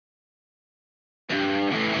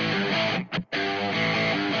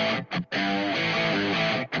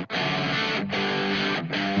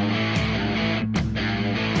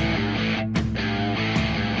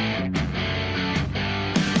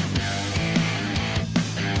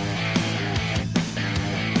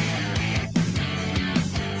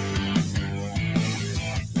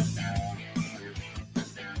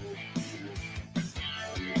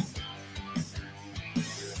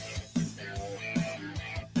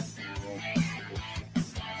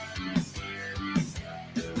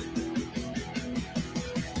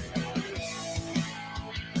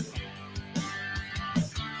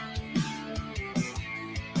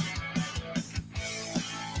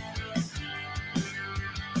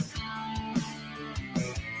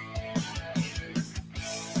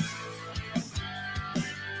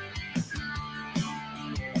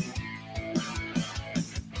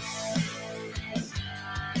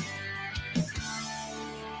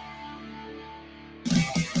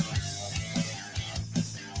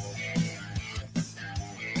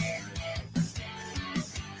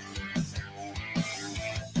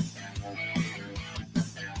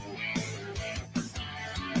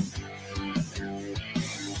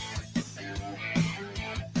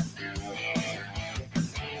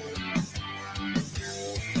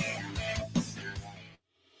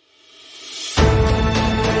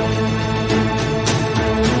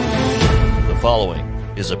following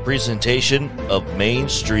is a presentation of Main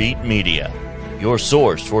Street Media, your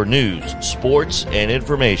source for news, sports, and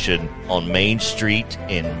information on Main Street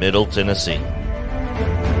in Middle Tennessee.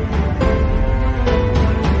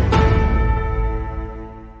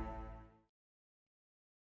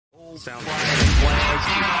 Sound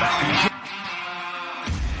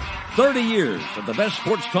 30 years of the best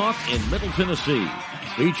sports talk in Middle Tennessee,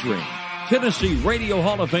 featuring Tennessee Radio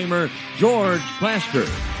Hall of Famer George Plaster,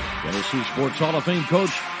 Tennessee Sports Hall of Fame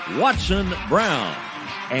coach Watson Brown,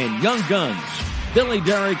 and Young Guns Billy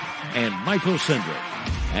Derrick and Michael Cindric.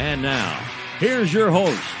 And now, here's your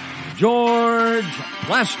host, George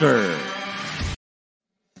Plaster.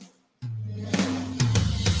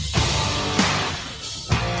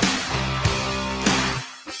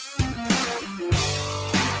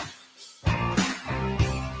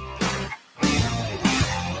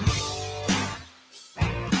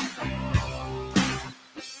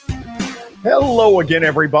 Hello again,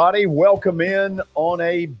 everybody. Welcome in on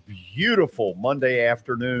a beautiful Monday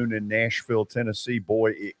afternoon in Nashville, Tennessee.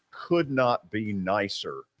 Boy, it could not be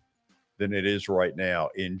nicer than it is right now.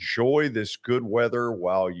 Enjoy this good weather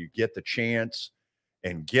while you get the chance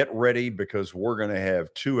and get ready, because we're going to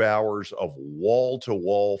have 2 hours of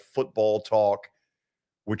wall-to-wall football talk,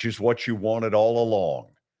 which is what you wanted all along.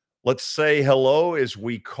 Let's say hello as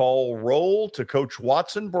we call roll to Coach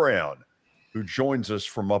Watson Brown, who joins us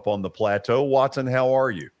from up on the plateau. Watson, how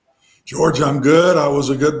are you? George, I'm good. I was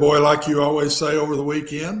a good boy, like you always say, over the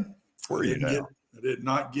weekend. Where are you now? I did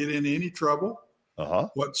not get in any trouble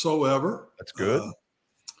whatsoever. That's good. Of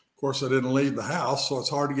course, I didn't leave the house, so it's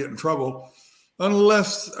hard to get in trouble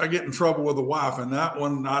unless I get in trouble with the wife. And that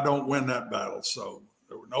one, I don't win that battle. So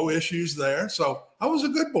there were no issues there. So I was a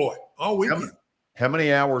good boy all weekend. How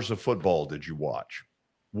many hours of football did you watch?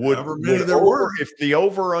 However many there were. If the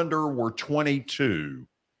over-under were 22.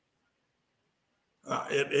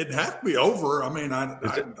 It'd have to be over. I mean,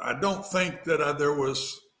 I don't think that there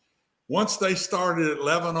was – once they started at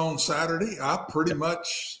 11 on Saturday, I pretty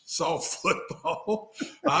much saw football.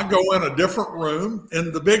 I go in a different room.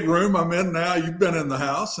 In the big room I'm in now, you've been in the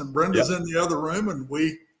house, and Brenda's in the other room, and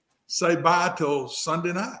we say bye till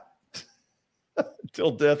Sunday night.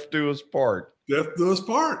 Till death do us part. Death do us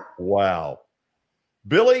part. Wow.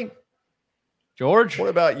 Billy, George, what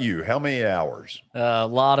about you? How many hours? A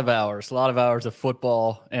lot of hours of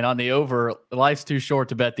football, and on the over, life's too short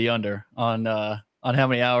to bet the under on how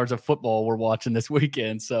many hours of football we're watching this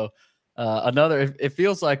weekend. So it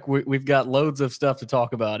feels like we've got loads of stuff to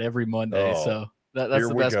talk about every Monday. So that's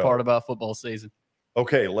the best part about football season.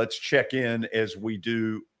 Okay, let's check in as we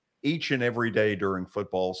do each and every day during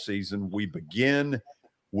football season. We begin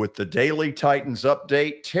with the Daily Titans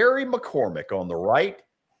update. Terry McCormick on the right.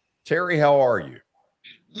 Terry, how are you?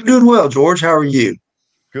 I'm doing well, George. How are you?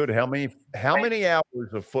 Good. How many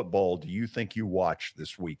hours of football do you think you watched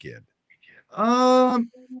this weekend?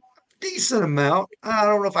 Decent amount. I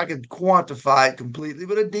don't know if I can quantify it completely,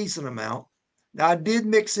 but a decent amount. Now, I did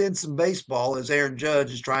mix in some baseball as Aaron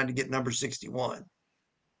Judge is trying to get number 61.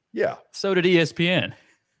 Yeah. So did ESPN.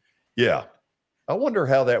 Yeah. I wonder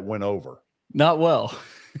how that went over. Not well.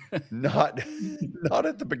 Not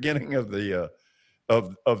at the beginning of the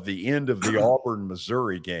of the end of the Auburn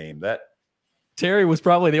Missouri game. That Terry was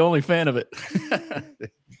probably the only fan of it.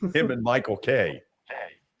 Him and Michael Kay.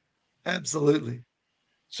 Absolutely.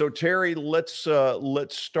 So Terry, let's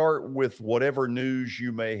start with whatever news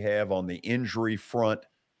you may have on the injury front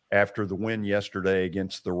after the win yesterday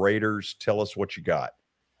against the Raiders. Tell us what you got.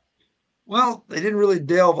 Well, they didn't really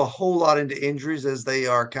delve a whole lot into injuries, as they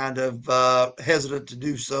are kind of hesitant to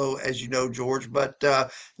do so, as you know, George. But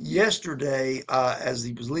yesterday, as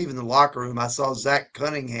he was leaving the locker room, I saw Zach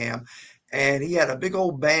Cunningham, and he had a big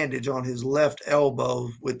old bandage on his left elbow,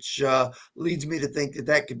 which leads me to think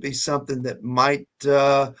that could be something that might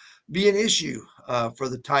be an issue for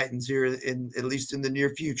the Titans here, at least in the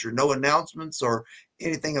near future. No announcements or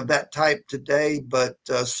anything of that type today, but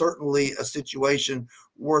certainly a situation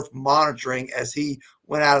worth monitoring as he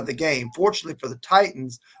went out of the game. Fortunately for the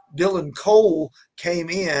Titans, Dylan Cole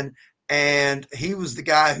came in, and he was the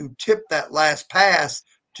guy who tipped that last pass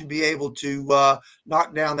to be able to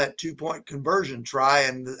knock down that 2-point conversion try,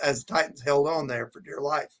 and as the Titans held on there for dear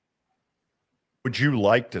life. Would you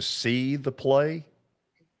like to see the play?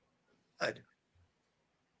 I do.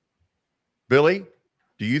 Billy,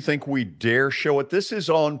 do you think we dare show it? This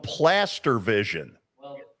is on Plaster Vision.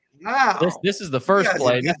 Wow. This is the first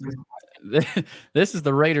play. This is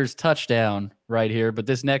the Raiders touchdown right here, but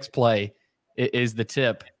this next play is the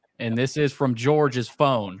tip, and this is from George's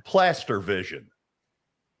phone. Plaster Vision.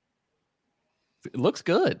 It looks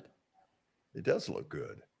good. It does look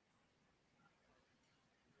good.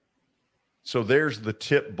 So there's the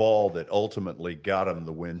tip ball that ultimately got him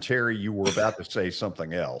the win. Terry, you were about to say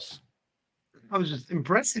something else. I was just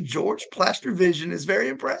impressive, George. Plaster Vision is very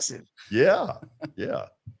impressive. Yeah.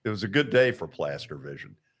 It was a good day for Plaster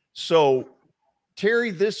Vision. So,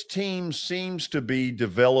 Terry, this team seems to be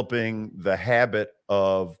developing the habit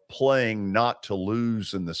of playing not to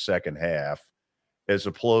lose in the second half as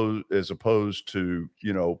opposed to,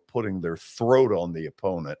 putting their throat on the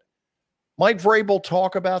opponent. Mike Vrabel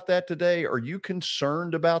talk about that today. Are you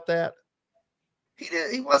concerned about that?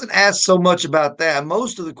 He wasn't asked so much about that.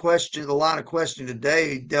 Most of the line of question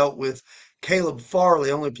today dealt with Caleb Farley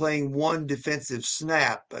only playing one defensive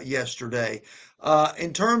snap yesterday.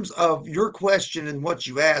 In terms of your question and what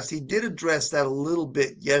you asked, he did address that a little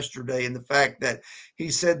bit yesterday in the fact that he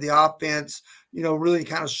said the offense, really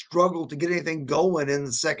kind of struggled to get anything going in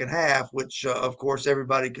the second half, which of course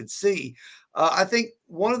everybody could see. I think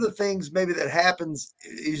one of the things maybe that happens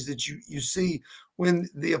is that you see when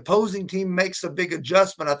the opposing team makes a big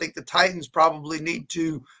adjustment. I think the Titans probably need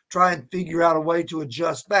to try and figure out a way to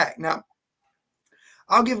adjust back. Now,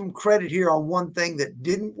 I'll give them credit here on one thing that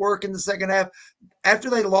didn't work in the second half. After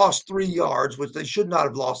they lost 3 yards, which they should not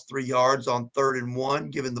have lost 3 yards on 3rd and 1,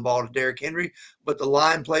 giving the ball to Derrick Henry, but the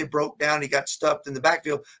line play broke down. He got stuffed in the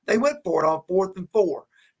backfield. They went for it on 4th and 4.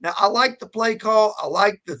 Now, I like the play call. I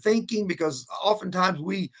like the thinking because oftentimes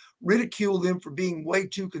we ridicule them for being way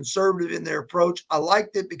too conservative in their approach. I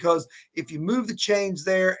liked it because if you move the chains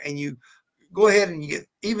there and you go ahead and you get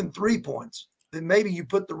even 3 points, then maybe you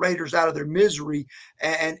put the Raiders out of their misery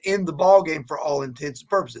and end the ball game for all intents and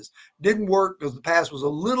purposes. Didn't work because the pass was a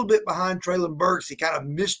little bit behind Treylon Burks. He kind of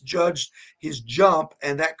misjudged his jump,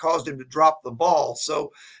 and that caused him to drop the ball.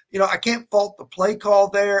 So, I can't fault the play call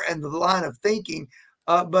there and the line of thinking.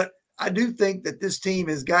 But I do think that this team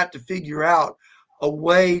has got to figure out a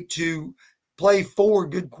way to play 4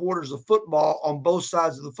 good quarters of football on both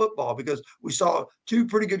sides of the football, because we saw 2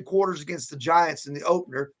 pretty good quarters against the Giants in the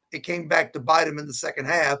opener. It came back to bite them in the second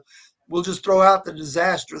half. We'll just throw out the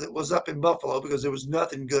disaster that was up in Buffalo because there was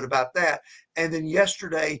nothing good about that. And then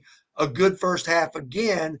yesterday, a good first half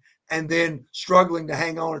again, and then struggling to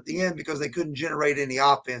hang on at the end because they couldn't generate any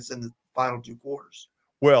offense in the final 2 quarters.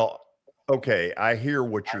 Well, okay, I hear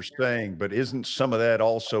what you're saying, but isn't some of that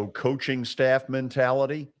also coaching staff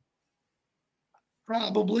mentality?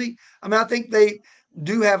 Probably. I mean, I think they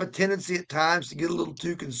do have a tendency at times to get a little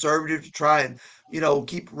too conservative to try and,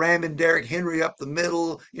 keep ramming Derrick Henry up the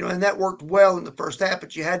middle, and that worked well in the first half,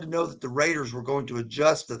 but you had to know that the Raiders were going to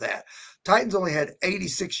adjust to that. Titans only had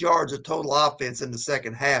 86 yards of total offense in the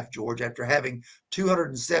second half, George, after having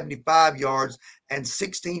 275 yards and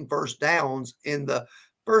 16 first downs in the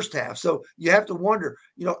first half. So you have to wonder,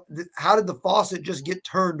 how did the faucet just get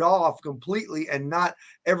turned off completely and not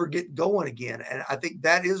ever get going again? And I think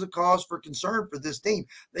that is a cause for concern for this team.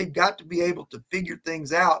 They've got to be able to figure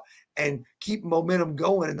things out and keep momentum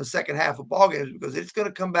going in the second half of ball games, because it's going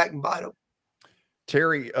to come back and bite them.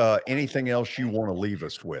 Terry, anything else you want to leave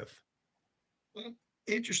us with?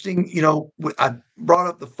 Interesting, I brought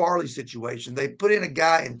up the Farley situation. They put in a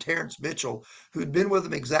guy in Terrence Mitchell who'd been with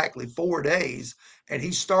them exactly 4 days, and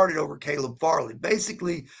he started over Caleb Farley.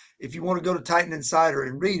 Basically, if you want to go to Titan Insider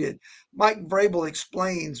and read it, Mike Vrabel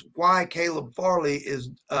explains why Caleb Farley is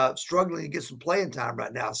struggling to get some playing time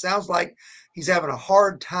right now. It sounds like he's having a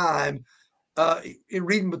hard time in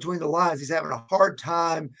reading between the lines. He's having a hard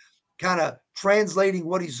time kind of translating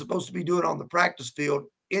what he's supposed to be doing on the practice field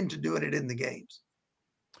into doing it in the games.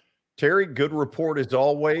 Terry, good report as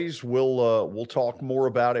always. We'll talk more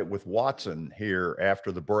about it with Watson here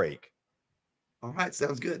after the break. All right,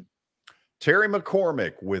 sounds good. Terry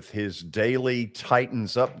McCormick with his daily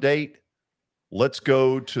Titans update. Let's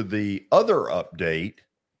go to the other update.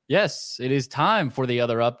 Yes, it is time for the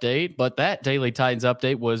other update, but that daily Titans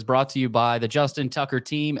update was brought to you by the Justin Tucker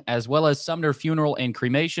team, as well as Sumner Funeral and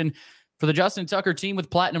Cremation. For the Justin Tucker team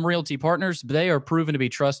with Platinum Realty Partners, they are proven to be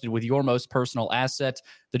trusted with your most personal asset.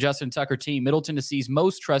 The Justin Tucker team, Middle Tennessee's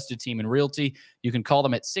most trusted team in realty. You can call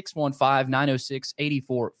them at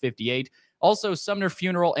 615-906-8458. Also, Sumner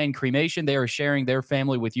Funeral and Cremation, they are sharing their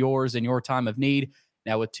family with yours in your time of need.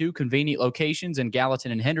 Now with 2 convenient locations in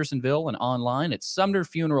Gallatin and Hendersonville, and online at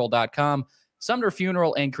sumnerfuneral.com. Sumner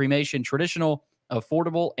Funeral and Cremation, traditional,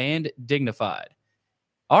 affordable, and dignified.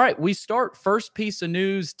 All right, we start first piece of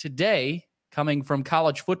news today coming from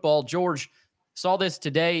college football. George, saw this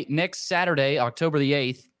today. Next Saturday, October the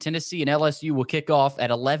 8th, Tennessee and LSU will kick off at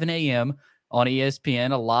 11 a.m. on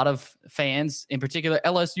ESPN. A lot of fans, in particular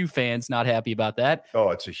LSU fans, not happy about that.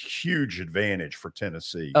 Oh, it's a huge advantage for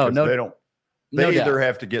Tennessee. Oh, no, they either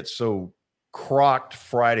have to get so crocked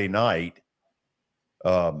Friday night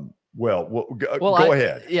Well, go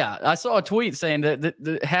ahead. Yeah, I saw a tweet saying that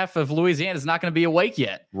the half of Louisiana is not going to be awake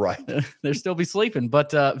yet. Right. They'll still be sleeping.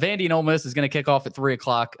 But Vandy and Ole Miss is going to kick off at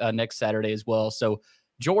 3:00 next Saturday as well. So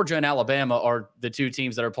Georgia and Alabama are the two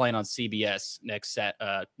teams that are playing on CBS next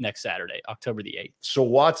Saturday, October the 8th. So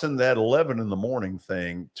Watson, that 11 in the morning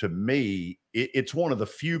thing, to me, it's one of the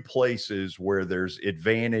few places where there's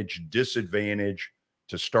advantage, disadvantage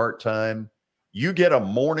to start time. You get a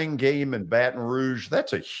morning game in Baton Rouge,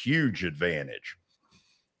 that's a huge advantage.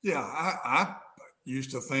 Yeah, I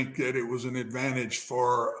used to think that it was an advantage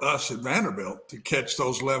for us at Vanderbilt to catch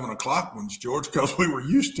those 11 o'clock ones, George, because we were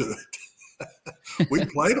used to it. We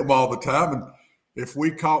played them all the time. And if we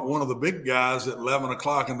caught one of the big guys at 11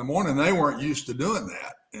 o'clock in the morning, they weren't used to doing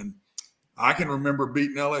that. And I can remember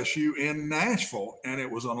beating LSU in Nashville, and it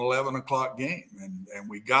was an 11 o'clock game. And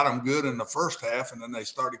we got them good in the first half, and then they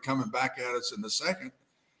started coming back at us in the second.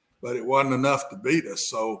 But it wasn't enough to beat us.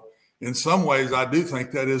 So in some ways, I do think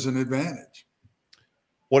that is an advantage.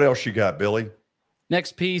 What else you got, Billy?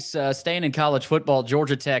 Next piece, staying in college football,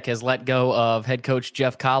 Georgia Tech has let go of head coach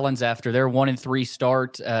Jeff Collins after their 1-3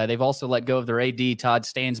 start. They've also let go of their AD, Todd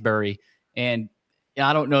Stansbury. And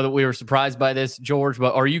I don't know that we were surprised by this, George,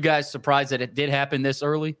 but are you guys surprised that it did happen this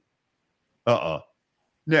early? Now,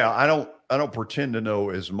 I don't pretend to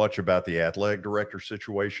know as much about the athletic director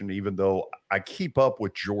situation, even though I keep up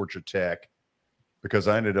with Georgia Tech because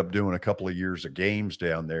I ended up doing a couple of years of games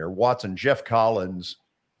down there. Watson, Jeff Collins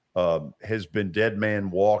has been dead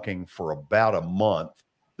man walking for about a month.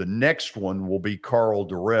 The next one will be Carl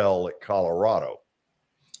Durrell at Colorado.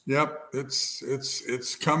 Yep,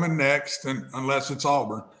 it's coming next, and unless it's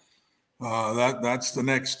Auburn, that's the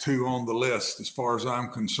next two on the list as far as I'm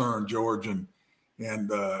concerned, George. And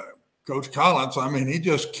Coach Collins, I mean, he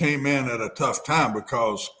just came in at a tough time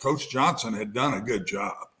because Coach Johnson had done a good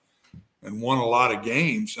job and won a lot of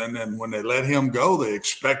games. And then when they let him go, they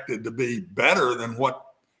expected to be better than what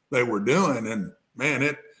they were doing. And man,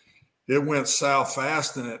 it went south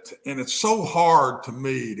fast, and it's so hard to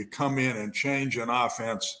me to come in and change an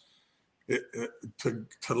offense,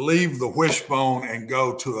 to leave the wishbone and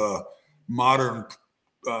go to a modern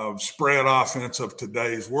spread offense of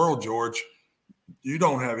today's world, George. You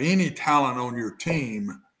don't have any talent on your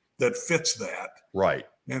team that fits that. Right.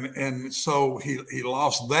 And so he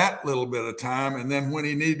lost that little bit of time. And then when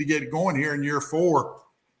he needed to get going here in year 4,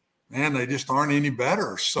 man, they just aren't any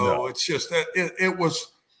better. So It's just that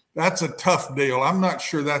that's a tough deal. I'm not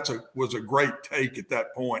sure was a great take at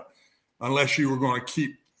that point, unless you were going to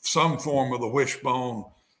keep some form of the wishbone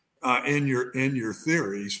in your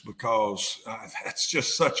theories, because that's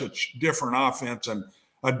just such a different offense and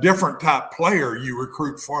a different type player you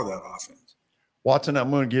recruit for that offense. Watson,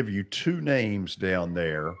 I'm going to give you 2 names down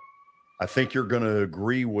there. I think you're going to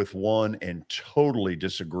agree with one and totally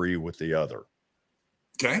disagree with the other.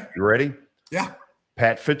 Okay. You ready? Yeah.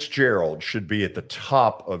 Pat Fitzgerald should be at the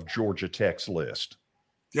top of Georgia Tech's list.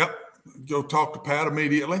 Yep. Go talk to Pat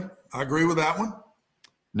immediately. I agree with that one.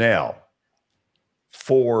 Now,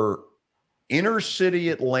 for inner city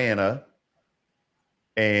Atlanta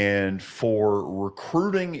and for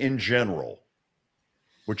recruiting in general,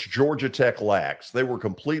 which Georgia Tech lacks, they were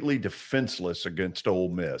completely defenseless against Ole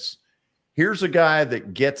Miss. Here's a guy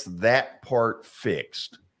that gets that part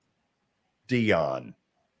fixed. Deion.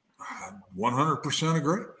 100%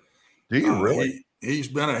 agree. Do you really? He's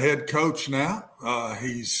been a head coach now.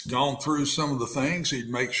 He's gone through some of the things. He'd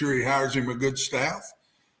make sure he hires him a good staff,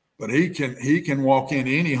 but he can walk in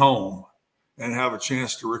any home and have a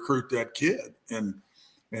chance to recruit that kid. And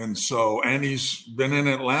he's been in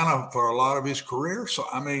Atlanta for a lot of his career. So,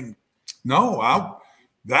 I mean,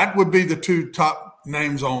 that would be the 2 top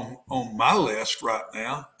names on my list right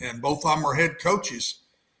now. And both of them are head coaches.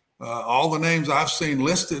 All the names I've seen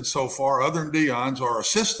listed so far, other than Deion's, are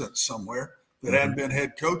assistants somewhere that hadn't been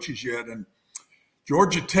head coaches yet. And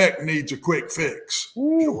Georgia Tech needs a quick fix,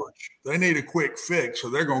 George. They need a quick fix,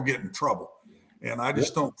 or they're going to get in trouble. And I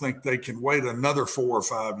just don't think they can wait another 4 or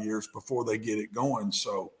 5 years before they get it going.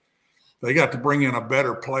 So they got to bring in a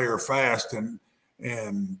better player fast.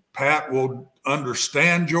 And Pat will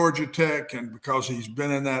understand Georgia Tech, and because he's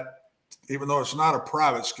been in that, even though it's not a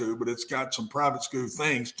private school, but it's got some private school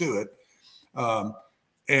things to it.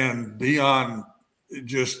 And Deion,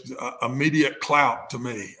 just immediate clout to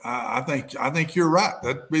me. I think you're right.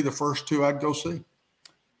 That'd be the first 2 I'd go see.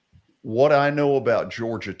 What I know about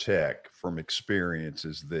Georgia Tech from experience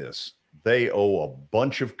is this. They owe a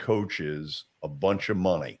bunch of coaches a bunch of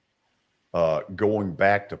money, going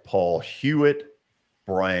back to Paul Hewitt,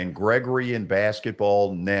 Brian Gregory in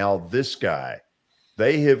basketball, now this guy.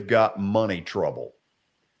 They have got money trouble.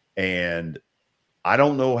 And I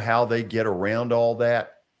don't know how they get around all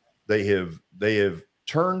that. They have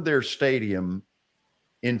turned their stadium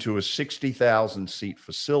into a 60,000 seat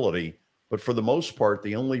facility, but for the most part,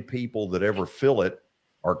 the only people that ever fill it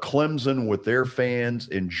are Clemson with their fans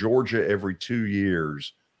and Georgia every 2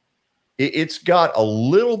 years. It's got a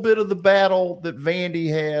little bit of the battle that Vandy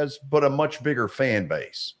has, but a much bigger fan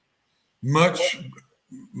base. Much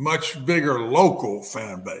bigger local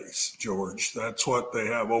fan base, George. That's what they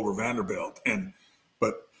have over Vanderbilt.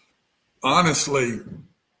 But honestly,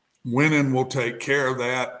 winning will take care of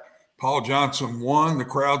that. Paul Johnson won. The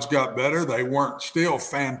crowds got better. They weren't still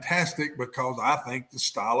fantastic because I think the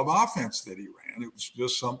style of offense that he ran, it was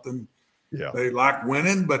just something. Yeah. They like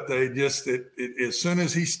winning, but they just as soon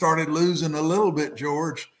as he started losing a little bit,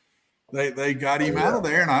 George, they got him out of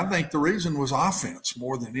there. And I think the reason was offense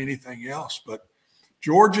more than anything else. But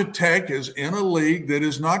Georgia Tech is in a league that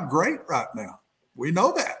is not great right now. We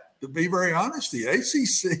know that. To be very honest, the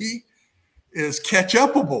ACC is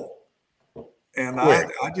catch-upable. And I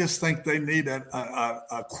just think they need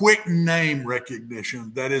a quick name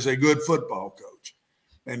recognition that is a good football coach.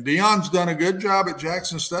 And Deion's done a good job at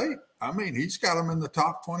Jackson State. I mean, he's got them in the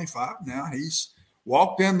top 25 now. He's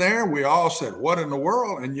walked in there. We all said, what in the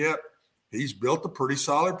world? And yet he's built a pretty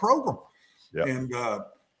solid program. Yep.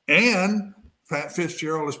 And Pat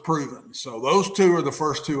Fitzgerald is proven. So those two are the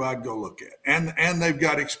first two I'd go look at. And they've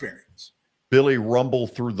got experience. Billy, rumble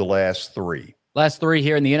through the last three. Last three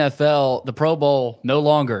here in the NFL, the Pro Bowl no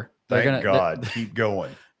longer. Thank God. Keep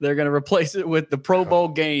going. They're going to replace it with the Pro Bowl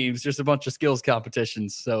games, just a bunch of skills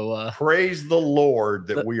competitions. So praise the Lord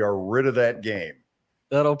that we are rid of that game.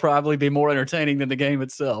 That'll probably be more entertaining than the game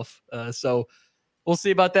itself. So we'll see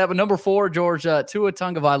about that. But number 4, George, Tua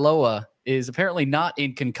Tagovailoa is apparently not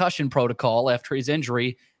in concussion protocol after his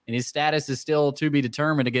injury, and his status is still to be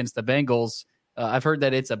determined against the Bengals. I've heard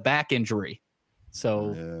that it's a back injury.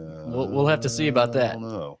 So we'll have to see about that.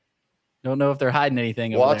 Don't know if they're hiding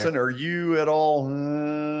anything. Watson, are you at all?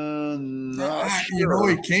 Not sure. You know,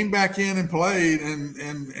 he came back in and played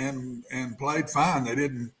and played fine.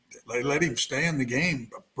 They let him stay in the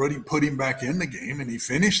game, put him back in the game, and he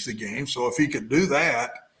finished the game. So if he could do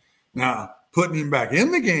that, now putting him back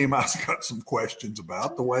in the game, I've got some questions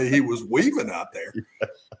about the way he was weaving out there.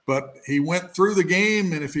 But he went through the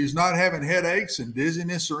game, and if he's not having headaches and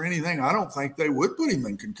dizziness or anything, I don't think they would put him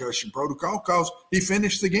in concussion protocol because he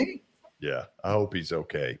finished the game. Yeah, I hope he's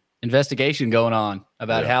okay. Investigation going on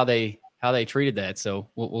about how they treated that. So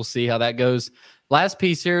we'll see how that goes. Last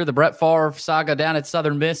piece here, the Brett Favre saga down at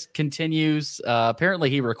Southern Miss continues.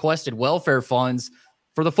 Apparently he requested welfare funds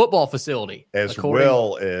for the football facility. As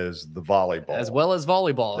well as volleyball.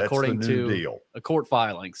 That's according to a court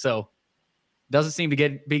filing. So doesn't seem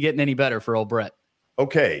to be getting any better for old Brett.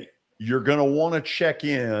 Okay. You're going to want to check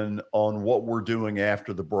in on what we're doing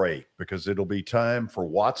after the break because it'll be time for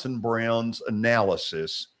Watson Brown's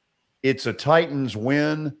analysis. It's a Titans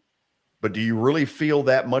win, but do you really feel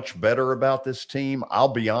that much better about this team? I'll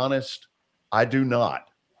be honest, I do not.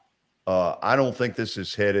 I don't think this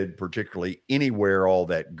is headed particularly anywhere all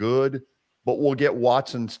that good, but we'll get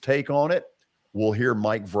Watson's take on it. We'll hear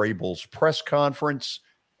Mike Vrabel's press conference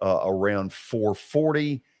around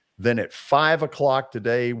 4:40. Then at 5 o'clock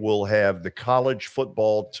today, we'll have the college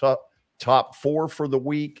football top 4 for the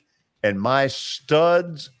week and my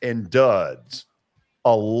studs and duds.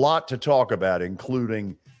 A lot to talk about,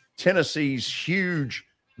 including Tennessee's huge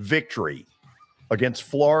victory against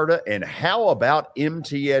Florida. And how about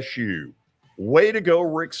MTSU? Way to go,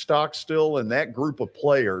 Rick Stockstill and that group of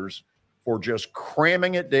players for just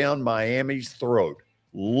cramming it down Miami's throat.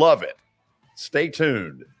 Love it. Stay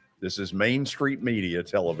tuned. This is Main Street Media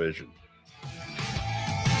Television.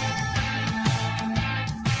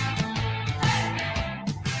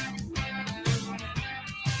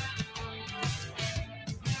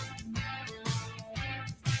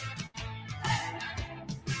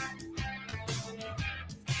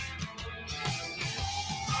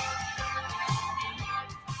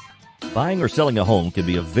 Buying or selling a home can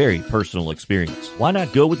be a very personal experience. Why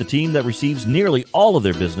not go with the team that receives nearly all of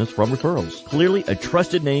their business from referrals? Clearly a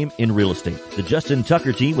trusted name in real estate. The Justin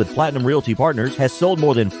Tucker team with Platinum Realty Partners has sold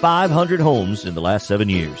more than 500 homes in the last 7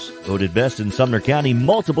 years. Voted best in Sumner County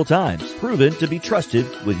multiple times. Proven to be trusted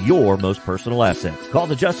with your most personal assets. Call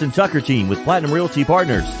the Justin Tucker team with Platinum Realty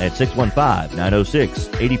Partners at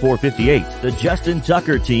 615-906-8458. The Justin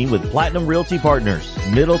Tucker team with Platinum Realty Partners.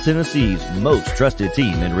 Middle Tennessee's most trusted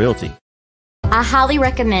team in realty. I highly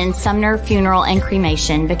recommend Sumner Funeral and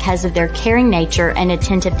Cremation because of their caring nature and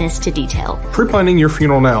attentiveness to detail. Pre-planning your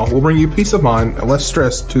funeral now will bring you peace of mind and less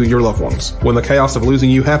stress to your loved ones. When the chaos of losing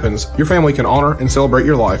you happens, your family can honor and celebrate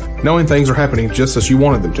your life, knowing things are happening just as you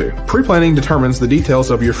wanted them to. Pre-planning determines the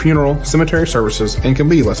details of your funeral, cemetery services, and can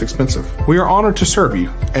be less expensive. We are honored to serve you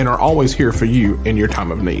and are always here for you in your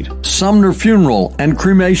time of need. Sumner Funeral and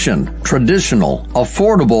Cremation. Traditional,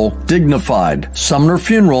 affordable, dignified.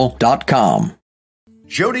 SumnerFuneral.com.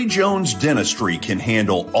 Jody Jones Dentistry can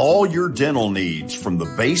handle all your dental needs, from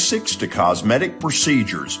the basics to cosmetic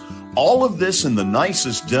procedures. All of this in the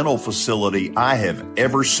nicest dental facility I have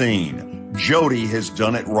ever seen. Jody has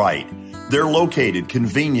done it right. They're located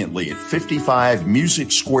conveniently at 55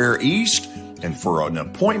 Music Square East, and for an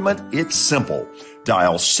appointment, it's simple.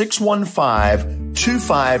 Dial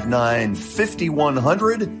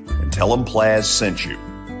 615-259-5100 and tell them Plaz sent you.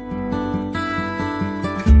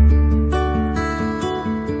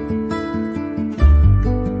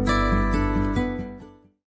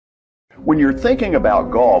 When you're thinking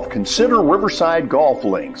about golf, consider Riverside Golf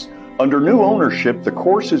Links. Under new ownership, the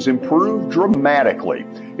course has improved dramatically.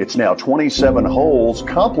 It's now 27 holes,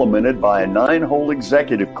 complemented by a 9-hole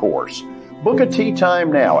executive course. Book a tee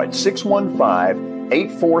time now at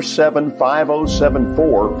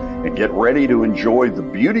 615-847-5074 and get ready to enjoy the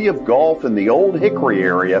beauty of golf in the Old Hickory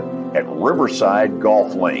area at Riverside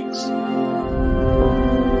Golf Links.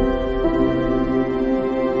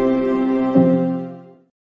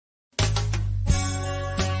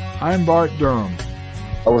 I'm Bart Durham.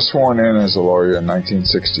 I was sworn in as a lawyer in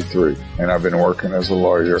 1963, and I've been working as a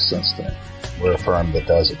lawyer since then. We're a firm that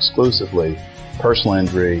does exclusively personal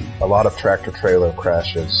injury, a lot of tractor-trailer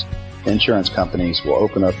crashes. Insurance companies will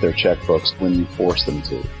open up their checkbooks when you force them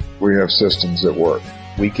to. We have systems that work.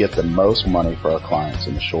 We get the most money for our clients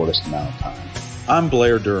in the shortest amount of time. I'm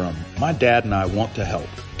Blair Durham. My dad and I want to help.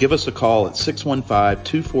 Give us a call at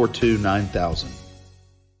 615-242-9000.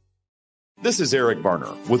 This is Eric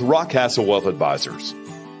Berner with Rockcastle Wealth Advisors.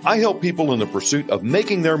 I help people in the pursuit of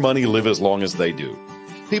making their money live as long as they do.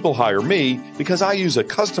 People hire me because I use a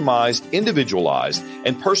customized, individualized,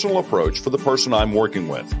 and personal approach for the person I'm working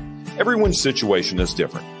with. Everyone's situation is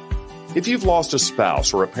different. If you've lost a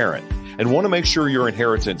spouse or a parent and want to make sure your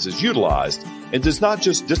inheritance is utilized and does not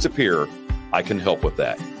just disappear, I can help with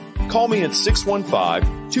that. Call me at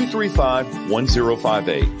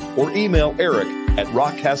 615-235-1058 or email Eric at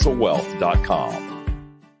rockcastlewealth.com.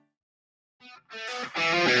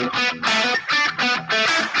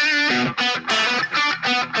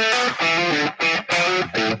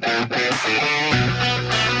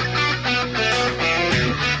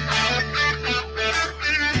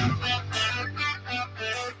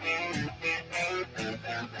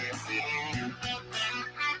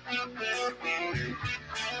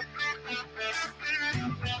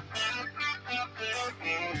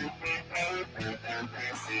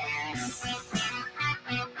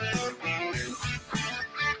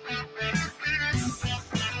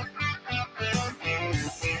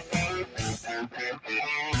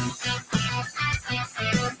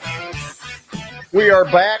 We are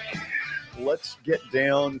back. Let's get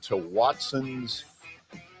down to Watson's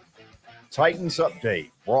Titans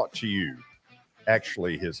Update, brought to you,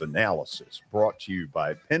 actually his analysis, brought to you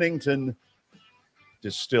by Pennington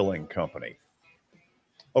Distilling Company.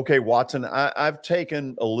 Okay, Watson, I've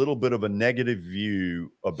taken a little bit of a negative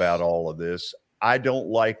view about all of this. I don't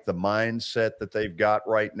like the mindset that they've got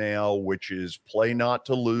right now, which is play not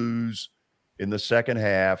to lose in the second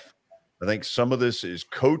half. I think some of this is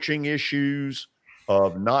coaching issues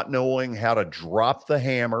of not knowing how to drop the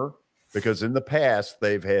hammer, because in the past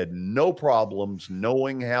they've had no problems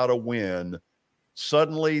knowing how to win.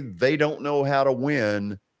 Suddenly they don't know how to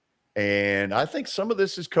win, and I think some of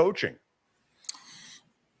this is coaching.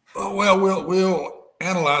 Well, we'll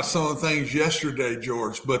analyze some of the things yesterday,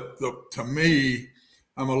 George, but to me,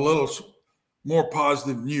 I'm a little more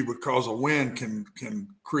positive than you, because a win can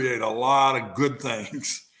create a lot of good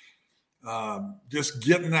things. Just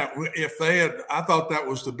getting that, I thought that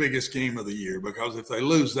was the biggest game of the year, because if they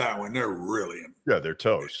lose that one, they're really in. Yeah, they're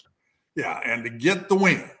toast. Yeah, and to get the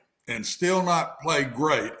win and still not play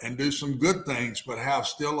great and do some good things, but have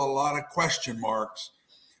still a lot of question marks,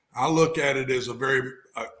 I look at it as a very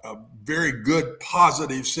good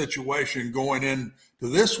positive situation going into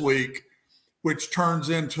this week, which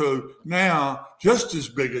turns into now just as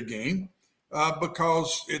big a game,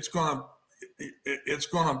 because it's going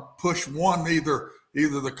to push one, either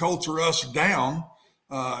the Colts or us down,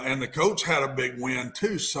 and the Colts had a big win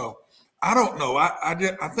too. So I don't know. I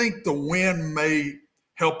think the win may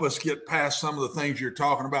help us get past some of the things you're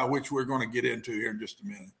talking about, which we're going to get into here in just a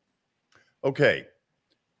minute. Okay.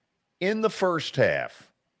 In the first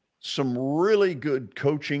half, some really good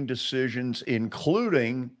coaching decisions,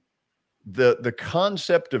 including the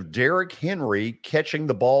concept of Derrick Henry catching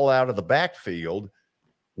the ball out of the backfield,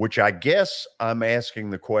 which I guess I'm asking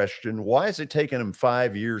the question, why is it taking him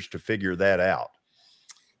 5 years to figure that out?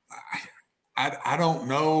 I don't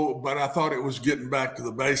know, but I thought it was getting back to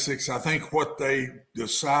the basics. I think what they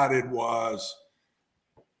decided was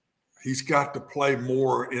he's got to play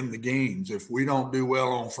more in the games. If we don't do well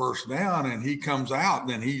on first down and he comes out,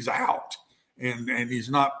 then he's out and he's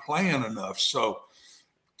not playing enough. So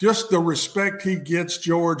just the respect he gets,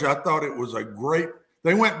 George, I thought it was a great –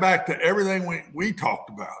 they went back to everything we talked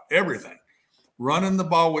about, everything. Running the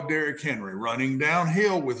ball with Derrick Henry, running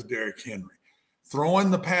downhill with Derrick Henry, throwing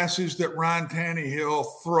the passes that Ryan Tannehill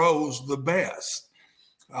throws the best,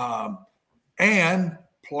 and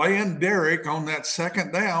playing Derrick on that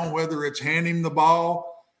second down, whether it's hand him the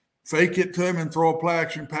ball, fake it to him and throw a play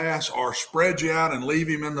action pass, or spread you out and leave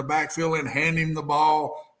him in the backfield and hand him the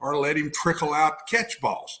ball, or let him trickle out to catch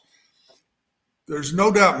balls. There's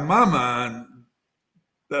no doubt in my mind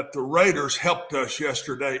that the Raiders helped us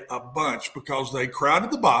yesterday a bunch because they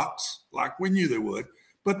crowded the box like we knew they would,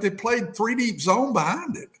 but they played 3-deep zone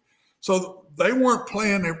behind it. So they weren't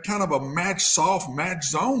playing kind of a match soft, match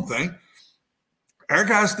zone thing. Our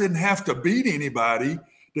guys didn't have to beat anybody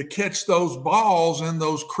to catch those balls in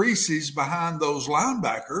those creases behind those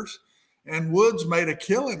linebackers. And Woods made a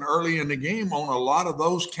killing early in the game on a lot of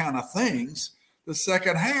those kind of things. The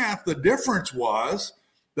second half, the difference was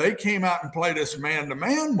they came out and played us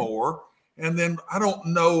man-to-man more. And then I don't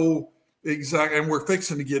know exactly, and we're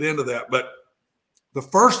fixing to get into that, but the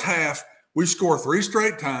first half, we score 3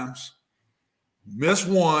 straight times, miss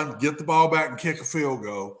one, get the ball back and kick a field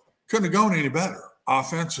goal. Couldn't have gone any better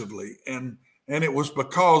offensively. And it was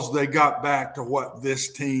because they got back to what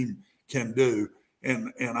this team can do.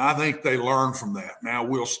 And I think they learned from that. Now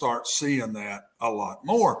we'll start seeing that a lot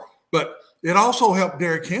more. But it also helped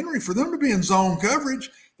Derrick Henry for them to be in zone coverage.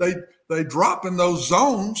 They drop in those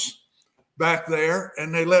zones back there,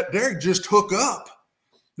 and they let Derrick just hook up.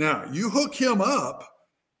 Now, you hook him up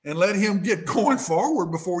and let him get going forward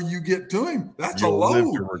before you get to him. That's You'll a load.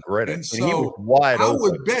 live to regret it. And so he was wide I open.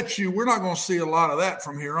 would bet you we're not going to see a lot of that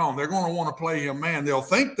from here on. They're going to want to play him man. They'll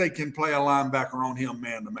think they can play a linebacker on him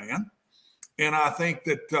man-to-man. And I think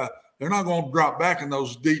that they're not going to drop back in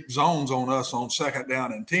those deep zones on us on second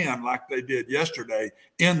down and 10 like they did yesterday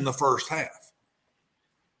in the first half.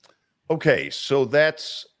 Okay, so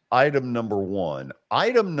that's item number 1.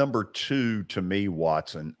 Item number 2 to me,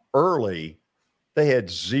 Watson, early they had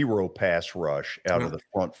 0 pass rush out of the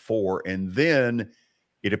front 4, and then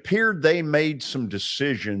it appeared they made some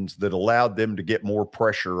decisions that allowed them to get more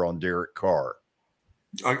pressure on Derek Carr.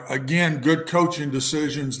 Again, good coaching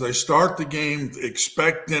decisions. They start the game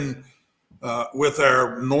expecting with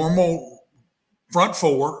our normal front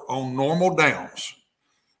 4 on normal downs,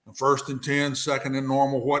 first and 10, second and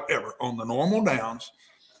normal, whatever, on the normal downs.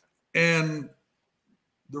 And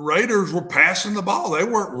the Raiders were passing the ball. They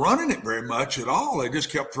weren't running it very much at all. They just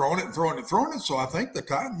kept throwing it and throwing it and throwing it. So I think the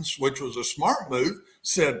Titans, which was a smart move,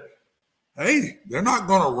 said, hey, they're not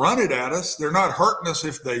going to run it at us. They're not hurting us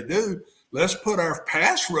if they do. Let's put our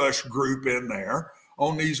pass rush group in there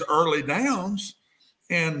on these early downs.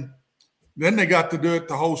 And then they got to do it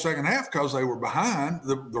the whole second half because they were behind.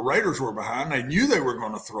 The Raiders were behind. They knew they were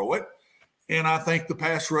going to throw it. And I think the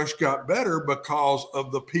pass rush got better because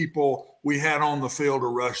of the people we had on the field to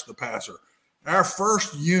rush the passer. Our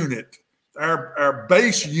first unit, our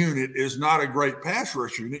base unit is not a great pass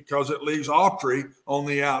rush unit because it leaves Autry on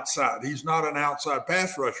the outside. He's not an outside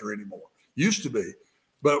pass rusher anymore. Used to be.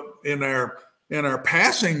 But in our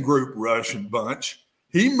passing group rushing bunch,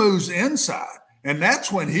 he moves inside. And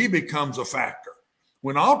that's when he becomes a factor.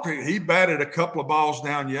 When Autry, he batted a couple of balls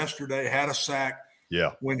down yesterday, had a sack.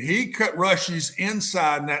 Yeah. When he rushes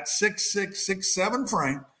inside in that 6'6", 6'7"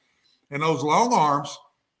 frame and those long arms,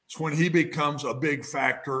 it's when he becomes a big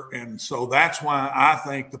factor. And so that's why I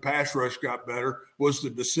think the pass rush got better, was the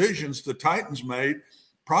decisions the Titans made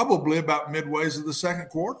probably about midways of the second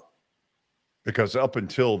quarter. Because up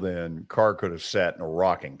until then, Carr could have sat in a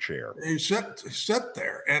rocking chair. He sat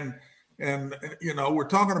there. And you know, we're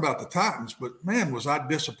talking about the Titans, but, man, was I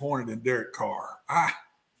disappointed in Derek Carr.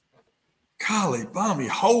 Golly bum, he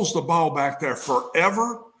holds the ball back there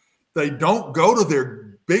forever. They don't go to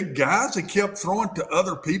their big guys. They kept throwing to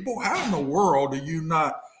other people. How in the world do you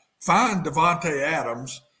not find Devontae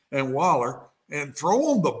Adams and Waller and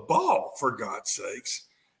throw them the ball, for God's sakes?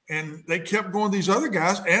 And they kept going to these other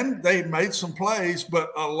guys, and they made some plays,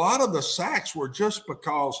 but a lot of the sacks were just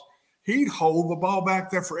because he'd hold the ball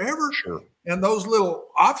back there forever. Sure. And those little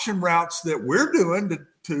option routes that we're doing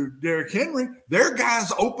to Derrick Henry, their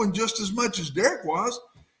guys open just as much as Derrick was,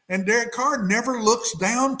 and Derek Carr never looks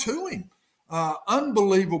down to him.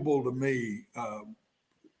 Unbelievable to me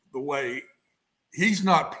the way he's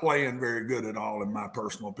not playing very good at all, in my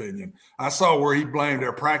personal opinion. I saw where he blamed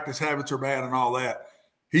their practice habits are bad and all that.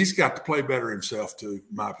 He's got to play better himself too,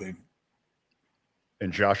 in my opinion.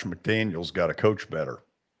 And Josh McDaniels got to coach better.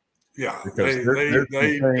 Yeah,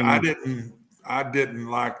 I didn't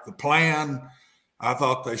like the plan. I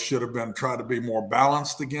thought they should have been trying to be more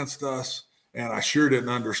balanced against us, and I sure didn't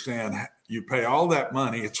understand. You pay all that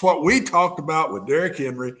money. It's what we talked about with Derrick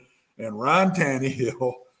Henry and Ryan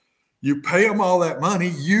Tannehill. You pay them all that money,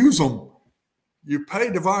 use them. You pay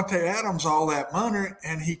Devontae Adams all that money,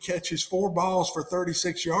 and he catches 4 balls for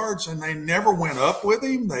 36 yards, and they never went up with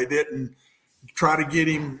him. They didn't try to get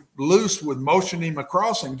him loose with motioning him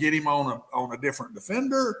across and get him on a different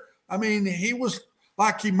defender. I mean, he was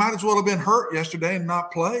like he might as well have been hurt yesterday and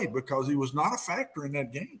not played because he was not a factor in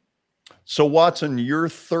that game. So, Watson, your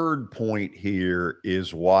third point here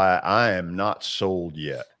is why I am not sold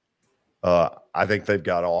yet. I think they've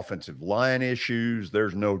got offensive line issues.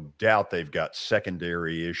 There's no doubt they've got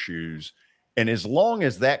secondary issues. And as long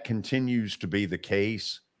as that continues to be the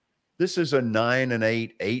case, this is a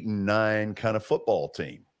 9-8, 8-9 kind of football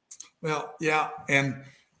team. Well, yeah. And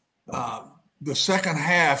the second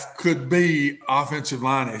half could be offensive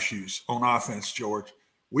line issues on offense, George.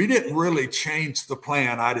 We didn't really change the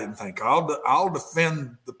plan, I didn't think. I'll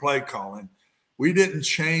defend the play calling. We didn't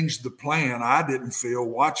change the plan, I didn't feel,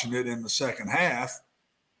 watching it in the second half,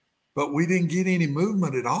 but we didn't get any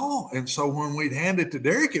movement at all. And so when we'd hand it to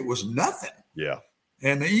Derrick, it was nothing. Yeah.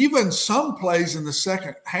 And even some plays in the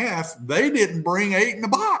second half, they didn't bring 8 in the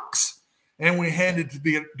box. And we handed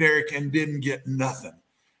to Derrick and didn't get nothing.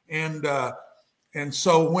 And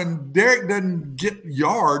so when Derrick doesn't get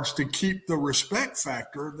yards to keep the respect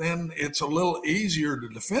factor, then it's a little easier to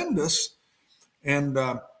defend us. And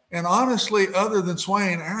honestly, other than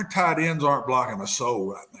Swain, our tight ends aren't blocking a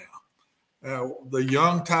soul right now. The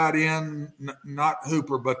young tight end, not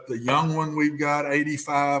Hooper, but the young one we've got,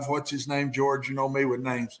 85, what's his name, George? You know me with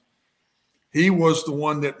names. He was the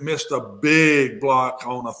one that missed a big block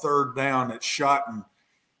on a third down that shot,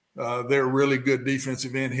 and their really good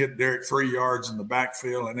defensive end hit Derrick 3 yards in the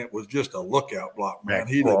backfield, and it was just a lookout block, man.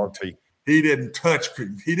 He didn't touch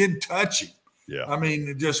him. He didn't touch him. Yeah. I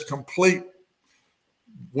mean, just complete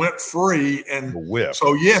went free. And whip.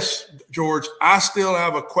 So, yes, George, I still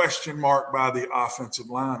have a question mark by the offensive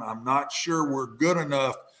line. I'm not sure we're good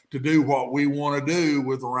enough to do what we want to do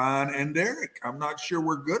with Ryan and Derrick. I'm not sure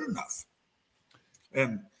we're good enough.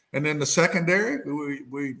 And then the secondary,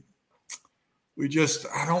 we just,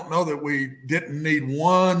 I don't know that we didn't need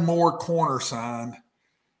one more corner sign,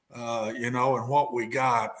 and what we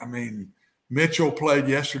got. I mean, Mitchell played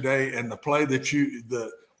yesterday, and the play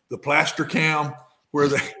that the plaster cam where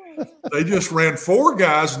they just ran 4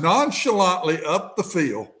 guys nonchalantly up the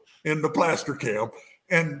field in the plaster cam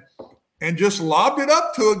and just lobbed it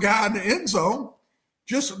up to a guy in the end zone.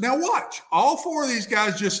 Just now watch. All 4 of these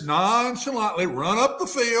guys just nonchalantly run up the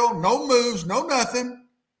field, no moves, no nothing.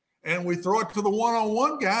 And we throw it to the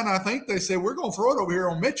one-on-one guy, and I think they said, we're going to throw it over here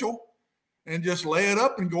on Mitchell and just lay it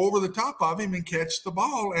up and go over the top of him and catch the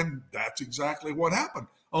ball. And that's exactly what happened.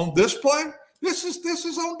 On this play, this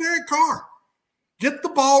is on Derek Carr. Get the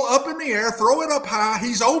ball up in the air, throw it up high.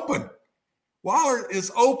 He's open. Waller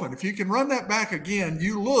is open. If you can run that back again,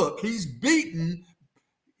 you look. He's beaten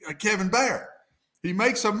Kevin Baird. He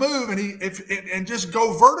makes a move and just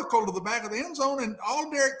go vertical to the back of the end zone, and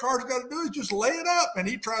all Derek Carr's got to do is just lay it up, and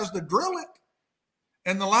he tries to drill it,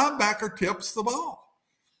 and the linebacker tips the ball.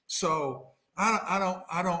 So I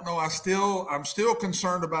don't know. I'm still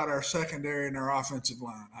concerned about our secondary and our offensive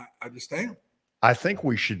line. I just am. I think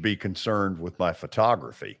we should be concerned with my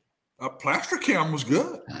photography. Plaster cam was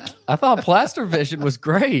good. I thought plaster vision was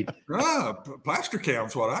great. Plaster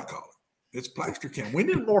cam's what I call it. It's plaster cam. We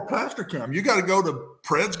need more plaster cam. You got to go to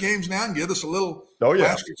Preds games now and get us a little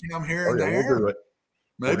plaster cam here and there. We'll do it.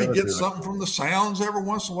 Maybe get something from the Sounds every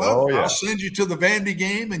once in a while. I'll send you to the Vandy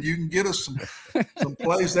game, and you can get us some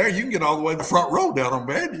plays there. You can get all the way to the front row down on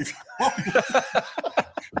Vandy if you want.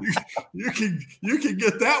 You can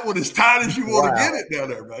get that one as tight as you want to get it down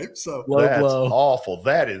there, babe. So that's awful.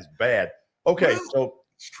 That is bad. Okay, so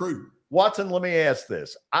it's true. Watson, let me ask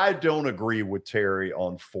this. I don't agree with Terry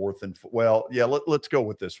on 4th and let's go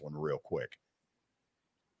with this one real quick.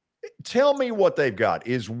 Tell me what they've got.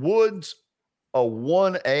 Is Woods a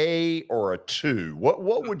 1A or a 2?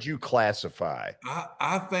 What would you classify?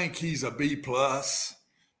 I think he's a B+.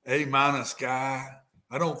 A- guy.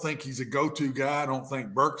 I don't think he's a go-to guy. I don't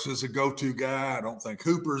think Burks is a go-to guy. I don't think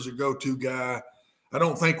Hooper's a go-to guy. I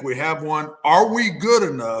don't think we have one. Are we good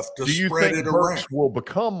enough to spread it around? Burks will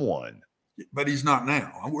become one? But he's not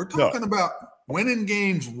now. We're talking about winning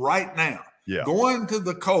games right now. Yeah. Going to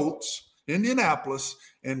the Colts, Indianapolis,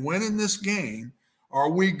 and winning this game. Are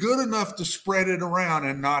we good enough to spread it around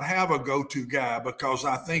and not have a go-to guy? Because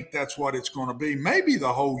I think that's what it's going to be. Maybe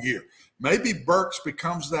the whole year. Maybe Burks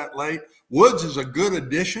becomes that late. Woods is a good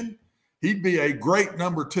addition. He'd be a great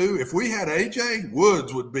number 2. If we had AJ,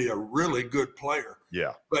 Woods would be a really good player.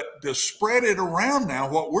 Yeah. But to spread it around now,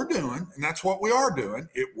 what we're doing, and that's what we are doing,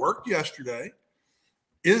 it worked yesterday.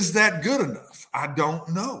 Is that good enough? I don't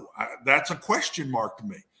know. That's a question mark to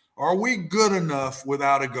me. Are we good enough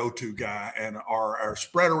without a go-to guy, and are our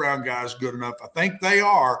spread around guys good enough? I think they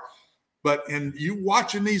are. But in you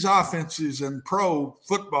watching these offenses in pro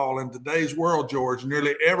football in today's world, George,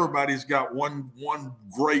 nearly everybody's got one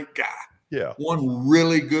great guy. Yeah. One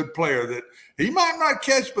really good player that he might not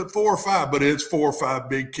catch but 4 or 5, but it's 4 or 5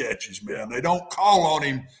 big catches, man. They don't call on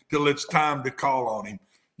him till it's time to call on him.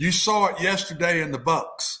 You saw it yesterday in the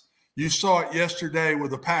Bucks. You saw it yesterday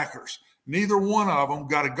with the Packers. Neither one of them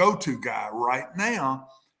got a go-to guy right now.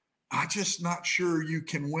 I'm just not sure you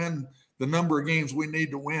can win the number of games we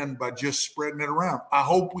need to win by just spreading it around. I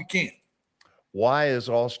hope we can. Why is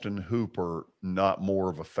Austin Hooper not more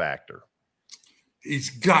of a factor?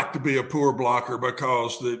 He's got to be a poor blocker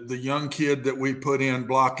because the young kid that we put in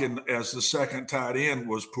blocking as the second tight end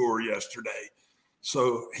was poor yesterday.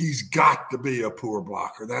 So he's got to be a poor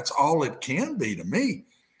blocker. That's all it can be to me,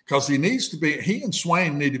 because he and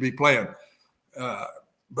Swain need to be playing.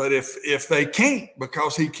 But if they can't,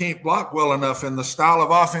 because he can't block well enough in the style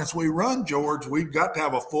of offense we run, George, we've got to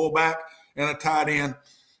have a fullback and a tight end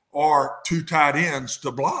or 2 tight ends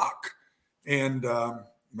to block. And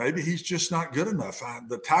maybe he's just not good enough.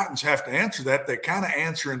 The Titans have to answer that. They're kind of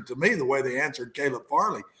answering to me the way they answered Caleb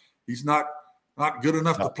Farley. He's not good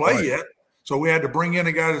enough to play yet. So we had to bring in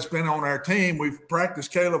a guy that's been on our team. We've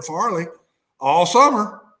practiced Caleb Farley all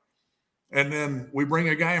summer. And then we bring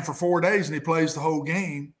a guy in for 4 days and he plays the whole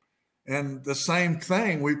game. And the same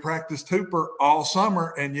thing, we practiced Hooper all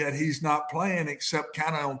summer, and yet he's not playing except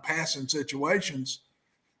kind of on passing situations.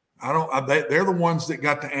 They're the ones that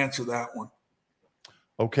got to answer that one.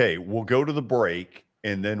 Okay, we'll go to the break,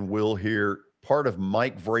 and then we'll hear part of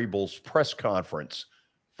Mike Vrabel's press conference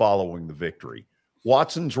following the victory.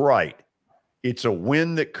 Watson's right. It's a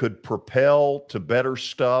win that could propel to better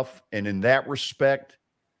stuff, and in that respect,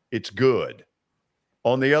 it's good.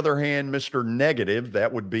 On the other hand, Mr. Negative,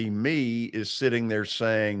 that would be me, is sitting there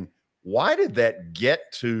saying, why did that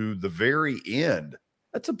get to the very end?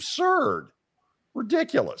 That's absurd.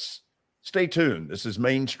 Ridiculous. Stay tuned. This is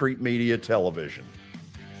Main Street Media Television.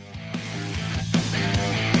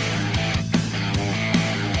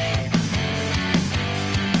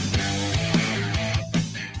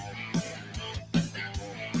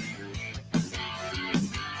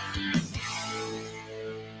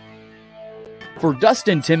 For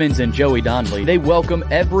Dustin Timmons and Joey Donnelly, they welcome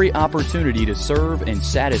every opportunity to serve and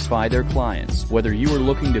satisfy their clients. Whether you are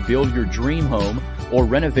looking to build your dream home or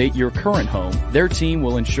renovate your current home, their team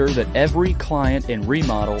will ensure that every client and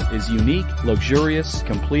remodel is unique, luxurious,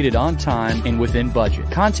 completed on time, and within budget.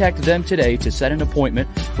 Contact them today to set an appointment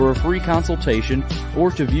for a free consultation or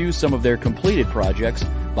to view some of their completed projects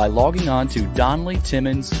by logging on to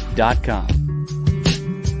DonnellyTimmons.com.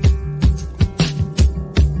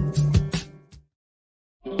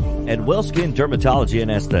 At WellSkin Dermatology and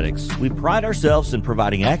Aesthetics, we pride ourselves in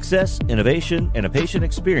providing access, innovation, and a patient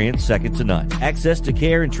experience second to none. Access to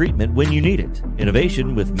care and treatment when you need it.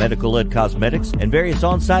 Innovation with medical-led cosmetics and various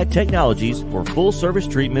on-site technologies for full-service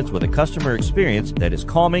treatments with a customer experience that is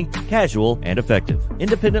calming, casual, and effective.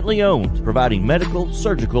 Independently owned, providing medical,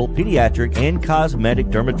 surgical, pediatric, and cosmetic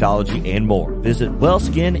dermatology and more. Visit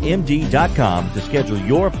WellSkinMD.com to schedule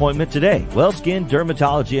your appointment today. WellSkin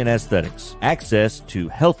Dermatology and Aesthetics. Access to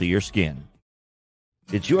healthier skin.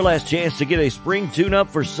 It's your last chance to get a spring tune-up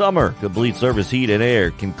for summer. Complete Service Heat and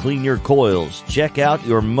Air can clean your coils, check out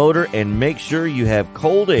your motor, and make sure you have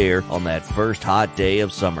cold air on that first hot day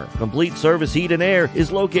of summer. Complete Service Heat and Air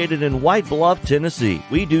is located in White Bluff, Tennessee.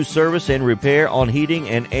 We do service and repair on heating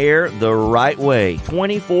and air the right way.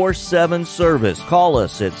 24/7 service. Call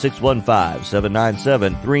us at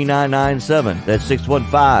 615-797-3997. That's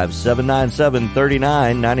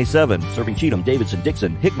 615-797-3997. Serving Cheatham, Davidson,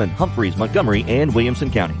 Dixon, Hickman, Humphreys, Montgomery, and Williamson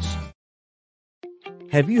counties.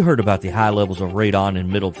 Have you heard about the high levels of radon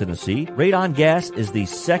in Middle Tennessee? Radon gas is the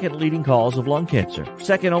second leading cause of lung cancer,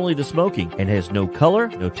 second only to smoking, and has no color,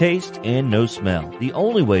 no taste, and no smell. The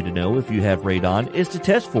only way to know if you have radon is to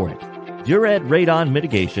test for it. Duret Radon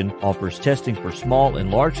Mitigation offers testing for small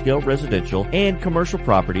and large-scale residential and commercial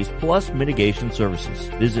properties, plus mitigation services.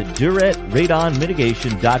 Visit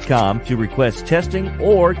DuretRadonMitigation.com to request testing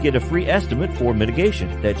or get a free estimate for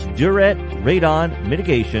mitigation. That's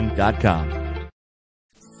DuretRadonMitigation.com.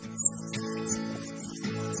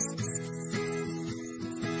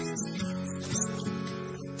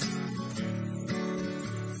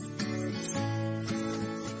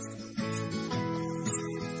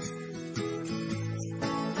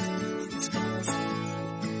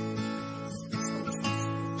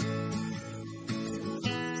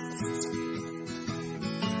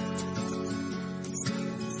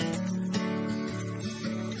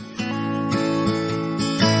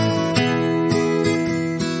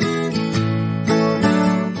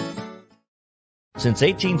 Since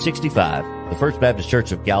 1865, the First Baptist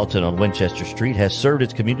Church of Gallatin on Winchester Street has served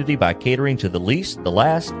its community by catering to the least, the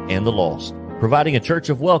last, and the lost, providing a church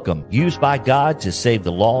of welcome used by God to save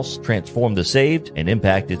the lost, transform the saved, and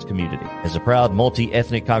impact its community. As a proud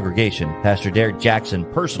multi-ethnic congregation, Pastor Derek Jackson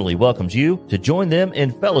personally welcomes you to join them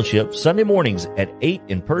in fellowship Sunday mornings at 8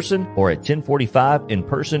 in person or at 1045 in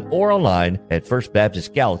person or online at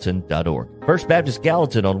firstbaptistgallatin.org. First Baptist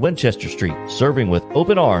Gallatin on Winchester Street, serving with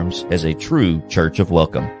open arms as a true church of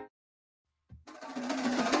welcome.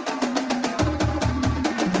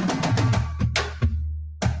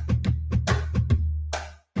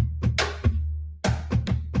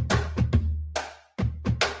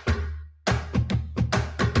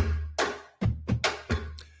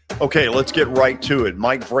 Okay, let's get right to it.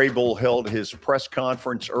 Mike Vrabel held his press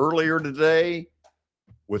conference earlier today.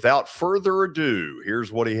 Without further ado,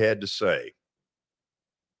 here's what he had to say.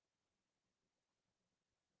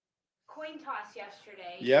 Coin toss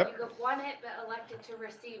yesterday. Yep. You won it, but elected to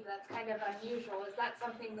receive. That's kind of unusual. Is that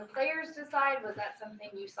something the players decide? Was that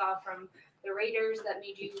something you saw from the Raiders that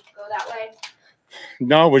made you go that way?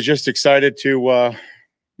 No, I was just excited to,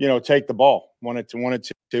 take the ball. Wanted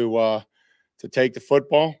to take the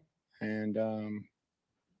football and,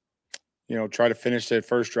 try to finish that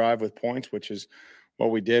first drive with points, which is what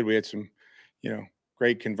we did. We had some,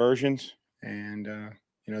 great conversions, and,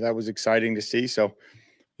 that was exciting to see. So,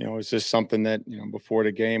 it's just something that, before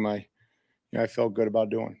the game, I felt good about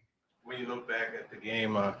doing. When you look back at the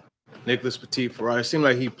game, Nicholas Petit-Frere, it seemed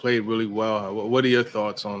like he played really well. What are your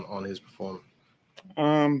thoughts on his performance?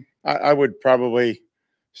 I would probably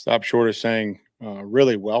stop short of saying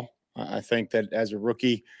really well. I think that as a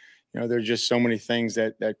rookie, there's just so many things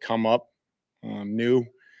that come up new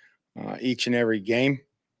each and every game.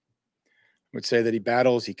 I would say that he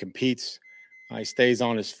battles, he competes, he stays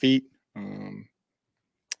on his feet.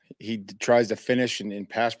 He tries to finish in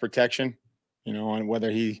pass protection, and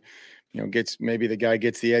whether he, maybe the guy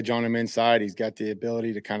gets the edge on him inside, he's got the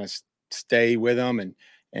ability to kind of stay with him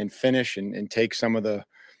and finish and take some of the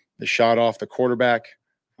shot off the quarterback.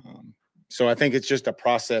 So I think it's just a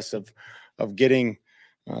process of getting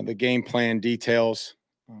the game plan details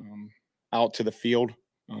out to the field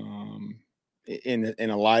in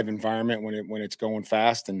a live environment when it's going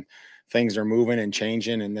fast and things are moving and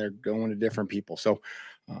changing and they're going to different people. So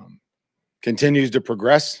continues to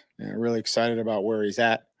progress, and I'm really excited about where he's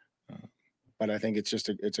at. But I think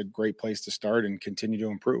it's a great place to start and continue to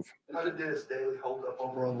improve. How did Dennis Daly hold up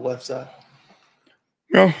over on the left side?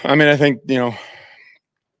 Well, I think,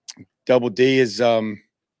 Double D is,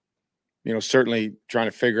 certainly trying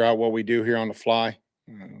to figure out what we do here on the fly.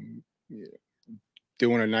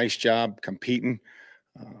 Doing a nice job competing,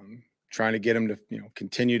 trying to get him to,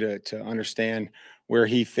 continue to understand where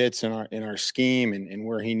he fits in our scheme and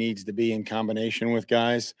where he needs to be in combination with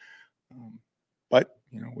guys. But,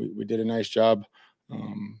 we did a nice job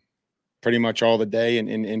pretty much all the day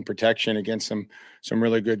in protection against some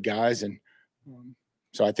really good guys. And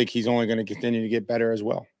so I think he's only going to continue to get better as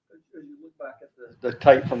well. As you look back at the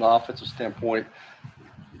tape from the offensive standpoint,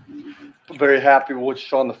 very happy with what you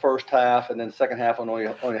saw in the first half, and then the second half only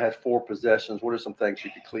had 4 possessions. What are some things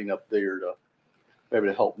you could clean up there to maybe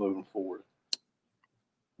to help moving forward?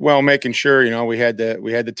 Well, making sure we had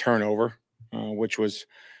the turnover, which was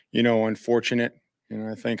unfortunate.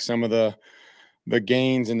 I think some of the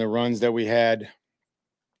gains and the runs that we had,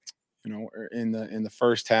 in the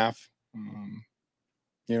first half,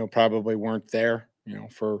 probably weren't there.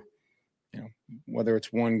 For whether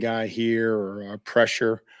it's one guy here or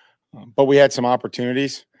pressure. But we had some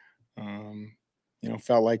opportunities.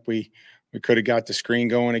 Felt like we could have got the screen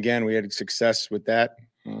going again. We had success with that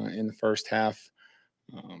in the first half.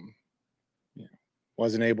 You know,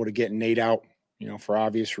 wasn't able to get Nate out, you know, for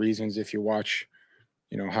obvious reasons. If you watch,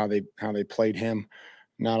 you know, how they played him,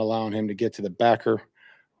 not allowing him to get to the backer,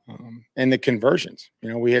 and the conversions. You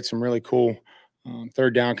know, we had some really cool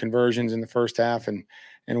third down conversions in the first half, and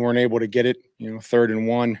weren't able to get it. You know, 3rd and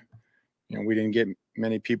 1. You know, we didn't get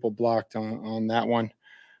many people blocked on that one.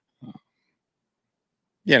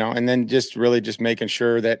 You know, and then just making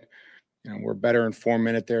sure that, you know, we're better informed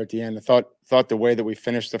minute there at the end. I thought the way that we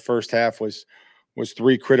finished the first half was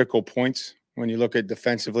 3 critical points. When you look at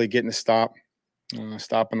defensively, getting the stop,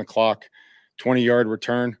 stopping the clock, 20-yard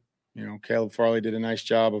return. You know, Caleb Farley did a nice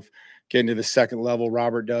job of getting to the second level.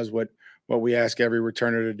 Robert does what we ask every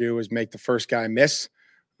returner to do, is make the first guy miss.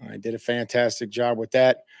 I did a fantastic job with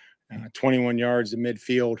that. 21 yards to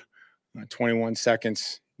midfield, 21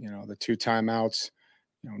 seconds, you know, the 2 timeouts,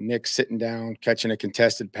 you know, Nick sitting down, catching a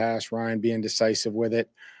contested pass, Ryan being decisive with it,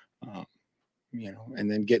 you know, and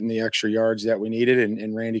then getting the extra yards that we needed,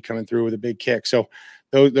 and Randy coming through with a big kick. So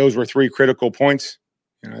those were 3 critical points.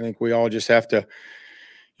 And I think we all just have to,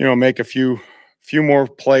 you know, make a few more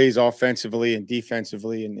plays offensively and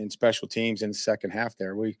defensively and in special teams in the second half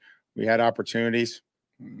there. We had opportunities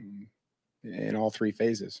in all 3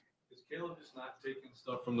 phases. Caleb just not taking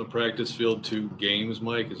stuff from the practice field to games,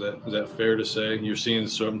 Mike? Is that fair to say? You're seeing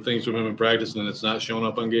certain things from him in practice, and then it's not showing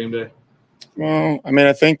up on game day? Well, I mean,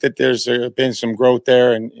 I think that there's been some growth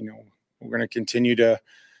there, and, you know, we're going to continue to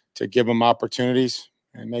give him opportunities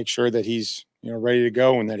and make sure that he's, you know, ready to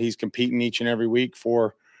go, and that he's competing each and every week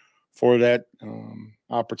for that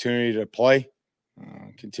opportunity to play,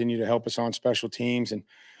 continue to help us on special teams. And,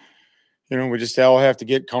 you know, we just all have to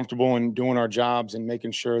get comfortable in doing our jobs and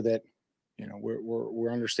making sure that, you know,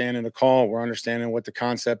 we're understanding the call, we're understanding what the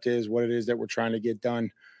concept is, what it is that we're trying to get done.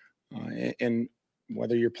 And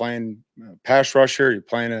whether you're playing pass rusher, you're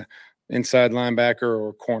playing a inside linebacker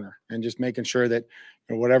or corner, and just making sure that,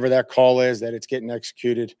 you know, whatever that call is, that it's getting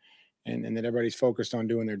executed, and that everybody's focused on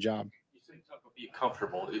doing their job. You say talk about being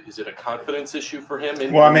comfortable. Is it a confidence issue for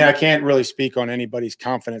him? Well, I mean, I can't really speak on anybody's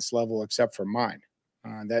confidence level except for mine.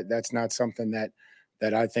 That's not something that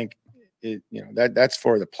I think it, you know, that's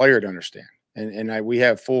for the player to understand. And we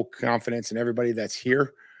have full confidence in everybody that's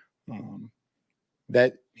here,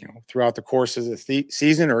 that, you know, throughout the course of the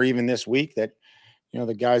season, or even this week, that, you know,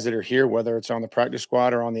 the guys that are here, whether it's on the practice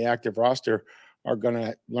squad or on the active roster, are going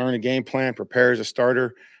to learn a game plan, prepare as a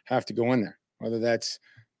starter, have to go in there, whether that's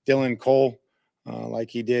Dylan Cole, like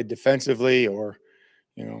he did defensively, or,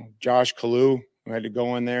 you know, Josh Kalu, who had to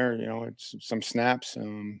go in there, you know, it's some snaps,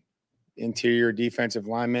 interior defensive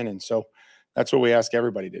linemen. And so that's what we ask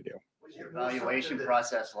everybody to do. What's your evaluation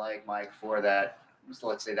process like, Mike, for that? So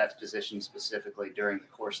let's say that's position specifically during the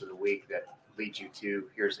course of the week that leads you to,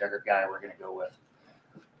 here's the other guy we're going to go with.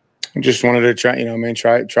 I just wanted to try, you know, I mean,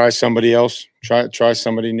 try somebody else, try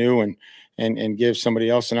somebody new, and give somebody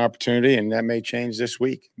else an opportunity. And that may change this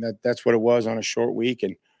week. That's what it was on a short week.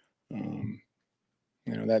 And,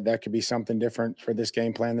 you know, that could be something different for this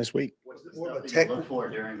game plan this week. What's the stuff that you look for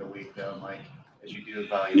during the week, though, Mike, as you do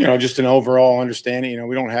evaluate? You know, just an overall understanding. You know,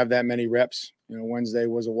 we don't have that many reps. You know, Wednesday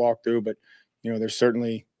was a walkthrough, but, you know, there's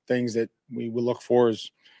certainly things that we would look for,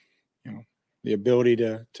 is, you know, the ability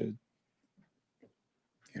to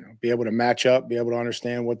you know, be able to match up, be able to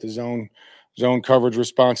understand what the zone coverage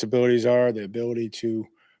responsibilities are, the ability to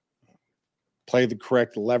play the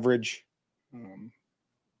correct leverage.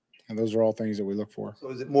 And those are all things that we look for.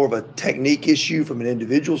 So is it more of a technique issue from an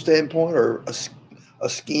individual standpoint, or a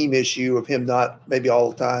scheme issue of him not maybe all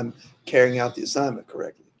the time carrying out the assignment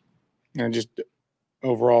correctly? And just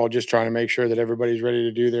overall, just trying to make sure that everybody's ready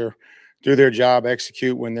to do their job,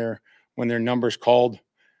 execute when their number's called,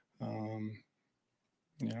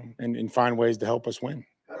 you know, and find ways to help us win.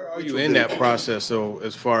 Where are you in that process, though,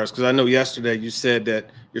 as far as, because I know yesterday you said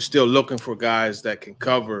that you're still looking for guys that can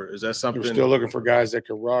cover. Is that something? We're still looking for guys that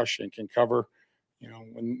can rush and can cover, you know,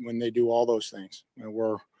 when they do all those things. You know,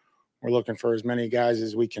 we're looking for as many guys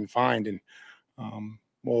as we can find, and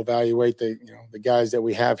we'll evaluate the guys that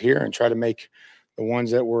we have here and try to make the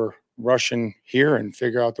ones that we're rushing here and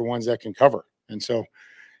figure out the ones that can cover. And so,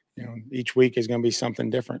 you know, each week is going to be something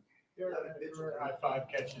different. There were 5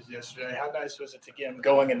 catches yesterday. How nice was it to get him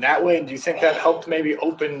going in that way? And do you think that helped maybe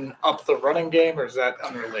open up the running game, or is that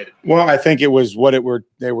unrelated? Well, I think it was what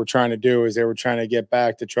they were trying to do, is they were trying to get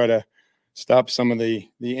back to try to stop some of the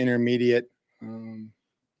intermediate, you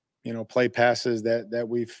know, play passes that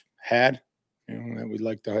we've had, you know, that we'd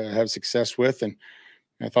like to have success with. And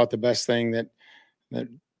I thought the best thing that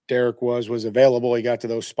Derek was available. He got to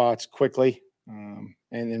those spots quickly, and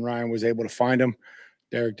then Ryan was able to find him.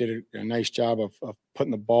 Derek did a nice job of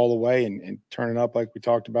putting the ball away and turning up like we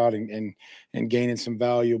talked about and gaining some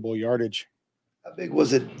valuable yardage. How big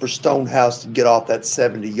was it for Stonehouse to get off that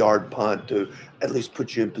 70-yard punt to at least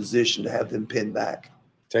put you in position to have them pin back?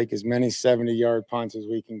 Take as many 70-yard punts as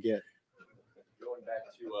we can get. Going back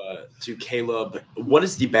to Caleb, what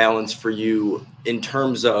is the balance for you in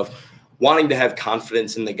terms of wanting to have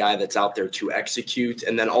confidence in the guy that's out there to execute,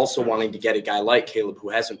 and then also wanting to get a guy like Caleb who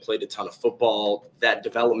hasn't played a ton of football, that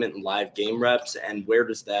development and live game reps, and where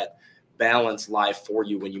does that balance lie for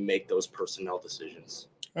you when you make those personnel decisions?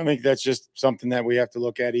 I think that's just something that we have to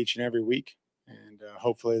look at each and every week, and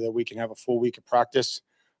hopefully that we can have a full week of practice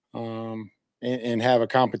and have a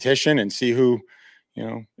competition and see who,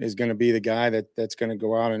 is going to be the guy that's going to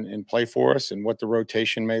go out and play for us, and what the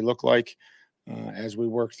rotation may look like as we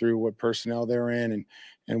work through what personnel they're in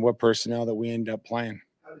and what personnel that we end up playing.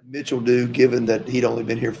 How did Mitchell do, given that he'd only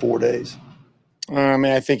been here 4 days?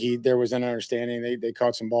 I think there was an understanding. They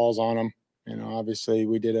caught some balls on him. Obviously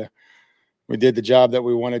we did the job that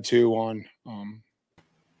we wanted to on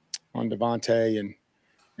Devontae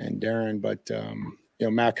and Darren, but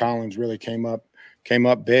Matt Collins really came up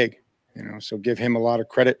big. So give him a lot of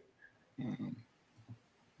credit.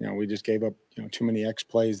 We just gave up too many X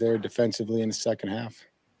plays there defensively in the second half.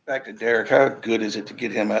 Back to Derek, how good is it to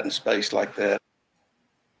get him out in space like that?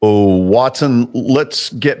 Oh, Watson,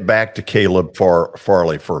 let's get back to Caleb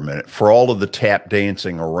Farley for a minute. For all of the tap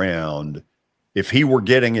dancing around, if he were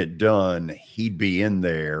getting it done, he'd be in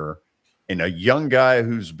there. And a young guy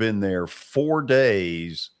who's been there 4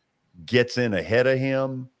 days gets in ahead of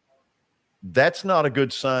him. That's not a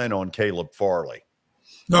good sign on Caleb Farley.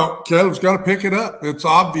 No, Caleb's got to pick it up. It's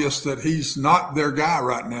obvious that he's not their guy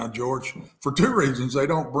right now, George, for two reasons. They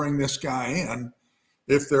don't bring this guy in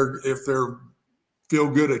if they're feel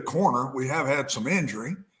good at corner. We have had some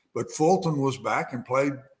injury, but Fulton was back and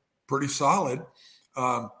played pretty solid.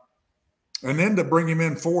 And then to bring him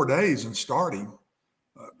in 4 days and start him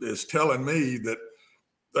is telling me that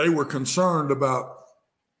they were concerned about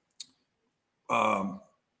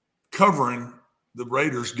covering the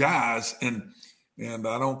Raiders guys, and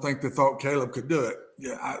I don't think they thought Caleb could do it.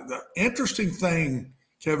 Yeah, the interesting thing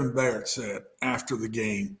Kevin Barrett said after the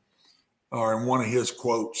game, or in one of his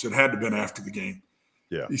quotes, it had to have been after the game.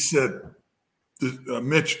 Yeah, he said,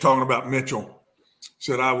 Mitch, talking about Mitchell,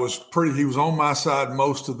 said he was on my side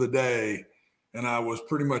most of the day, and I was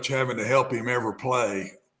pretty much having to help him ever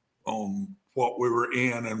play on what we were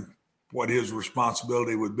in and what his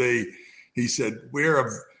responsibility would be. He said, we're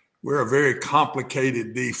a very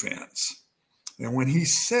complicated defense. And when he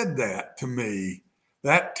said that to me,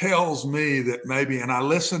 that tells me that maybe, and I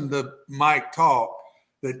listened to Mike talk,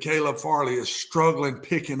 that Caleb Farley is struggling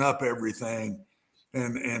picking up everything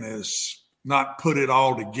and is not put it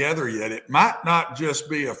all together yet. It might not just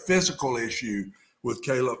be a physical issue with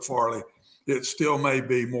Caleb Farley. It still may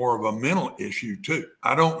be more of a mental issue too.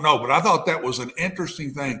 I don't know, but I thought that was an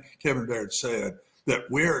interesting thing Kevin Baird said, that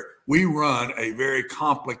we run a very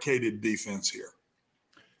complicated defense here.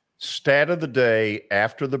 Stat of the day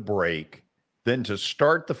after the break. Then to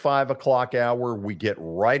start the 5 o'clock hour, we get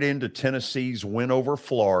right into Tennessee's win over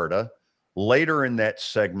Florida. Later in that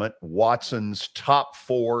segment, Watson's top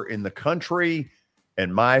 4 in the country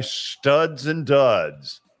and my studs and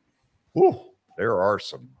duds. Whew, there are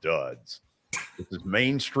some duds. This is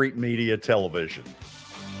Main Street Media Television.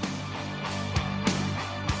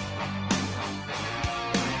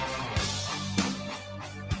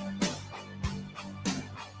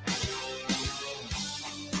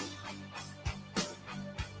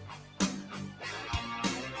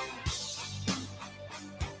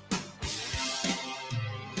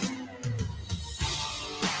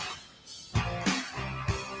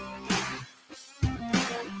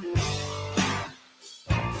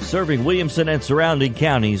 Serving Williamson and surrounding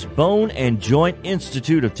counties, Bone and Joint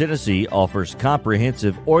Institute of Tennessee offers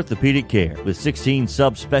comprehensive orthopedic care with 16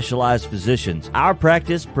 subspecialized physicians. Our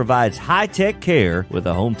practice provides high-tech care with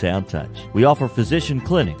a hometown touch. We offer physician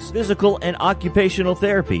clinics, physical and occupational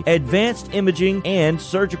therapy, advanced imaging, and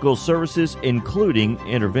surgical services, including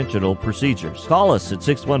interventional procedures. Call us at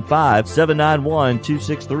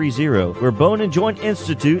 615-791-2630. We're Bone and Joint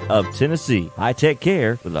Institute of Tennessee. High-tech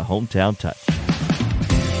care with a hometown touch.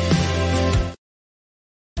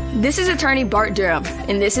 This is attorney Bart Durham,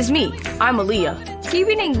 and this is me. I'm Aaliyah.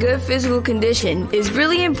 Keeping in good physical condition is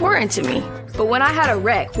really important to me. But when I had a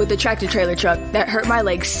wreck with a tractor-trailer truck that hurt my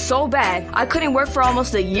legs so bad I couldn't work for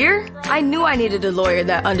almost a year, I knew I needed a lawyer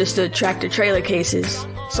that understood tractor-trailer cases.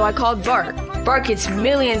 So I called Bart. Bart gets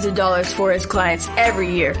millions of dollars for his clients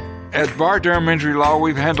every year. At Bart Durham Injury Law,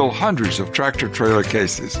 we've handled hundreds of tractor-trailer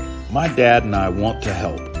cases. My dad and I want to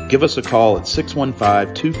help. Give us a call at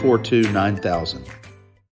 615-242-9000.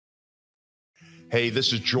 Hey,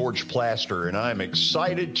 this is George Plaster, and I'm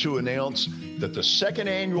excited to announce that the second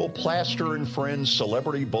annual Plaster and Friends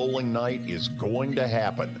Celebrity Bowling Night is going to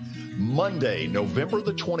happen Monday, November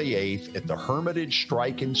the 28th at the Hermitage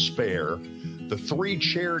Strike and Spare. The three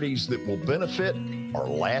charities that will benefit are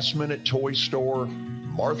Last Minute Toy Store,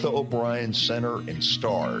 Martha O'Brien Center, and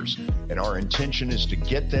Stars. And our intention is to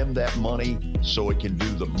get them that money so it can do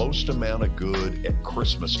the most amount of good at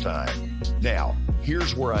Christmas time. Now,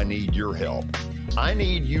 here's where I need your help. I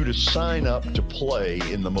need you to sign up to play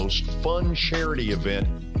in the most fun charity event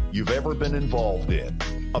you've ever been involved in.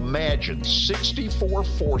 Imagine 64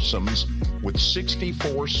 foursomes with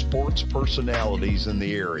 64 sports personalities in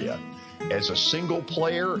the area. As a single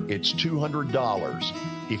player, it's $200.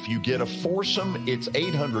 If you get a foursome, it's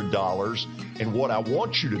 $800. And what I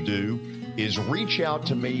want you to do is reach out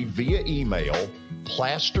to me via email,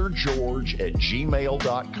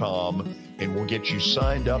 plastergeorge@gmail.com, and we'll get you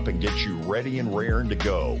signed up and get you ready and raring to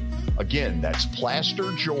go. Again, that's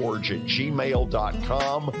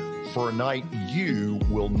plastergeorge@gmail.com for a night you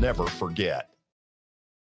will never forget.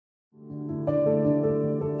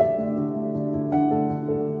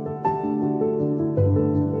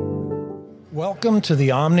 Welcome to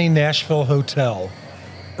the Omni Nashville Hotel.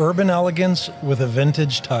 Urban elegance with a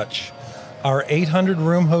vintage touch. Our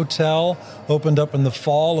 800-room hotel opened up in the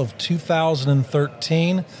fall of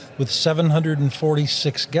 2013 with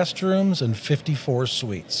 746 guest rooms and 54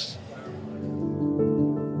 suites.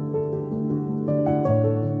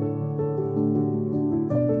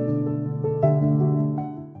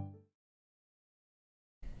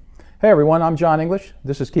 Hey everyone, I'm John English.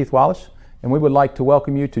 This is Keith Wallace, and we would like to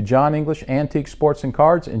welcome you to John English Antique Sports and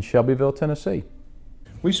Cards in Shelbyville, Tennessee.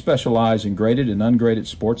 We specialize in graded and ungraded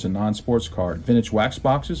sports and non-sports cards, vintage wax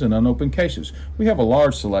boxes, and unopened cases. We have a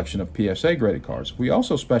large selection of PSA graded cards. We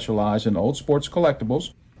also specialize in old sports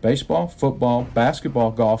collectibles, baseball, football,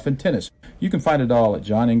 basketball, golf, and tennis. You can find it all at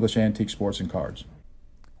John English Antique Sports and Cards.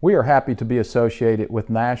 We are happy to be associated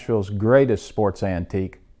with Nashville's greatest sports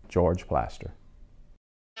antique, George Plaster.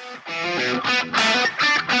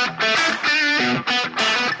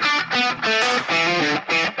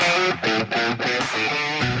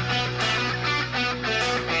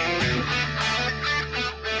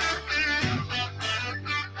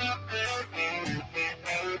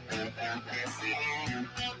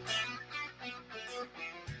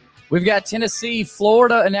 We've got Tennessee,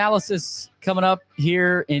 Florida analysis coming up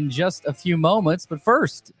here in just a few moments. But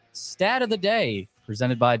first, stat of the day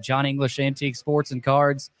presented by John English Antique Sports and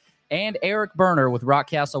Cards and Eric Berner with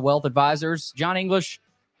Rockcastle Wealth Advisors. John English,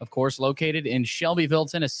 of course, located in Shelbyville,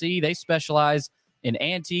 Tennessee. They specialize in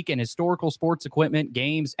antique and historical sports equipment,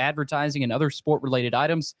 games, advertising, and other sport-related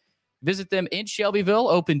items. Visit them in Shelbyville,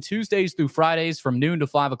 open Tuesdays through Fridays from noon to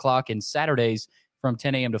 5 o'clock and Saturdays from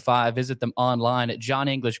 10 a.m. to 5. Visit them online at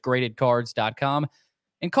johnenglishgradedcards.com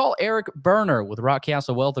and call Eric Berner with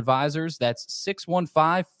Rockcastle Wealth Advisors. That's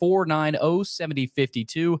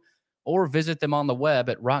 615-490-7052, or visit them on the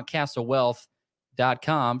web at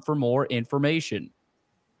rockcastlewealth.com for more information.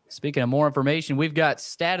 Speaking of more information, we've got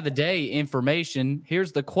stat of the day information.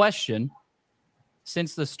 Here's the question.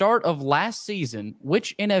 Since the start of last season,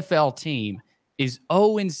 which NFL team is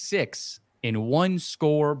 0-6 in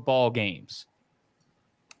one-score ball games?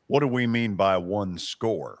 What do we mean by one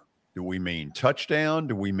score? Do we mean touchdown?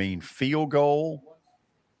 Do we mean field goal?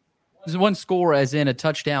 This is one score as in a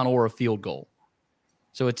touchdown or a field goal.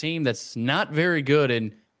 So a team that's not very good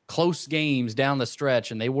in close games down the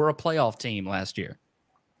stretch, and they were a playoff team last year.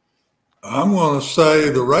 I'm going to say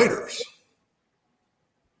the Raiders.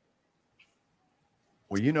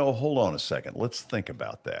 Well, hold on a second. Let's think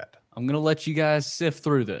about that. I'm going to let you guys sift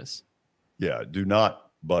through this. Yeah, do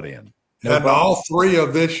not butt in. Have all three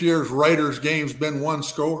of this year's Raiders games been one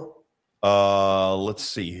score? Let's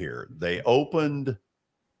see here. They opened.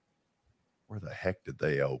 Where the heck did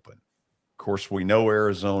they open? Of course, we know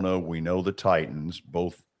Arizona. We know the Titans,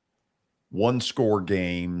 both one-score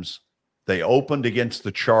games. They opened against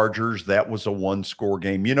the Chargers. That was a one-score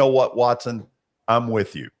game. You know what, Watson? I'm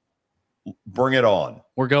with you. Bring it on.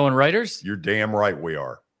 We're going Raiders? You're damn right we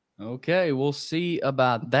are. Okay, we'll see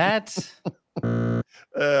about that.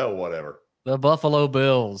 Whatever. The Buffalo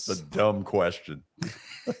Bills. The dumb question.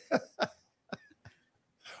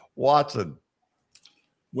 Watson.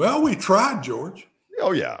 Well, we tried, George.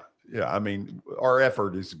 Oh, yeah. Yeah, I mean, our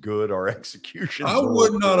effort is good. Our execution. I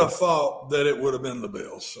would not have thought that it would have been the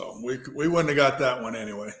Bills, so we wouldn't have got that one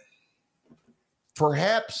anyway.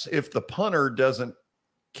 Perhaps if the punter doesn't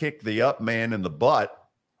kick the up man in the butt,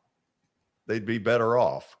 they'd be better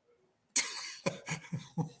off.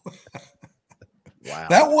 Wow.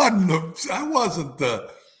 That wasn't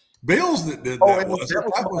the Bills that did that. That was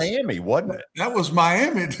Miami, wasn't it? That was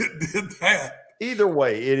Miami that did that. Either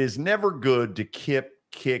way, it is never good to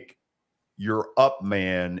kick your up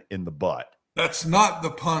man in the butt. That's not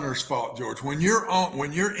the punter's fault, George. When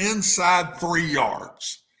you're inside 3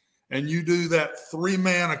 yards and you do that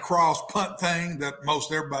 3-man across punt thing that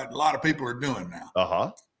a lot of people are doing now.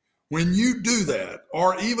 Uh-huh. When you do that,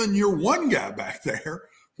 or even you're one guy back there,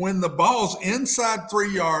 when the ball's inside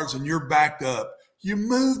 3 yards and you're backed up, you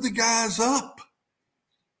move the guys up.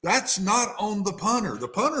 That's not on the punter. The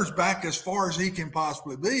punter's back as far as he can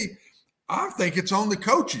possibly be. I think it's on the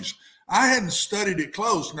coaches. I hadn't studied it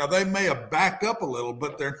close. Now, they may have backed up a little,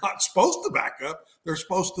 but they're not supposed to back up. They're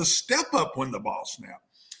supposed to step up when the ball snaps.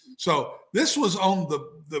 So this was on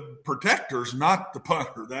the protectors, not the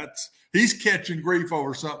punter. He's catching grief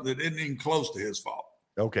over something that isn't even close to his fault.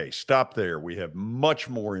 Okay, stop there. We have much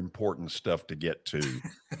more important stuff to get to.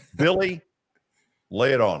 Billy,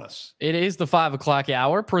 lay it on us. It is the 5 o'clock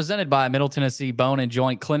hour, presented by Middle Tennessee Bone and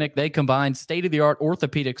Joint Clinic. They combine state-of-the-art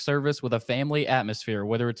orthopedic service with a family atmosphere.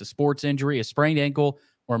 Whether it's a sports injury, a sprained ankle,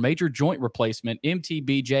 or a major joint replacement,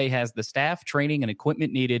 MTBJ has the staff, training, and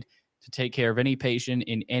equipment needed to take care of any patient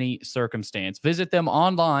in any circumstance. Visit them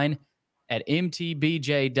online at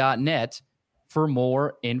mtbj.net for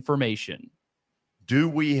more information. Do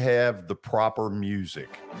we have the proper music?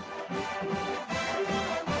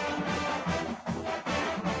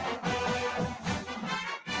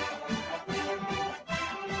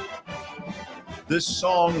 This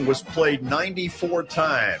song was played 94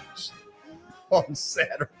 times on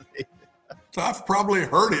Saturday. I've probably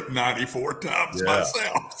heard it 94 times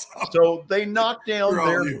myself. So they knocked down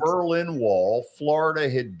their Berlin Wall. Florida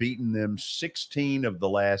had beaten them 16 of the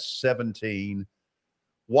last 17.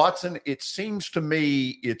 Watson, it seems to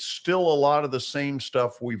me it's still a lot of the same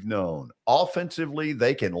stuff we've known. Offensively,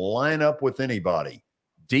 they can line up with anybody.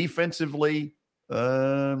 Defensively,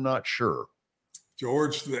 I'm not sure.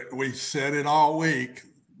 George, we said it all week.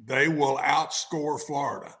 They will outscore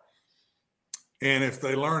Florida. And if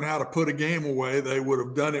they learn how to put a game away, they would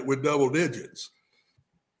have done it with double digits.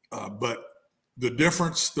 But the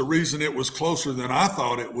difference, the reason it was closer than I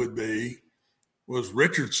thought it would be, was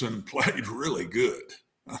Richardson played really good.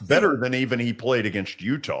 Better than even he played against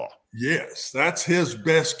Utah. Yes, that's his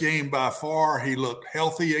best game by far. He looked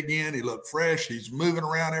healthy again. He looked fresh. He's moving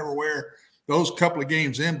around everywhere. Those couple of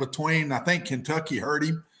games in between, I think Kentucky hurt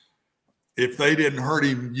him. If they didn't hurt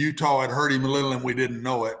him, Utah had hurt him a little and we didn't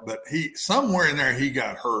know it. But somewhere in there, he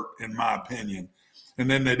got hurt, in my opinion. And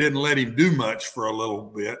then they didn't let him do much for a little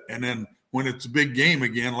bit. And then when it's a big game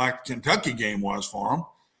again, like the Kentucky game was for him,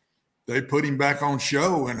 they put him back on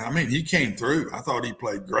show. And, he came through. I thought he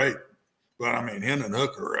played great. But, Hendon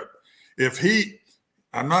Hooker,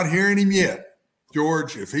 I'm not hearing him yet.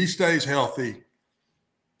 George, if he stays healthy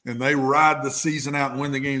and they ride the season out and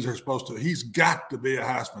win the games they're supposed to, he's got to be a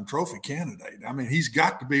Heisman Trophy candidate. He's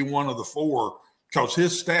got to be one of the 4 because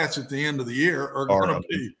his stats at the end of the year are going to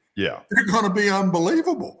be they're going to be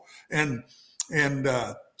unbelievable. And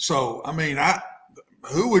so,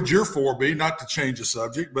 who would your 4 be? Not to change the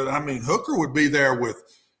subject, but Hooker would be there with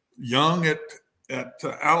Young at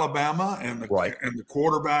Alabama and the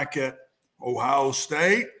quarterback at Ohio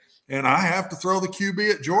State. And I have to throw the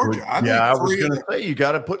QB at Georgia. I was going to say, you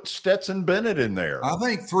got to put Stetson Bennett in there. I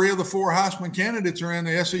think 3 of the 4 Heisman candidates are in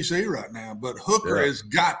the SEC right now, but Hooker has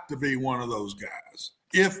got to be one of those guys.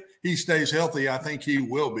 If he stays healthy, I think he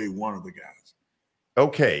will be one of the guys.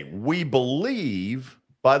 Okay, we believe,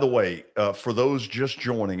 by the way, for those just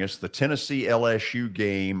joining us, the Tennessee-LSU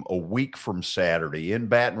game a week from Saturday in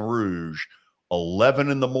Baton Rouge, 11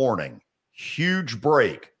 in the morning. Huge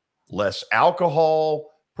break. Less alcohol,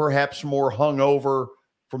 perhaps more hungover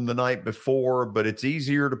from the night before, but it's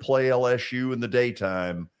easier to play LSU in the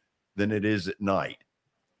daytime than it is at night.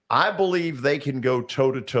 I believe they can go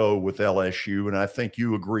toe-to-toe with LSU, and I think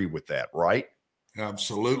you agree with that, right?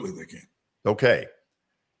 Absolutely they can. Okay.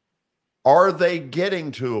 Are they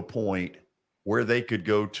getting to a point where they could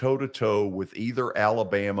go toe-to-toe with either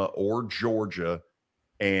Alabama or Georgia?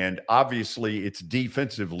 And obviously it's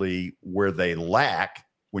defensively where they lack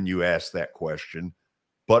when you ask that question.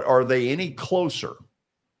 But are they any closer?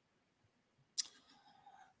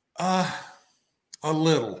 A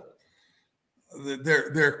little.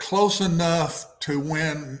 They're close enough to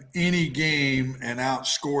win any game and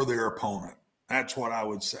outscore their opponent. That's what I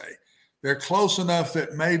would say. They're close enough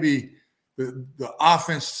that maybe the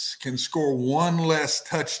offense can score 1 less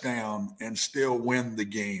touchdown and still win the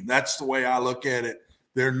game. That's the way I look at it.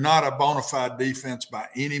 They're not a bona fide defense by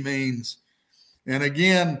any means. And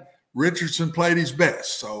again, Richardson played his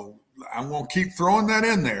best. So I'm going to keep throwing that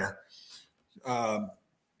in there.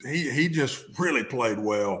 He just really played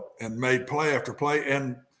well and made play after play.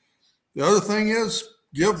 And the other thing is,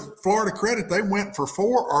 give Florida credit. They went for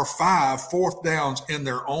 4 or 5 fourth downs in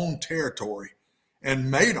their own territory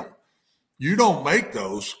and made them. You don't make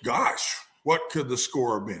those, gosh, what could the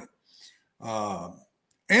score have been?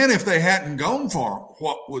 And if they hadn't gone for them,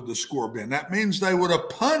 what would the score have been? That means they would have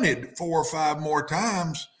punted 4 or 5 more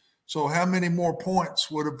times. So how many more points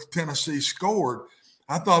would have Tennessee scored?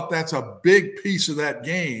 I thought that's a big piece of that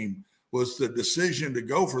game, was the decision to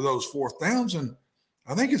go for those fourth downs. And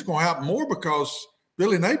I think it's going to happen more because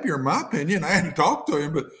Billy Napier, in my opinion, I hadn't talked to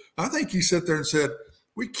him, but I think he sat there and said,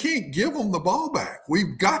 we can't give them the ball back.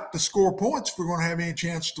 We've got to score points if we're going to have any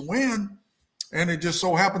chance to win. And it just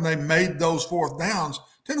so happened they made those fourth downs.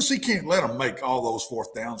 Tennessee can't let them make all those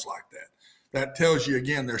fourth downs like that. That tells you,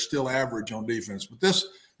 again, they're still average on defense. But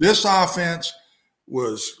this offense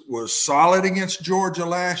was solid against Georgia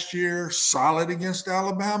last year, solid against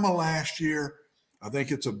Alabama last year. I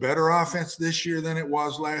think it's a better offense this year than it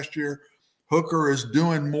was last year. Hooker is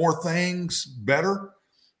doing more things better.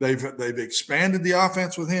 They've expanded the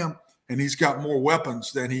offense with him, and he's got more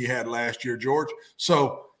weapons than he had last year, George.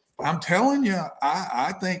 So I'm telling you,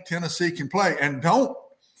 I think Tennessee can play. And don't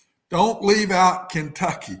leave out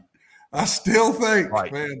Kentucky. I still think,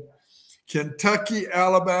 man, Kentucky,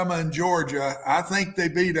 Alabama, and Georgia, I think they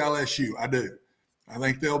beat LSU. I do. I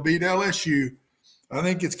think they'll beat LSU. I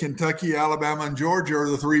think it's Kentucky, Alabama, and Georgia are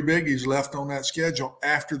the 3 biggies left on that schedule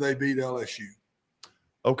after they beat LSU.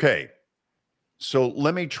 Okay. So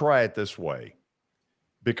let me try it this way,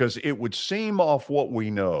 because it would seem off what we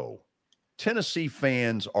know, Tennessee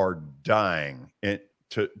fans are dying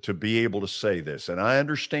to be able to say this, and I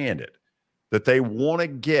understand it, that they want to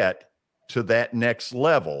get to that next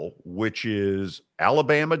level, which is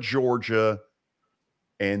Alabama, Georgia,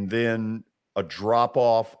 and then a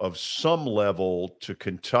drop-off of some level to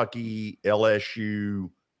Kentucky, LSU,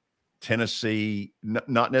 Tennessee,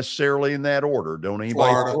 not necessarily in that order. Don't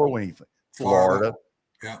anybody throw anything. Florida,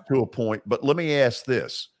 yeah, to a point. But let me ask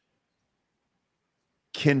this.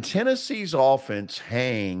 Can Tennessee's offense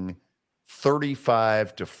hang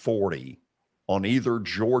 35-40 on either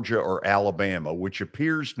Georgia or Alabama, which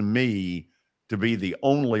appears to me to be the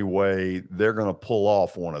only way they're going to pull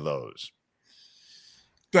off one of those?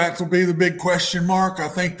 That will be the big question mark. I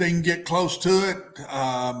think they can get close to it.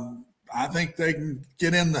 I think they can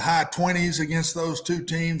get in the high 20s against those 2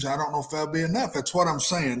 teams. I don't know if that'll be enough. That's what I'm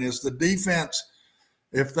saying is the defense,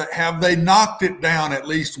 have they knocked it down at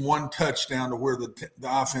least 1 touchdown to where the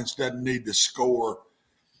offense doesn't need to score?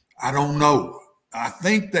 I don't know. I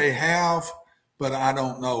think they have, but I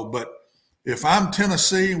don't know. But if I'm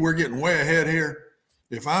Tennessee, we're getting way ahead here.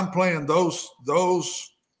 If I'm playing those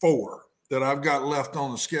 4 that I've got left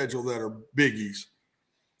on the schedule that are biggies,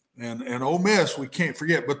 and Ole Miss, we can't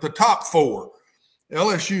forget. But the top 4,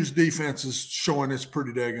 LSU's defense is showing it's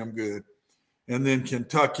pretty daggum good. And then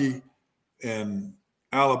Kentucky and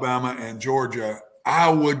Alabama and Georgia, I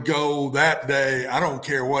would go that day. I don't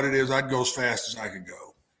care what it is. I'd go as fast as I could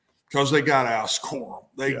go because they got to outscore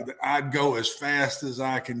them. I'd go as fast as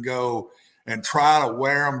I can go and try to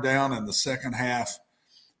wear them down in the second half.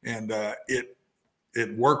 And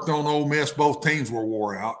it worked on Ole Miss. Both teams were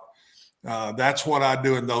wore out. That's what I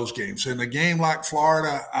do in those games. In a game like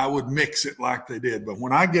Florida, I would mix it like they did. But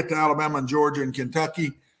when I get to Alabama and Georgia and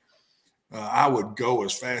Kentucky, I would go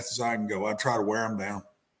as fast as I can go. I'd try to wear them down.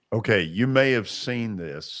 Okay, you may have seen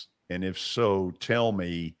this, and if so, tell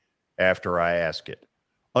me after I ask it.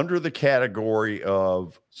 Under the category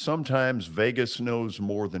of sometimes Vegas knows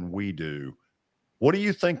more than we do, what do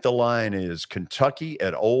you think the line is? Kentucky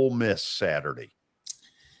at Ole Miss Saturday.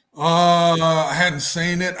 I hadn't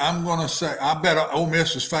seen it. I'm going to say I bet Ole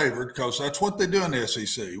Miss is favored because that's what they do in the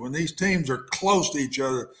SEC. When these teams are close to each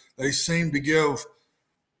other, they seem to give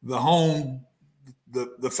the home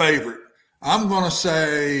the favorite. I'm going to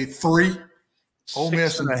say 3. Ole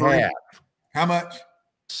Miss and 3. How much?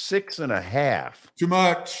 6.5. Too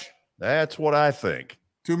much. That's what I think.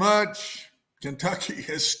 Too much. Kentucky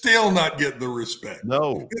is still not getting the respect.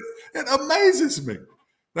 No. It amazes me.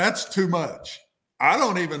 That's too much. I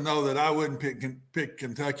don't even know that I wouldn't pick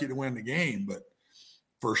Kentucky to win the game, but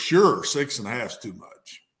for sure 6.5 is too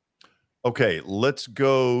much. Okay, let's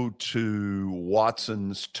go to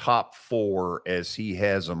Watson's top 4 as he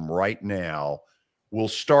has them right now. We'll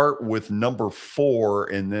start with number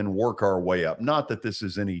 4 and then work our way up. Not that this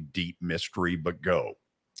is any deep mystery, but go.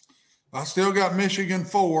 I still got Michigan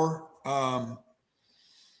 4.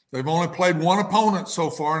 They've only played 1 opponent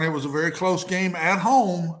so far, and it was a very close game at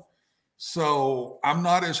home. So I'm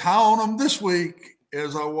not as high on them this week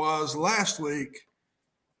as I was last week.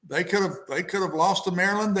 They could have lost to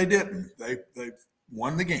Maryland. They didn't. They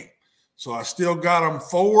won the game. So I still got them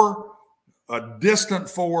 4, a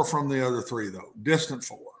distant 4 from the other 3, though. Distant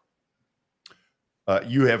 4.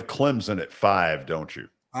 You have Clemson at 5, don't you?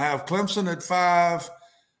 I have Clemson at 5.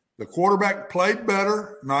 The quarterback played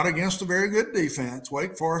better, not against a very good defense.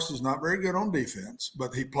 Wake Forest is not very good on defense,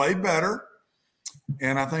 but he played better.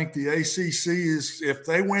 And I think the ACC is, if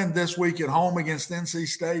they win this week at home against NC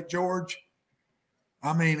State, George,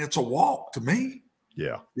 I mean, it's a walk to me.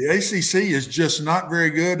 Yeah. The ACC is just not very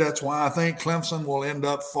good. That's why I think Clemson will end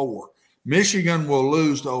up 4. Michigan will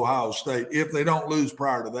lose to Ohio State if they don't lose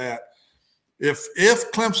prior to that.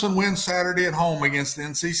 If Clemson wins Saturday at home against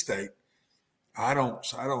NC State, I don't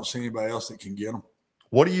see anybody else that can get them.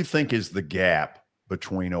 What do you think is the gap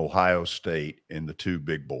between Ohio State and the 2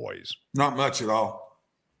 big boys? Not much at all.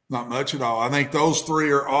 Not much at all. I think those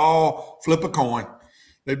 3 are all flip a coin.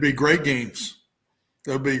 They'd be great games.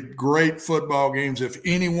 They'll be great football games. If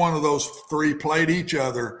any one of those 3 played each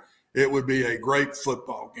other, it would be a great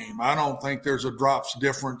football game. I don't think there's a drops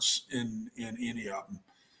difference in any of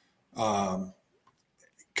them.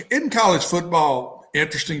 In college football,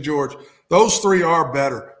 interesting, George, those 3 are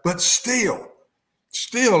better, but still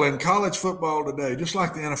in college football today, just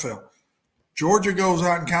like the NFL, Georgia goes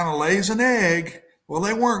out and kind of lays an egg. Well,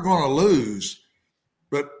 they weren't going to lose,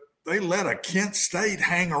 but they let a Kent State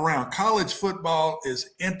hang around. College football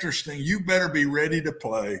is interesting. You better be ready to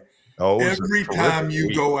play every time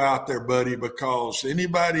you go out there, buddy, because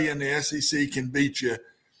anybody in the SEC can beat you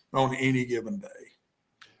on any given day.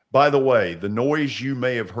 By the way, the noise you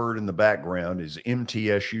may have heard in the background is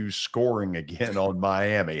MTSU scoring again on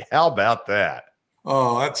Miami. How about that?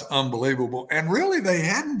 Oh, that's unbelievable. And really, they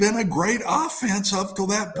hadn't been a great offense up to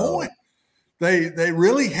that point. They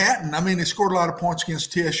really hadn't. I mean, they scored a lot of points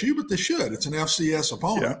against TSU, but they should. It's an FCS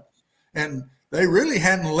opponent. Yeah. And they really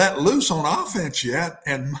hadn't let loose on offense yet.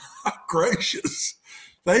 And my gracious,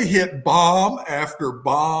 they hit bomb after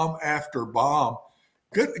bomb after bomb.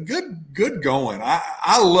 Good going.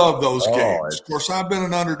 I love those games. Of course, I've been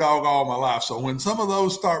an underdog all my life. So when some of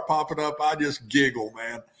those start popping up, I just giggle,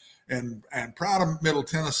 man. And proud of Middle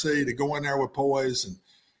Tennessee to go in there with poise.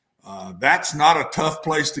 And that's not a tough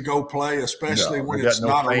place to go play, especially when it's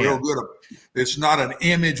not a real good. It's not an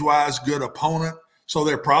image-wise good opponent. So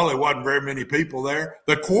there probably wasn't very many people there.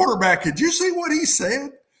 The quarterback, did you see what he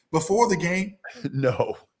said before the game?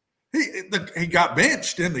 No. He got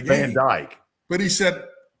benched in the game. Van Dyke. But he said,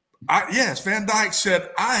 Van Dyke said,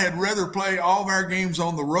 I had rather play all of our games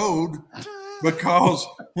on the road because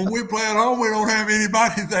when we play at home, we don't have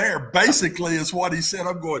anybody there. Basically, is what he said.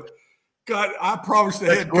 I'm going, God, I promised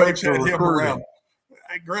the head coach had him around.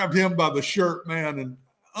 I grabbed him by the shirt, man, and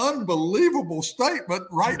unbelievable statement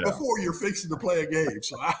right before you're fixing to play a game.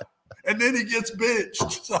 So and then he gets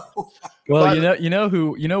benched. So, well, you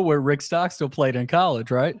know where Rick Stockstill played in college,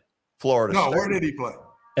 right? Florida. No, State. where did he play?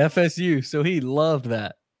 FSU. So he loved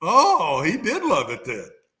that. Oh, he did love it then.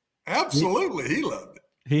 Absolutely, he loved it.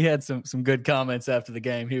 He had some good comments after the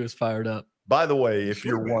game. He was fired up. By the way, if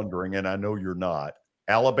you're wondering, and I know you're not,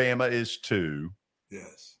 Alabama is 2.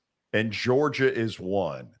 Yes. And Georgia is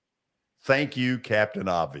 1. Thank you, Captain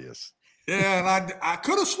Obvious. Yeah, and I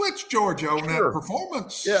could have switched Georgia on that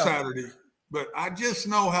performance Saturday, but I just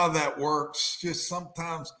know how that works. Just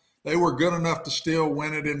sometimes they were good enough to still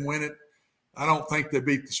win it. I don't think they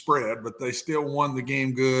beat the spread, but they still won the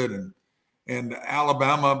game good. And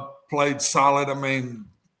Alabama played solid. I mean,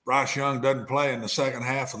 Bryce Young doesn't play in the second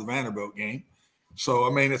half of the Vanderbilt game. So,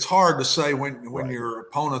 I mean, it's hard to say when your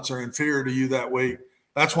opponents are inferior to you that week.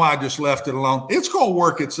 That's why I just left it alone. It's going to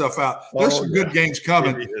work itself out. There's some good games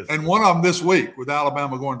coming, and one of them this week with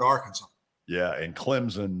Alabama going to Arkansas. Yeah, and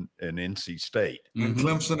Clemson and NC State. And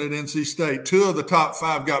Clemson at NC State. 2 of the top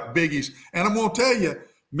 5 got biggies. And I'm going to tell you,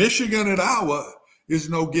 Michigan at Iowa is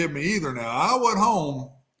no give me either now. Iowa at home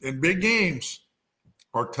in big games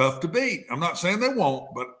are tough to beat. I'm not saying they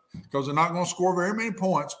won't, but because they're not going to score very many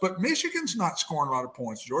points. But Michigan's not scoring a lot of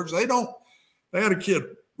points, George. They had a kid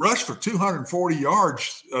rush for 240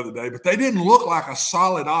 yards the other day, but they didn't look like a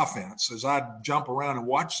solid offense as I jump around and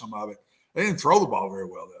watch some of it. They didn't throw the ball very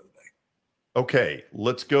well the other day. Okay,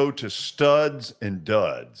 let's go to studs and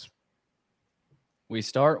duds. We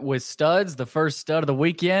start with studs. The first stud of the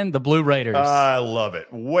weekend, the Blue Raiders. I love it.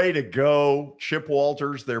 Way to go. Chip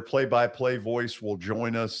Walters, their play-by-play voice, will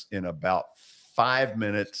join us in about 5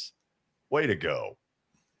 minutes. Way to go.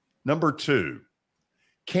 Number 2,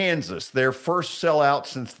 Kansas, their first sellout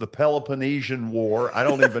since the Peloponnesian War. I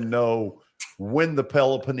don't even know when the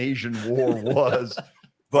Peloponnesian War was,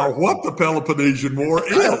 What the Peloponnesian War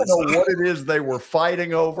is. I don't know what it is they were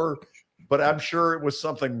fighting over, but I'm sure it was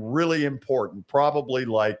something really important, probably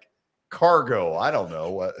like cargo. I don't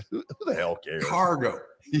know. Who the hell cares? Cargo.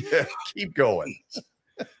 Yeah, keep going.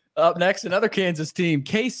 Up next, another Kansas team.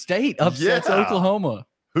 K-State upsets Oklahoma.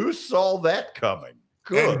 Who saw that coming?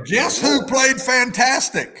 Good. And guess who played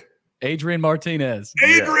fantastic? Adrian Martinez.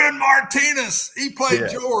 Adrian Martinez. He played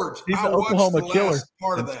George. He's I the watched Oklahoma the killer. last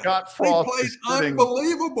part of that. Scott Frost he played is sitting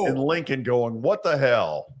unbelievable. in Lincoln going, what the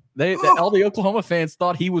hell? All the Oklahoma fans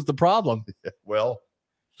thought he was the problem. Well,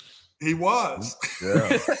 he was.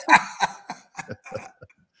 Yeah.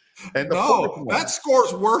 And that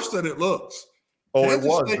score's worse than it looks. Oh, Kansas it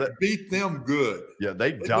was. State beat them good. Yeah,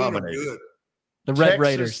 they dominated. Good. The Red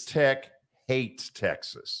Raiders. Texas Tech hates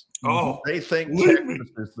Texas. Oh, they think Texas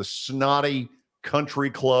is the snotty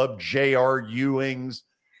country club, J.R. Ewings.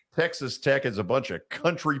 Texas Tech is a bunch of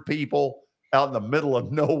country people out in the middle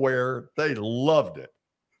of nowhere. They loved it.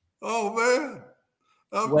 Oh, man.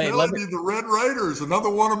 I'm telling you, the Red Raiders, another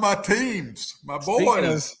one of my teams, my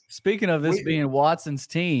boys. Speaking of this being Watson's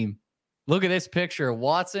team, look at this picture.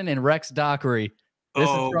 Watson and Rex Dockery. This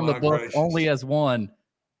is from the book Only as One.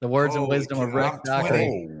 The words and wisdom of Rex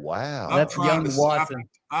Dockery. Oh, wow. That's young Watson.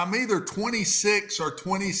 I'm either 26 or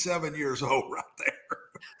 27 years old right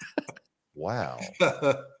there. Wow.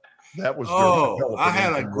 That was I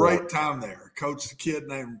had a great time there. Coached a kid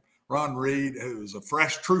named Ron Reed, who was a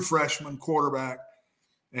true freshman quarterback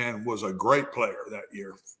and was a great player that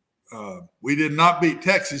year. We did not beat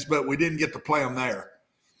Texas, but we didn't get to play them there.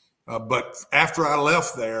 But after I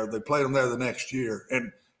left there, they played them there the next year.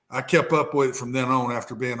 And I kept up with it from then on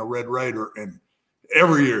after being a Red Raider. And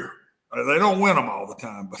every year, they don't win them all the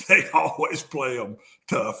time, but they always play them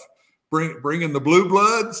tough. Bringing the Blue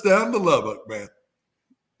Bloods down to Lubbock, man.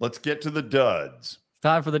 Let's get to the duds.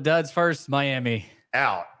 Time for the duds first, Miami.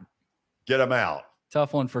 Out. Get them out.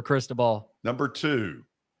 Tough one for Cristobal. Number two,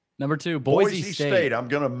 Boise State. I'm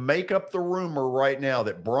going to make up the rumor right now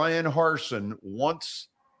that Brian Harsin, once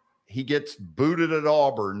he gets booted at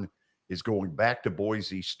Auburn, is going back to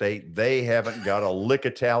Boise State. They haven't got a lick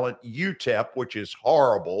of talent. UTEP, which is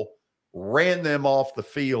horrible, ran them off the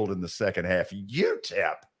field in the second half.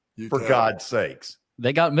 UTEP, for God's sakes.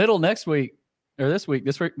 They got Middle next week. Or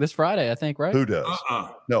this Friday, I think, right? Who does?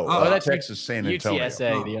 No, that's Texas San Antonio.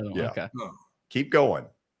 UTSA, the other one. Yeah. Okay. Keep going.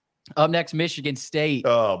 Up next, Michigan State.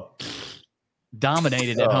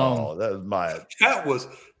 Dominated at home. That was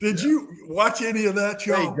Did you watch any of that,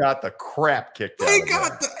 y'all? They got the crap kicked out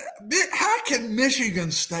of them. How can Michigan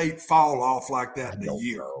State fall off like that in a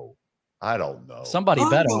year? I don't know. Somebody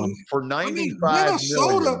bet on them. For $95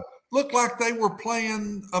 Minnesota million. looked like they were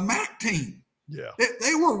playing a MAC team. Yeah.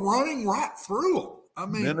 They were running right through them. I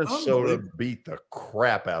mean, Minnesota beat the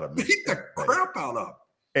crap out of Michigan. Beat the crap out of them.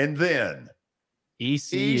 And then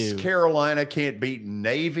ECU. East Carolina can't beat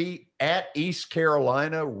Navy at East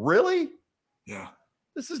Carolina. Really? Yeah.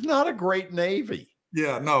 This is not a great Navy.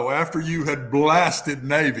 Yeah, no, after you had blasted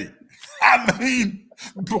Navy. I mean,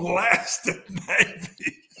 blasted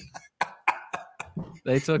Navy.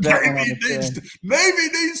 They took that one on the chin. Navy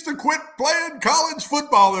needs to quit playing college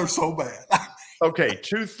football. They're so bad. Okay,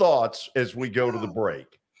 two thoughts as we go to the break.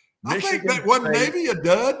 I think that wasn't Navy a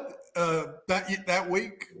dud that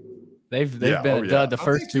week. They've been a dud the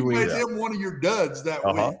first 2 weeks. You made them one of your duds that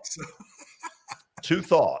week. So. Two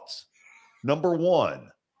thoughts. Number one,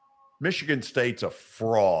 Michigan State's a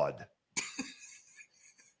fraud.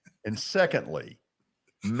 And secondly,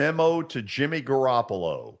 memo to Jimmy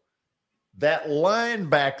Garoppolo. That line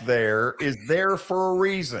back there is there for a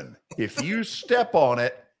reason. If you step on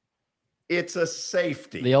it, it's a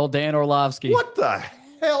safety. The old Dan Orlovsky. What the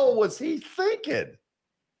hell was he thinking?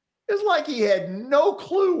 It's like he had no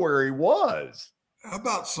clue where he was. How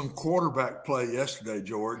about some quarterback play yesterday,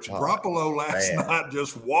 George? Garoppolo last night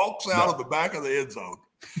just walks out of the back of the end zone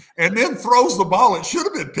and then throws the ball. It should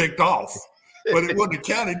have been picked off, but it wouldn't have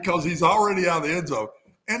counted because he's already out of the end zone.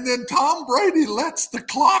 And then Tom Brady lets the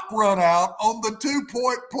clock run out on the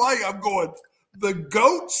 2-point play. I'm going, the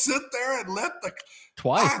GOAT sit there and let the –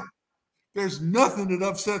 Twice. There's nothing that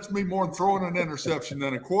upsets me more than throwing an interception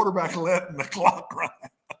than a quarterback letting the clock run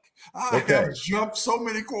out. I have jumped so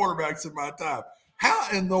many quarterbacks in my time. How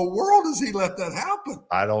in the world does he let that happen?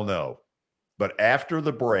 I don't know. But after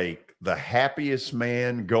the break, the happiest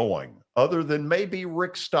man going, other than maybe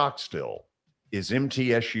Rick Stockstill, is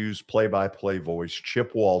MTSU's play-by-play voice,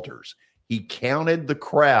 Chip Walters. He counted the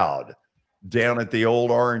crowd down at the old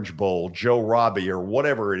Orange Bowl, Joe Robbie, or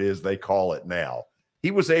whatever it is they call it now.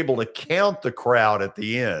 He was able to count the crowd at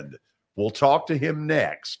the end. We'll talk to him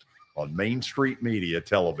next on Main Street Media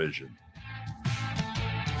Television.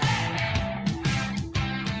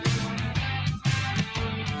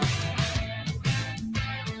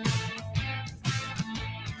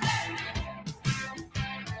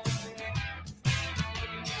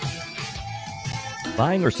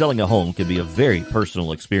 Buying or selling a home can be a very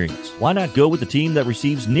personal experience. Why not go with the team that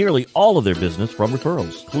receives nearly all of their business from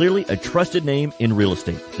referrals? Clearly a trusted name in real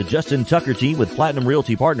estate. The Justin Tucker team with Platinum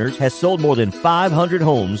Realty Partners has sold more than 500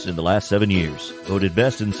 homes in the last 7 years. Voted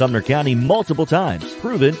best in Sumner County multiple times.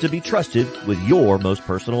 Proven to be trusted with your most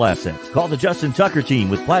personal assets. Call the Justin Tucker team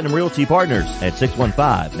with Platinum Realty Partners at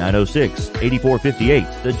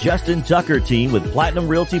 615-906-8458. The Justin Tucker team with Platinum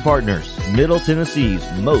Realty Partners, Middle Tennessee's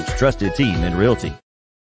most trusted team in realty.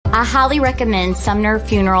 I highly recommend Sumner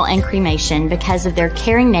Funeral and Cremation because of their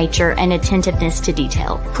caring nature and attentiveness to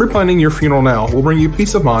detail. Pre-planning your funeral now will bring you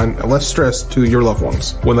peace of mind and less stress to your loved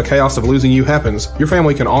ones. When the chaos of losing you happens, your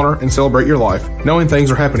family can honor and celebrate your life, knowing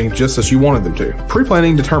things are happening just as you wanted them to.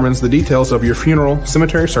 Pre-planning determines the details of your funeral,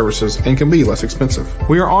 cemetery services, and can be less expensive.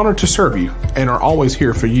 We are honored to serve you and are always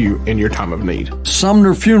here for you in your time of need.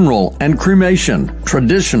 Sumner Funeral and Cremation.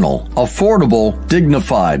 Traditional, affordable,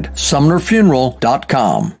 dignified.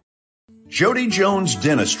 SumnerFuneral.com. Jody Jones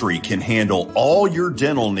Dentistry can handle all your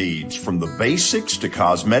dental needs, from the basics to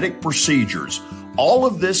cosmetic procedures. All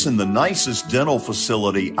of this in the nicest dental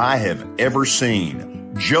facility I have ever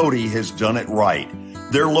seen. Jody has done it right.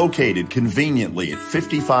 They're located conveniently at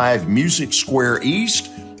 55 Music Square East,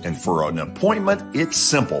 and for an appointment, it's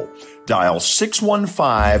simple. Dial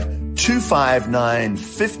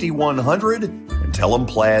 615-259-5100 and tell them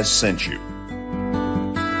Plaz sent you.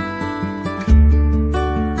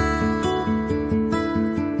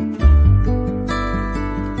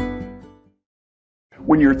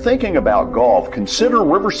 When you're thinking about golf, consider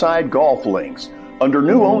Riverside Golf Links. Under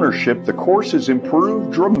new ownership, the course has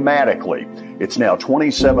improved dramatically. It's now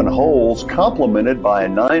 27 holes, complemented by a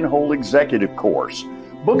 9-hole executive course.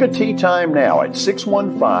 Book a tee time now at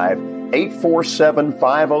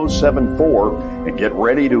 615-847-5074 and get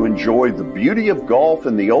ready to enjoy the beauty of golf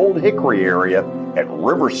in the Old Hickory area at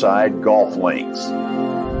Riverside Golf Links.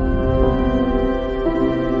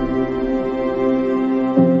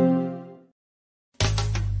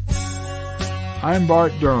 I'm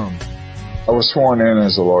Bart Durham. I was sworn in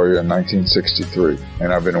as a lawyer in 1963,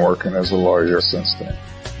 and I've been working as a lawyer since then.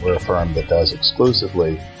 We're a firm that does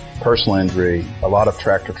exclusively personal injury, a lot of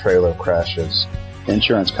tractor-trailer crashes.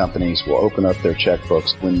 Insurance companies will open up their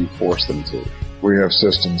checkbooks when you force them to. We have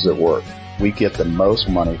systems that work. We get the most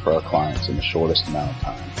money for our clients in the shortest amount of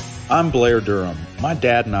time. I'm Blair Durham. My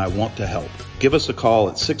dad and I want to help. Give us a call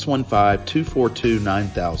at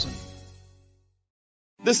 615-242-9000.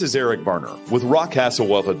 This is Eric Berner with Rockcastle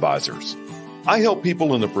Wealth Advisors. I help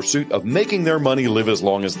people in the pursuit of making their money live as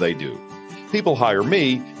long as they do. People hire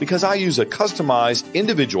me because I use a customized,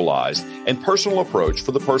 individualized, and personal approach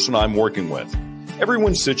for the person I'm working with.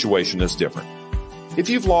 Everyone's situation is different. If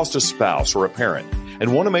you've lost a spouse or a parent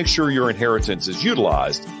and want to make sure your inheritance is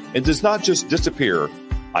utilized and does not just disappear,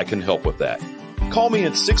 I can help with that. Call me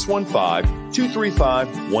at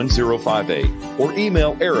 615-235-1058 or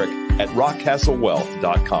email Eric at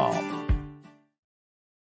rockcastlewealth.com.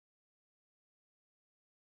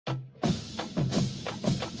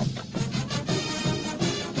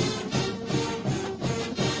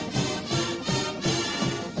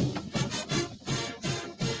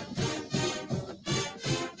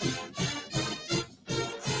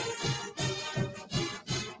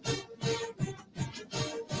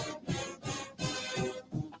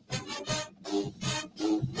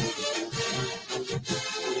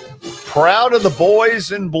 Proud of the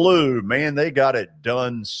boys in blue. Man, they got it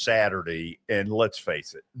done Saturday. And let's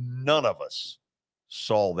face it, none of us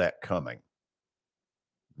saw that coming.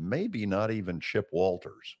 Maybe not even Chip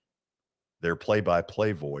Walters, their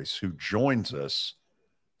play-by-play voice, who joins us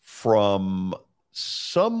from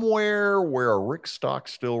somewhere where a Rick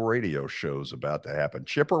Stockstill radio show is about to happen.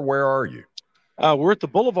 Chipper, where are you? We're at the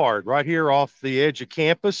Boulevard right here off the edge of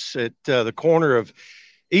campus at the corner of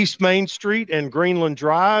East Main Street and Greenland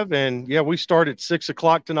Drive. And yeah, we start at 6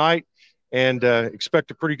 o'clock tonight and expect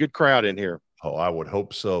a pretty good crowd in here. Oh, I would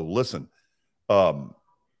hope so. Listen,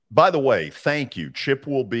 by the way, thank you. Chip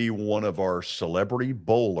will be one of our celebrity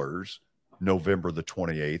bowlers November the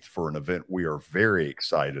 28th for an event we are very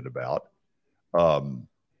excited about. I'm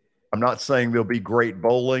not saying there'll be great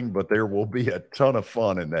bowling, but there will be a ton of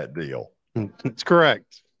fun in that deal. That's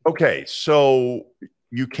correct. Okay, so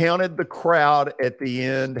you counted the crowd at the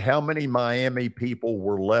end. How many Miami people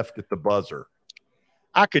were left at the buzzer?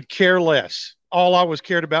 I could care less. All I was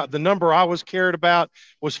cared about, the number I was cared about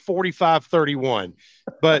was 45-31.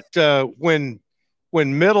 But when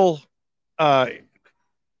Middle knocked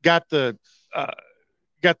the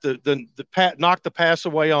pass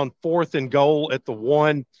away on 4th and goal at the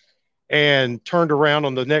 1 and turned around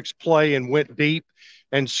on the next play and went deep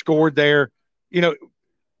and scored there, you know,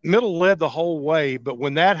 Middle led the whole way, but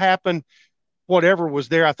when that happened, whatever was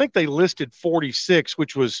there, I think they listed 46,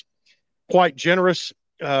 which was quite generous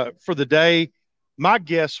for the day. My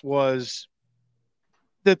guess was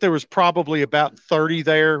that there was probably about 30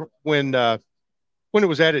 there when it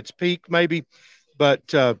was at its peak, maybe. But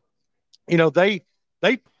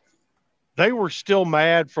they were still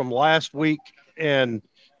mad from last week, and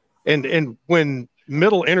when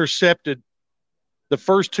Middle intercepted the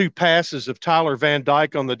first two passes of Tyler Van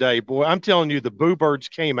Dyke on the day, boy, I'm telling you, the Boo Birds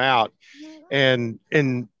came out, and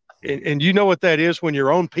you know what that is when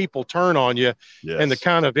your own people turn on you, and the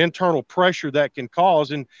kind of internal pressure that can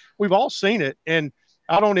cause. And we've all seen it, and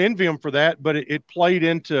I don't envy them for that, but it played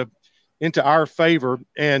into our favor,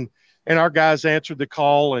 and our guys answered the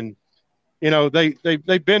call. And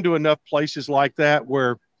they've been to enough places like that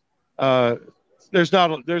where there's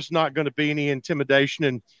not going to be any intimidation.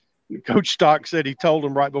 And Coach Stock said he told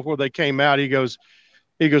them right before they came out, he goes,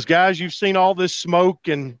 guys, you've seen all this smoke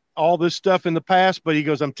and all this stuff in the past, but he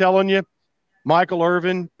goes, I'm telling you, Michael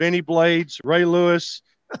Irvin, Benny Blades, Ray Lewis,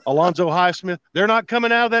 Alonzo Highsmith, they're not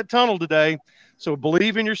coming out of that tunnel today. So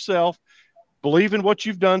believe in yourself, believe in what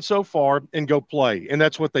you've done so far, and go play. And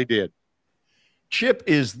that's what they did. Chip,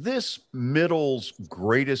 is this Middle's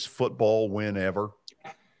greatest football win ever?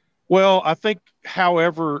 Well, I think,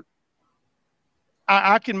 however,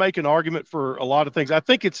 I can make an argument for a lot of things. I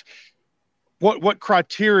think it's what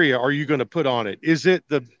criteria are you going to put on it? Is it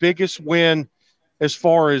the biggest win as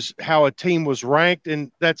far as how a team was ranked?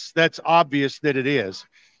 And that's obvious that it is.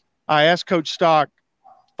 I asked Coach Stock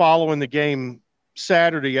following the game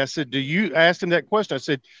Saturday, I said, asked him that question. I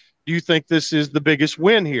said, do you think this is the biggest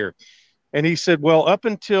win here? And he said, well, up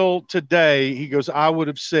until today, he goes, I would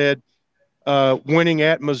have said winning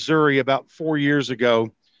at Missouri about 4 years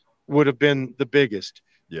ago would have been the biggest.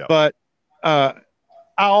 Yeah. But I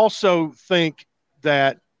also think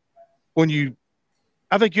that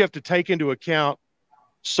I think you have to take into account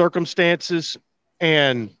circumstances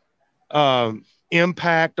and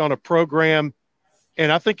impact on a program.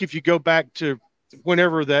 And I think if you go back to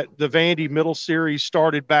whenever the Vandy Middle Series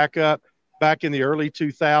started back in the early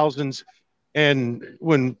 2000s, and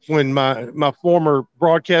when my former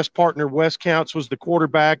broadcast partner Wes Counts was the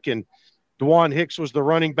quarterback and DeJuan Hicks was the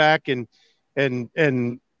running back, and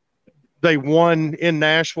they won in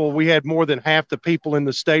Nashville. We had more than half the people in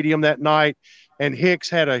the stadium that night, and Hicks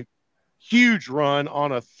had a huge run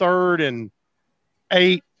on a 3rd and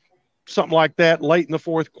 8, something like that, late in the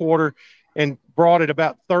fourth quarter, and brought it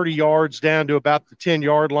about 30 yards down to about the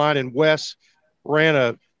 10-yard line, and Wes ran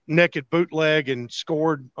a naked bootleg and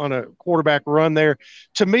scored on a quarterback run there.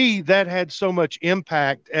 To me, that had so much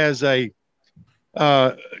impact as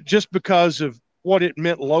just because of what it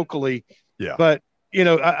meant locally. Yeah. But,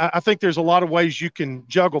 I think there's a lot of ways you can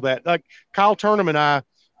juggle that. Like Kyle Turnham and I,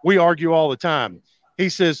 we argue all the time. He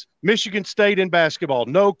says, Michigan State in basketball,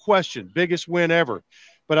 no question, biggest win ever.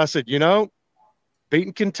 But I said,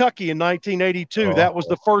 beating Kentucky in 1982, that was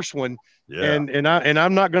the first one. Yeah. And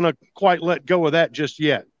I'm not going to quite let go of that just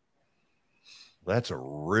yet. That's a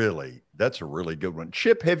really good one.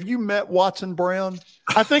 Chip, have you met Watson Brown?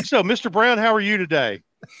 I think so. Mr. Brown, how are you today?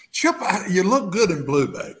 Chip, you look good in blue,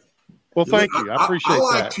 babe. Well, thank you. I appreciate that.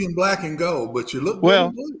 I liked you in black and gold, but you look good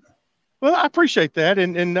in blue. Well, I appreciate that,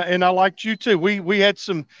 and I liked you too. We had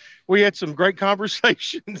some great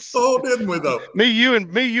conversations. Oh, didn't we though? Me, you,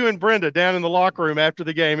 and Brenda down in the locker room after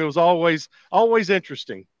the game. It was always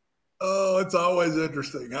interesting. Oh, it's always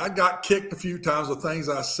interesting. I got kicked a few times with things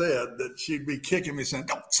I said that she'd be kicking me, saying,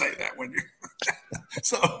 "Don't say that when you."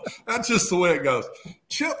 So that's just the way it goes.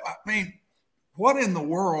 Chip, I mean, what in the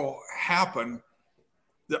world happened?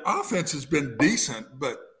 The offense has been decent,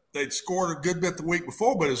 but they'd scored a good bit the week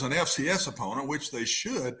before, but as an FCS opponent, which they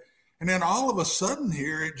should. And then all of a sudden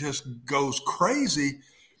here, it just goes crazy.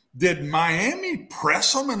 Did Miami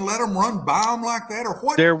press them and let them run by them like that? Or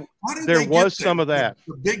what? There was some of that.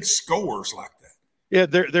 The big scores like that. Yeah,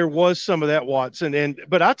 there was some of that, Watson.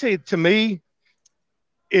 But I tell you, to me,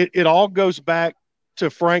 it all goes back to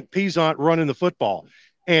Frank Peasant running the football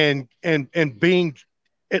and being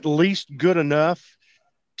at least good enough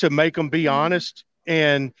to make them be honest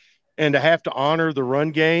and to have to honor the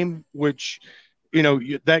run game, which,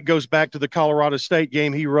 that goes back to the Colorado State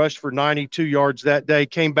game. He rushed for 92 yards that day,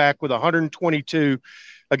 came back with 122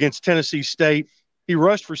 against Tennessee State. He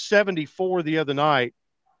rushed for 74 the other night,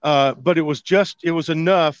 but it was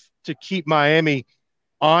enough to keep Miami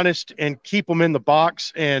honest and keep them in the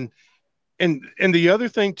box. And the other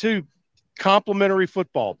thing too, complementary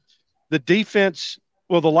football. The defense,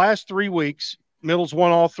 the last 3 weeks, Middle's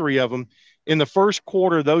won all 3 of them. In the first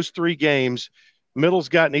quarter of those 3 games, Middle's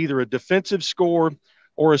gotten either a defensive score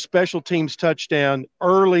or a special teams touchdown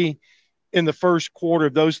early in the first quarter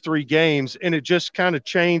of those 3 games, and it just kind of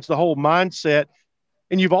changed the whole mindset.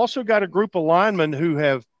 And you've also got a group of linemen who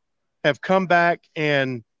have come back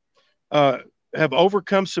and have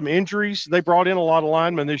overcome some injuries. They brought in a lot of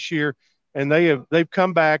linemen this year, and they've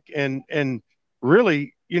come back and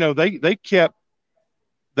really, they kept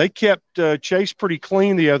Chase pretty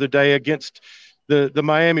clean the other day against the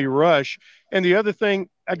Miami rush. And the other thing,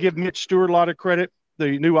 I give Mitch Stewart a lot of credit,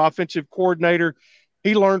 the new offensive coordinator.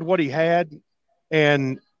 He learned what he had,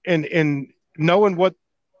 and knowing what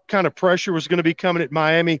kind of pressure was going to be coming at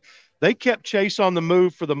Miami, they kept Chase on the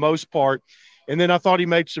move for the most part. And then I thought he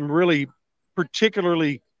made some really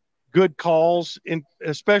particularly good calls,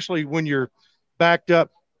 especially when you're backed up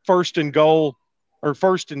 1st and goal or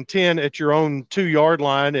 1st and 10 at your own 2-yard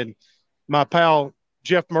line. And my pal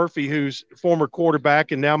Jeff Murphy, who's former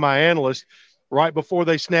quarterback and now my analyst, right before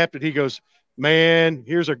they snapped it, he goes, "Man,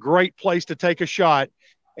 here's a great place to take a shot."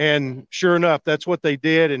 And sure enough, that's what they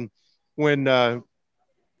did. And when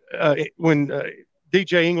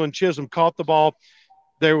DJ England Chisholm caught the ball,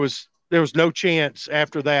 there was no chance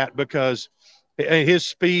after that, because his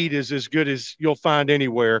speed is as good as you'll find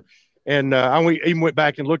anywhere. And I even went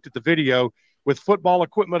back and looked at the video with football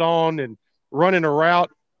equipment on and running a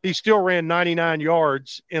route. He still ran 99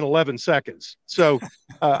 yards in 11 seconds. So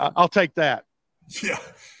I'll take that. Yeah.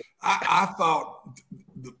 I thought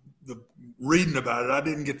the reading about it, I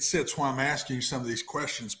didn't get to see it. That's why I'm asking you some of these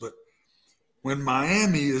questions. But when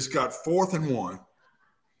Miami has got 4th and 1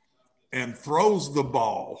 and throws the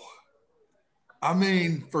ball, I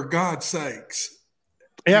mean, for God's sakes,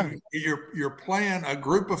 yeah, you're playing a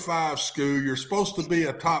group of 5 school. You're supposed to be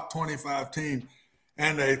a top 25 team,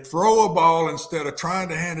 and they throw a ball instead of trying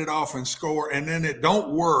to hand it off and score, and then it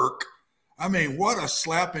don't work. I mean, what a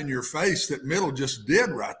slap in your face that Middle just did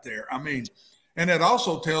right there. I mean, and it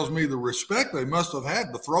also tells me the respect they must have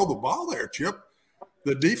had to throw the ball there, Chip.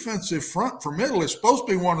 The defensive front for Middle is supposed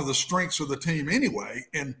to be one of the strengths of the team anyway.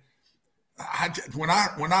 And when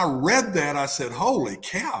I read that, I said, "Holy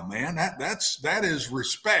cow, man! That is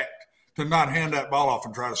respect to not hand that ball off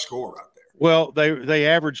and try to score right there." Well, they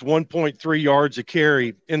averaged 1.3 yards a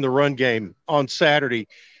carry in the run game on Saturday,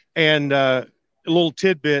 and a little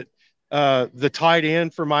tidbit: the tight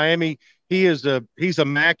end for Miami, he's a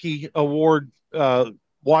Mackey Award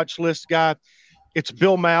watch list guy. It's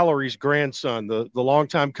Bill Mallory's grandson, the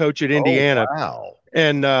longtime coach at Indiana. Oh, wow!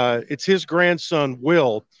 And it's his grandson,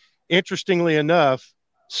 Will. Interestingly enough,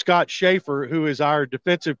 Scott Schaefer, who is our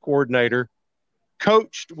defensive coordinator,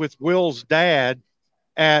 coached with Will's dad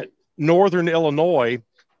at Northern Illinois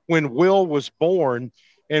when Will was born.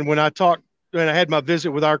 And when I had my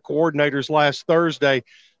visit with our coordinators last Thursday,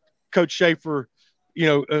 Coach Schaefer,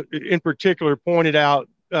 in particular pointed out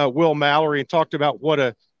Will Mallory and talked about what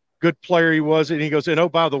a good player he was. And he goes, "And oh,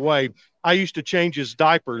 by the way, I used to change his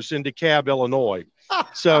diapers in DeKalb, Illinois."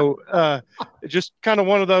 So just kind of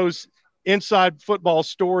one of those inside football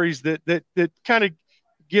stories that kind of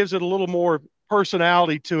gives it a little more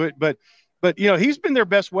personality to it. But he's been their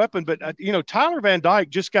best weapon. But, Tyler Van Dyke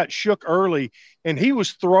just got shook early, and he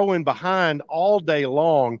was throwing behind all day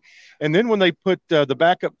long. And then when they put the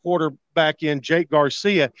backup quarterback in, Jake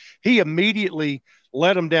Garcia, he immediately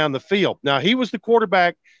led him down the field. Now, he was the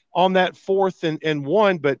quarterback on that 4th and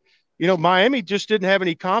 1, but Miami just didn't have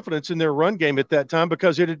any confidence in their run game at that time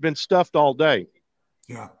because it had been stuffed all day.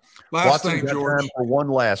 Yeah. Last thing, George. For one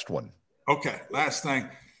last one. Okay. Last thing.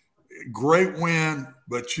 Great win,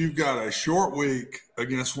 but you've got a short week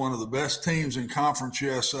against one of the best teams in Conference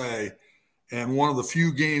USA and one of the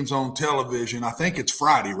few games on television. I think it's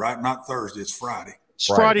Friday, right? Not Thursday. It's Friday. It's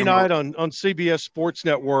Friday night on CBS Sports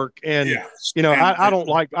Network. And, I don't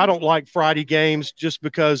like Friday games just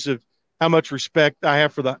because of how much respect I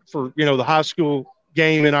have for the high school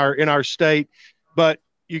game in our state. But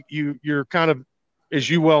you're kind of, as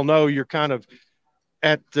you well know, you're kind of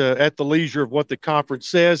at the leisure of what the conference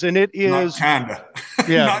says, and it is kinda.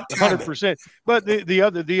 Yeah, 100%. But the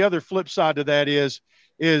other flip side to that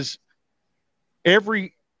is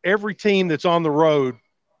every team that's on the road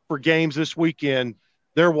for games this weekend,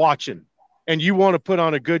 they're watching. And you want to put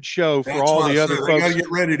on a good show for all the other folks. They got to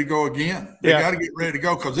get ready to go again. They got to get ready to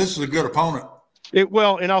go because this is a good opponent.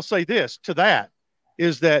 And I'll say this to that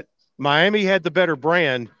is that Miami had the better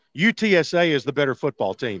brand. UTSA is the better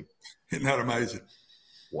football team. Isn't that amazing?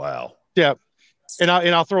 Wow. Yeah. And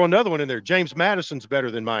I'll throw another one in there. James Madison's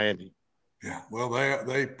better than Miami. Yeah. Well,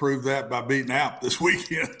 they proved that by beating App this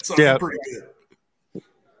weekend. So they're pretty good.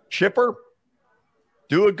 Chipper,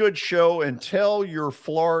 do a good show and tell your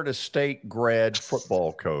Florida State grad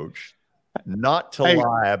football coach not to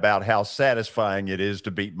lie about how satisfying it is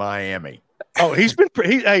to beat Miami. Oh,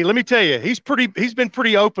 hey, let me tell you, he's been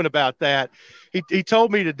pretty open about that. He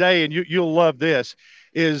told me today, and you'll love this,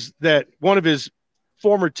 is that one of his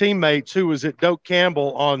former teammates who was at Doak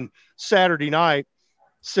Campbell on Saturday night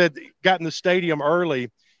said got in the stadium early,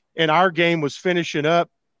 and our game was finishing up,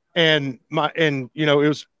 and it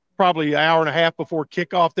was probably an hour and a half before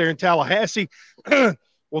kickoff there in Tallahassee.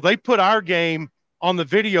 Well, they put our game on the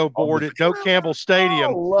video board at Doak Campbell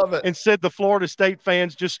Stadium. Love it. And said the Florida State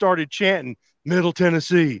fans just started chanting Middle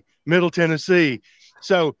Tennessee, Middle Tennessee.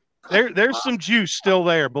 So there's some juice still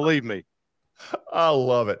there, believe me. I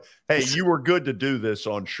love it. Hey, you were good to do this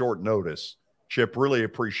on short notice, Chip. Really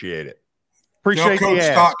appreciate it. Appreciate Tell Coach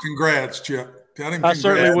the Stock congrats, Chip. Tell him I congrats.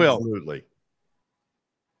 certainly will. Absolutely.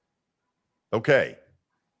 Okay.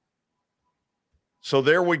 So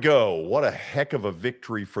there we go. What a heck of a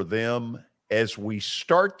victory for them. As we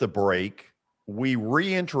start the break, we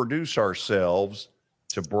reintroduce ourselves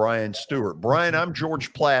to Brian Stewart. Brian, I'm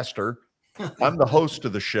George Plaster. I'm the host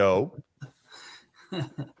of the show.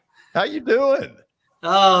 How you doing?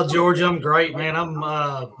 Oh, George, I'm great, man. I'm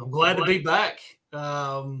glad to be back.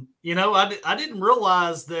 I didn't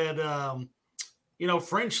realize that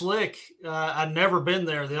French Lick. I'd never been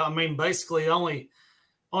there. Basically, only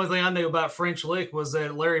thing I knew about French Lick was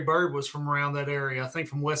that Larry Bird was from around that area. I think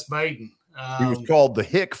from West Baden. He was called the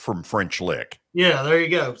Hick from French Lick. Yeah, there you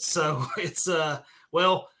go. So it's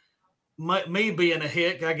me being a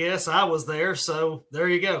Hick, I guess I was there. So there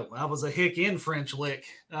you go. I was a Hick in French Lick.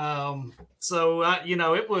 It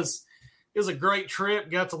was a great trip.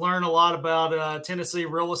 Got to learn a lot about Tennessee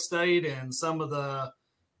real estate and some of the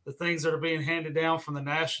things that are being handed down from the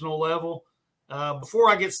national level. Before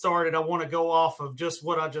I get started, I want to go off of just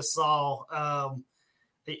what I just saw.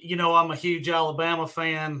 I'm a huge Alabama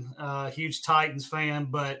fan, huge Titans fan,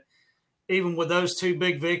 but even with those two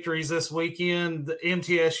big victories this weekend, the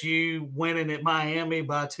MTSU winning at Miami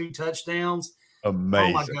by 2 touchdowns.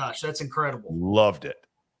 Amazing. Oh my gosh, that's incredible. Loved it.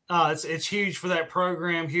 It's huge for that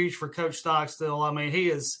program, huge for Coach Stockstill.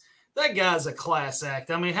 That guy's a class act.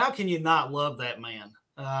 How can you not love that man?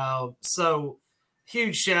 So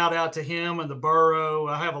huge shout out to him and the borough.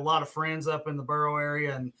 I have a lot of friends up in the borough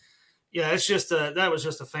area, and yeah, that was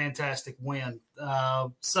just a fantastic win.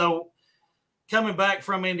 So coming back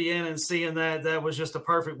from Indiana and seeing that was just a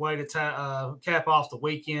perfect way to cap off the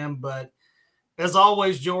weekend. But as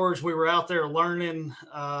always, George, we were out there learning.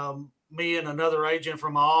 Me and another agent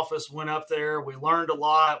from my office went up there. We learned a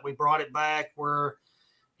lot. We brought it back. We're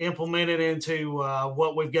implemented into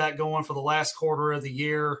what we've got going for the last quarter of the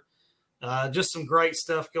year. Just some great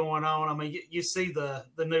stuff going on. You see the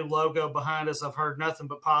new logo behind us. I've heard nothing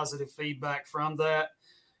but positive feedback from that.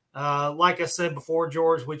 Like I said before,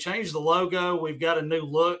 George, we changed the logo. We've got a new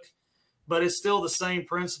look, but it's still the same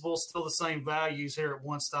principles, still the same values here at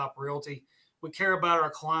One Stop Realty. We care about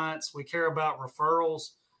our clients. We care about referrals,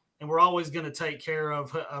 and we're always going to take care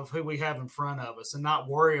of who we have in front of us and not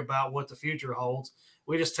worry about what the future holds.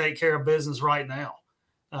 We just take care of business right now.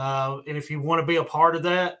 And if you want to be a part of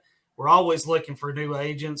that, we're always looking for new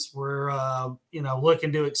agents. We're,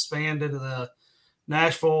 looking to expand into the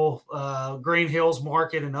Nashville, Green Hills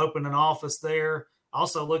market and open an office there.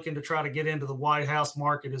 Also looking to try to get into the White House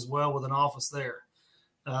market as well with an office there.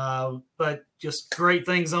 But just great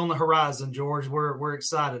things on the horizon, George. We're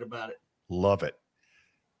excited about it. Love it.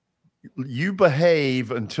 You behave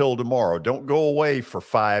until tomorrow. Don't go away for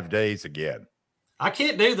 5 days again. I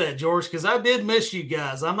can't do that, George, because I did miss you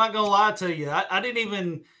guys. I'm not going to lie to you. I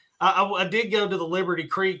did go to the Liberty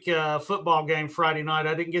Creek football game Friday night.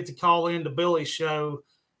 I didn't get to call in to Billy's show.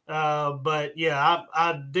 But, yeah,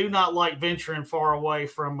 I do not like venturing far away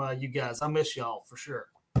from you guys. I miss y'all for sure.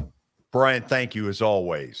 Brian, thank you as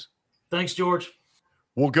always. Thanks, George.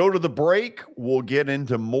 We'll go to the break. We'll get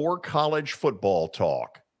into more college football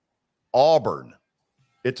talk. Auburn,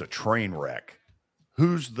 it's a train wreck.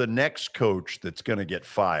 Who's the next coach that's going to get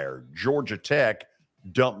fired? Georgia Tech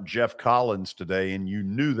dumped Jeff Collins today, and you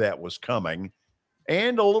knew that was coming.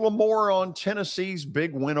 And a little more on Tennessee's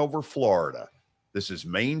big win over Florida. This is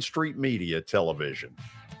Main Street Media Television.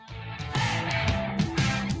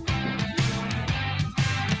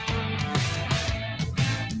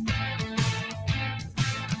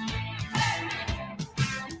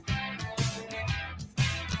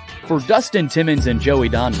 For Dustin Timmons and Joey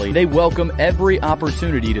Donnelly, they welcome every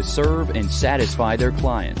opportunity to serve and satisfy their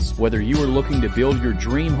clients. Whether you are looking to build your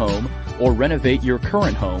dream home or renovate your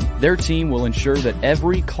current home, their team will ensure that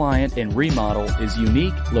every client and remodel is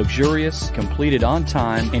unique, luxurious, completed on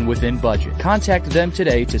time, and within budget. Contact them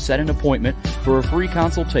today to set an appointment for a free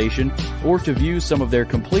consultation or to view some of their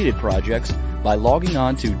completed projects by logging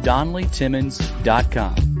on to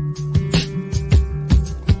DonnellyTimmons.com.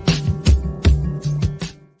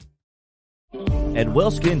 At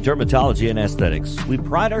WellSkin Dermatology and Aesthetics, we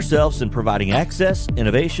pride ourselves in providing access,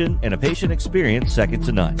 innovation, and a patient experience second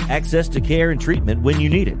to none. Access to care and treatment when you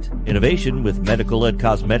need it. Innovation with medical-led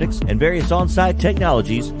cosmetics and various on-site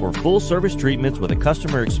technologies for full-service treatments with a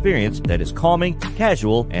customer experience that is calming,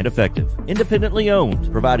 casual, and effective. Independently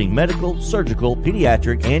owned, providing medical, surgical,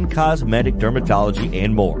 pediatric, and cosmetic dermatology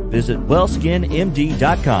and more. Visit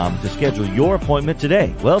WellSkinMD.com to schedule your appointment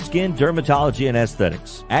today. WellSkin Dermatology and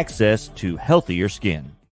Aesthetics. Access to healthier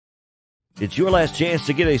skin. It's your last chance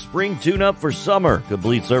to get a spring tune-up for summer.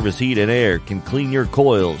 Complete Service Heat and Air can clean your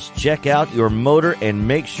coils, check out your motor, and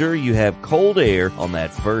make sure you have cold air on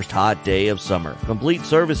that first hot day of summer. Complete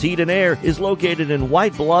Service Heat and Air is located in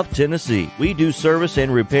White Bluff, Tennessee. We do service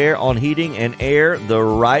and repair on heating and air the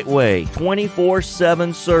right way.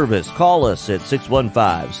 24/7 service. Call us at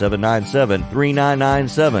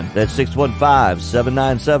 615-797-3997. That's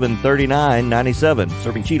 615-797-3997.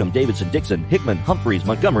 Serving Cheatham, Davidson, Dixon, Hickman, Humphreys,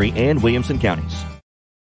 Montgomery, and Williamson counties.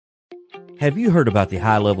 Have you heard about the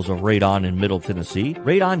high levels of radon in Middle Tennessee?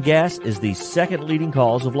 Radon gas is the second leading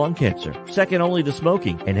cause of lung cancer, second only to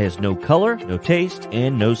smoking, and has no color, no taste,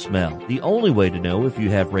 and no smell. The only way to know if you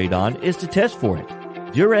have radon is to test for it.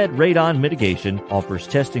 Duret Radon Mitigation offers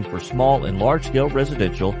testing for small and large-scale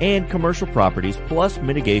residential and commercial properties, plus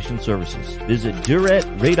mitigation services. Visit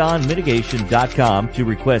DuretRadonMitigation.com to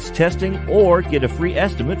request testing or get a free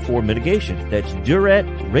estimate for mitigation. That's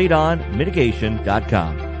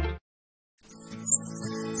DuretRadonMitigation.com.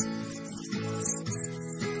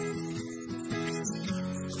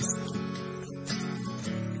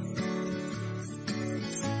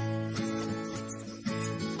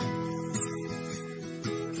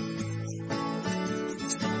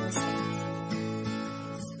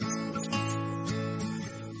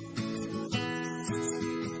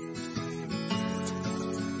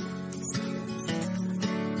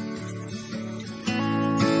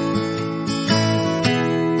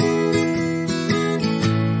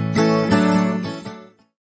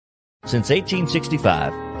 Since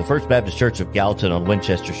 1865, the First Baptist Church of Gallatin on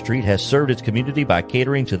Winchester Street has served its community by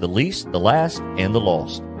catering to the least, the last, and the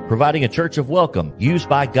lost, providing a church of welcome used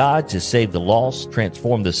by God to save the lost,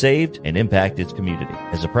 transform the saved, and impact its community.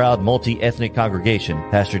 As a proud multi-ethnic congregation,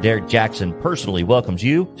 Pastor Derek Jackson personally welcomes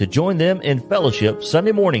you to join them in fellowship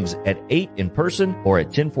Sunday mornings at 8 in person or at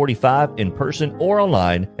 1045 in person or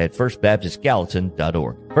online at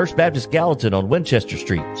firstbaptistgallatin.org. First Baptist Gallatin on Winchester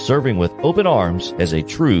Street, serving with open arms as a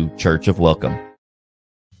true church of welcome.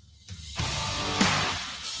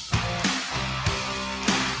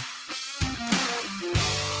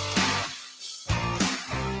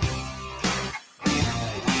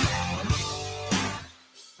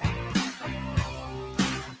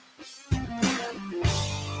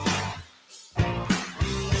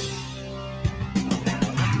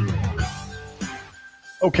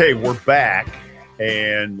 Okay, we're back,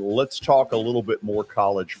 and let's talk a little bit more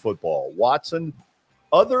college football. Watson,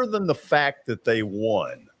 other than the fact that they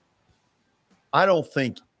won, I don't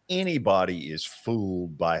think anybody is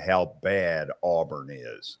fooled by how bad Auburn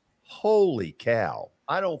is. Holy cow.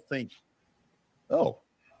 I don't think – oh,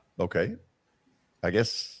 okay. I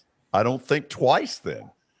guess I don't think twice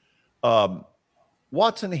then.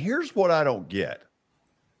 Watson, here's what I don't get.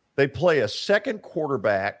 They play a second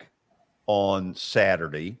quarterback on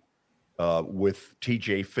Saturday with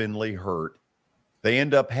TJ Finley hurt. They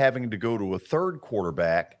end up having to go to a third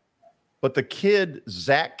quarterback, but the kid,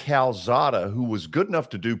 Zach Calzada, who was good enough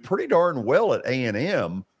to do pretty darn well at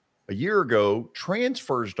A&M a year ago,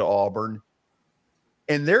 transfers to Auburn,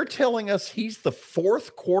 and they're telling us he's the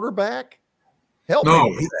fourth quarterback? Help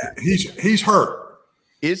me with that. He's hurt.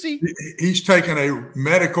 Is he? He's taken a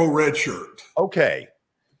medical red shirt. Okay.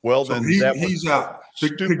 Well, so then he's out. To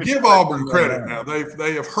give Auburn credit now,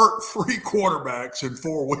 they have hurt 3 quarterbacks in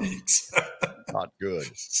 4 weeks. Not good.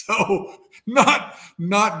 So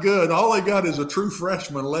not good. All they got is a true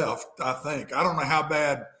freshman left, I think. I don't know how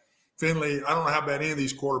bad Finley. I don't know how bad any of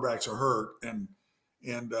these quarterbacks are hurt, and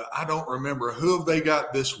I don't remember who have they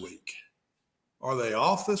got this week. Are they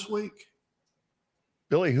off this week?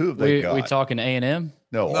 Billy, who have they got? We talking A&M?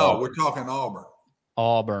 No, we're talking Auburn.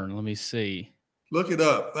 Auburn. Let me see. Look it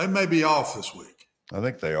up. They may be off this week. I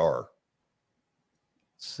think they are.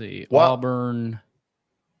 Let's see. Well, Auburn.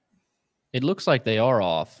 It looks like they are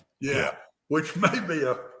off. Yeah, which may be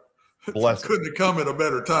Bless couldn't have come at a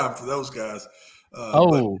better time for those guys.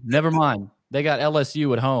 Never mind. They got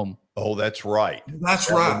LSU at home. Oh, that's right. That's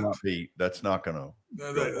That right. will not be, that's not going to.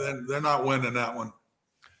 They're not winning that one.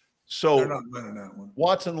 So, They're not winning that one.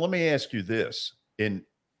 Watson, let me ask you this. In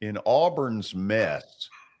Auburn's mess,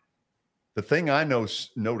 the thing I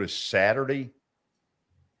noticed Saturday,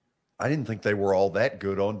 I didn't think they were all that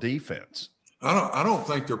good on defense. I don't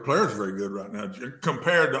think their players are very good right now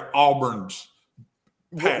compared to Auburn's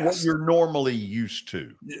past. What you're normally used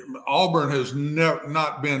to. Auburn has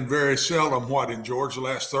not been very seldom in Georgia the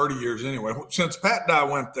last 30 years anyway. Since Pat Dye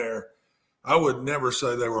went there, I would never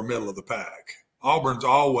say they were middle of the pack. Auburn's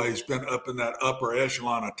always been up in that upper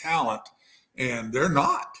echelon of talent, and they're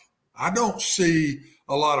not. I don't see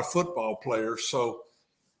a lot of football players, so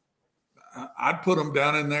I'd put them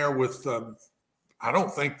down in there with I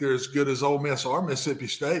don't think they're as good as Ole Miss or Mississippi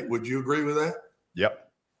State. Would you agree with that?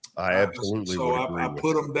 Yep. I absolutely would agree I with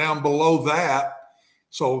put them down below that.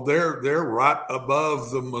 So they're right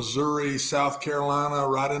above the Missouri, South Carolina,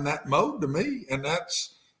 right in that mode to me. And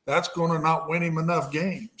that's going to not win him enough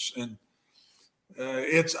games. And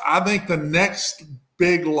I think the next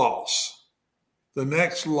big loss,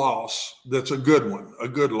 that's a good one, a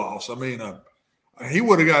good loss. I mean, he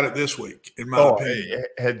would have got it this week, in my opinion.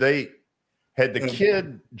 Had the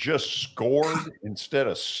kid just scored instead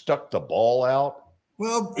of stuck the ball out?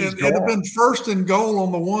 Well, it'd have been first and goal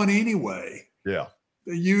on the one anyway. Yeah.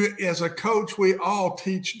 You, as a coach, we all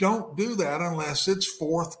teach don't do that unless it's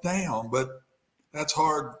fourth down, but that's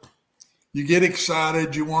hard. You get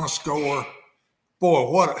excited, you want to score.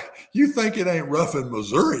 Boy, you think it ain't rough in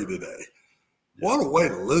Missouri today. Yeah. What a way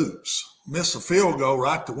to lose. Miss a field goal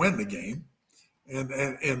right to win the game. And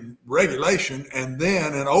in regulation, and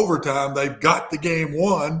then in overtime, they've got the game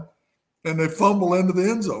won, and they fumble into the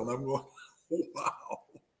end zone. I'm going, wow.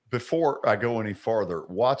 Before I go any farther,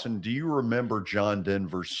 Watson, do you remember John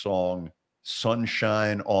Denver's song,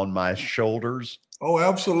 Sunshine on My Shoulders? Oh,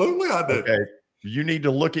 absolutely I do. Okay. You need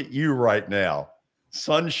to look at you right now.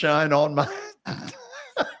 Sunshine on my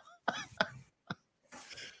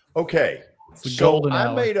Okay. So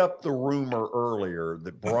I made up the rumor earlier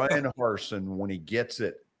that Brian Harsin, when he gets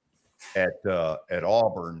it at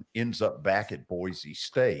Auburn, ends up back at Boise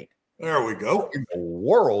State. There we go. What in the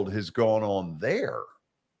world has gone on there?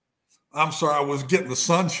 I'm sorry, I was getting the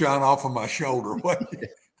sunshine off of my shoulder.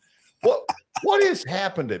 What has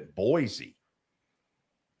happened at Boise?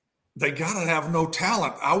 They got to have no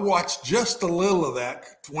talent. I watched just a little of that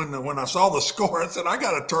when I saw the score. I said, I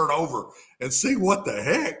got to turn over and see what the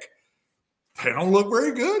heck. They don't look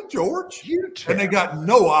very good, George. And they got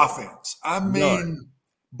no offense. I mean, none.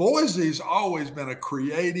 Boise's always been a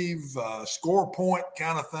creative score point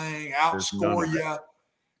kind of thing, outscore you.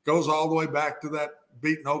 Goes all the way back to that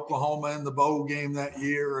beating Oklahoma in the bowl game that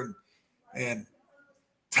year. And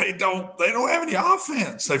they don't have any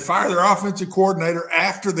offense. They fire their offensive coordinator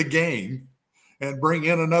after the game and bring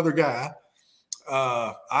in another guy.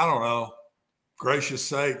 I don't know. Gracious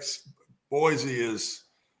sakes,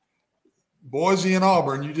 Boise and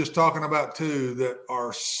Auburn, you're just talking about two that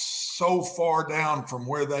are so far down from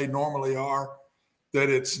where they normally are that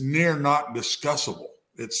it's near not discussable.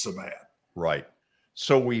 It's so bad. Right.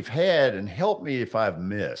 So we've had, and help me if I've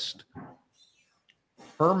missed,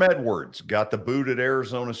 Herm Edwards got the boot at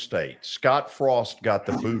Arizona State. Scott Frost got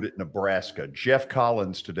the boot at Nebraska. Jeff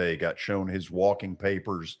Collins today got shown his walking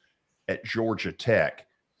papers at Georgia Tech.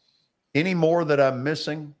 Any more that I'm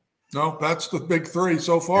missing? No, that's the big three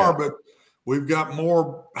so far, but we've got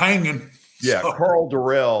more hanging. Yeah, so. Carl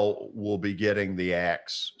Durrell will be getting the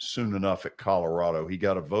axe soon enough at Colorado. He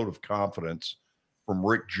got a vote of confidence from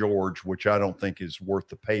Rick George, which I don't think is worth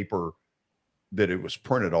the paper that it was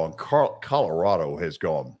printed on. Colorado has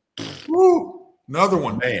gone. Woo, another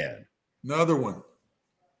one. Man. Another one.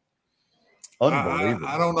 Unbelievable.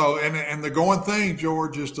 I don't know. And the going thing,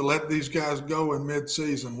 George, is to let these guys go in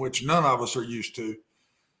midseason, which none of us are used to.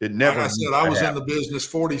 It never. Like I said, I was in the business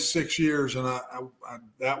 46 years, and I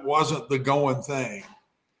that wasn't the going thing,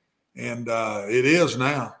 and it is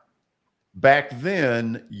now. Back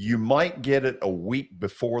then, you might get it a week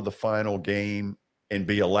before the final game and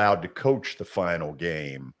be allowed to coach the final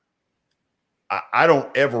game. I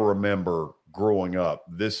don't ever remember growing up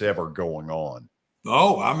this ever going on.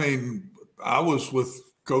 No, I mean, I was with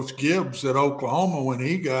Coach Gibbs at Oklahoma when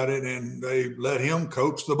he got it, and they let him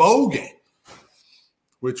coach the bowl game,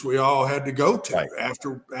 which we all had to go to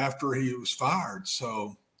after he was fired.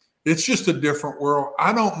 So it's just a different world.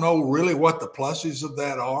 I don't know really what the pluses of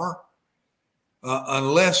that are.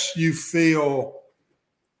 unless you feel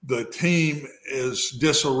the team is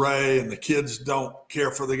disarray and the kids don't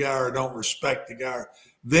care for the guy or don't respect the guy,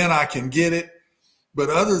 then I can get it. But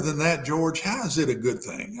other than that, George, how is it a good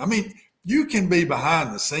thing? I mean, you can be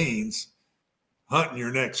behind the scenes hunting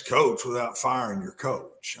your next coach without firing your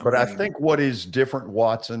coach. I think what is different,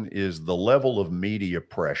 Watson, is the level of media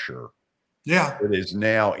pressure that is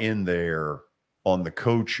now in there on the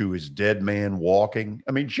coach who is dead man walking.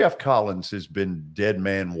 I mean, Jeff Collins has been dead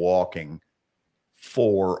man walking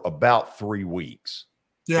for about 3 weeks.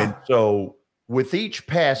 Yeah. And so with each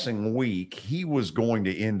passing week, he was going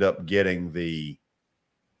to end up getting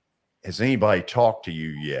has anybody talked to you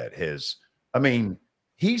yet?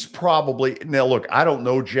 He's probably, now look, I don't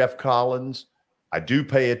know Jeff Collins. I do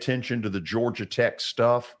pay attention to the Georgia Tech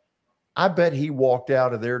stuff. I bet he walked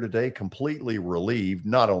out of there today completely relieved.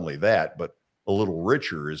 Not only that, but a little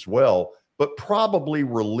richer as well, but probably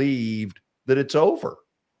relieved that it's over.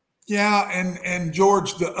 Yeah. And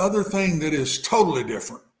George, the other thing that is totally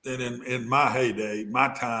different than in my heyday, my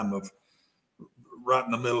time of right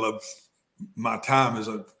in the middle of my time as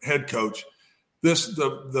a head coach,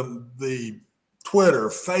 the Twitter,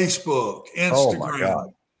 Facebook,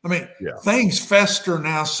 Instagram. Things fester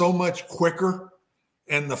now so much quicker,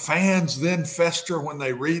 and the fans then fester when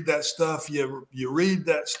they read that stuff. You read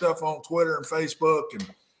that stuff on Twitter and Facebook,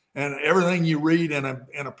 and everything you read in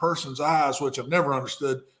a person's eyes, which I've never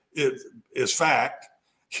understood, is fact.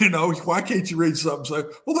 Why can't you read something and say,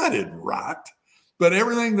 well, that isn't right? But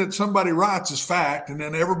everything that somebody writes is fact, and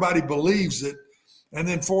then everybody believes it. And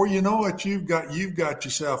then before you know it, you've got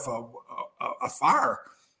yourself a fire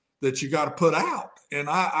that you got to put out. And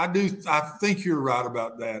I think you're right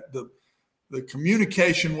about that. The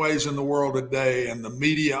communication ways in the world today and the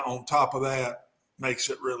media on top of that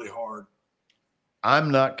makes it really hard.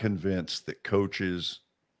 I'm not convinced that coaches,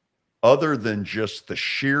 other than just the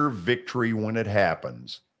sheer victory when it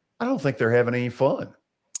happens, I don't think they're having any fun.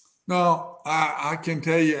 No, I can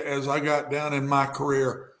tell you, as I got down in my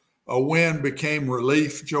career, a win became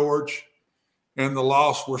relief, George, and the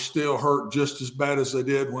loss were still hurt just as bad as they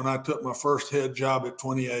did when I took my first head job at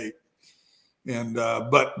 28. And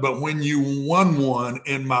but when you won one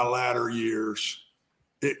in my latter years,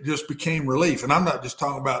 it just became relief. And I'm not just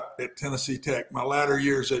talking about at Tennessee Tech, my latter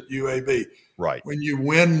years at UAB. Right. When you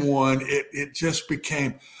win one, it just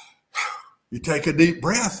became – you take a deep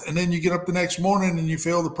breath, and then you get up the next morning and you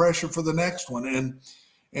feel the pressure for the next one.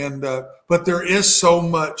 But there is so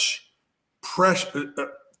much pressure,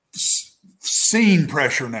 scene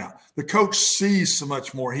pressure now. The coach sees so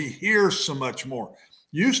much more. He hears so much more.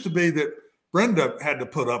 Used to be that Brenda had to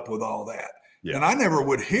put up with all that. Yeah. And I never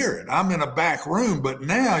would hear it. I'm in a back room, but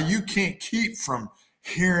now you can't keep from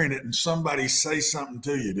hearing it and somebody say something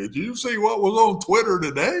to you. Did you see what was on Twitter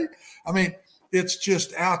today? I mean, it's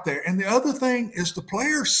just out there. And the other thing is the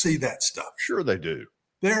players see that stuff. Sure they do.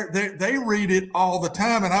 They read it all the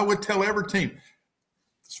time. And I would tell every team,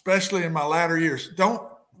 especially in my latter years, don't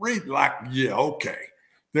read like, yeah, okay.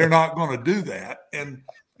 They're not going to do that. And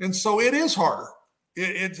so it is harder.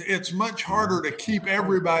 It's much harder to keep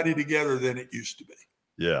everybody together than it used to be.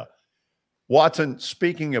 Yeah. Watson,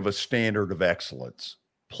 speaking of a standard of excellence,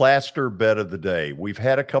 plaster bet of the day. We've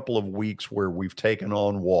had a couple of weeks where we've taken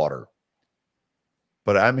on water.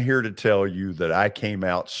 But I'm here to tell you that I came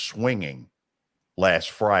out swinging last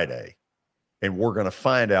Friday, and we're going to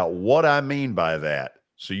find out what I mean by that.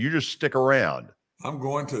 So you just stick around. I'm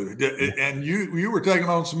going to. And you were taking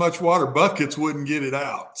on so much water, buckets wouldn't get it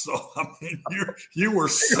out. So, I mean, you were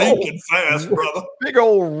sinking fast, brother. Big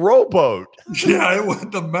old rowboat. Yeah, it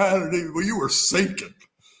wouldn't have mattered. You were sinking.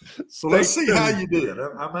 So let's see how you did.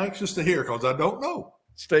 I'm anxious to hear because I don't know.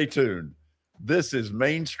 Stay tuned. This is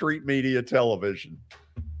Main Street Media Television.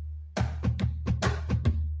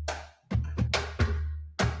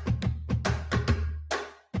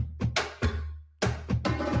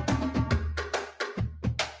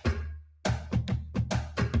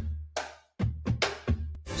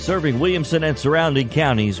 Serving Williamson and surrounding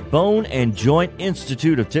counties, Bone and Joint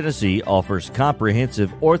Institute of Tennessee offers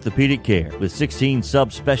comprehensive orthopedic care with 16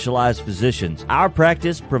 subspecialized physicians. Our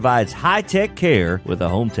practice provides high-tech care with a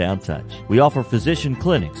hometown touch. We offer physician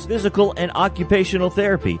clinics, physical and occupational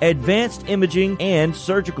therapy, advanced imaging, and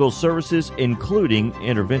surgical services, including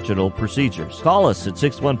interventional procedures. Call us at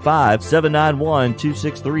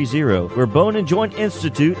 615-791-2630. We're Bone and Joint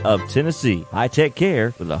Institute of Tennessee. High-tech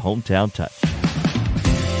care with a hometown touch.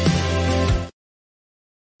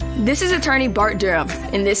 This is attorney Bart Durham,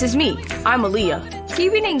 and this is me. I'm Aaliyah.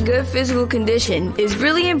 Keeping in good physical condition is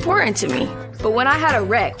really important to me. But when I had a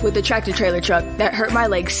wreck with the tractor trailer truck that hurt my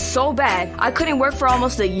legs so bad I couldn't work for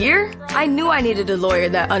almost a year, I knew I needed a lawyer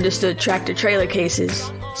that understood tractor trailer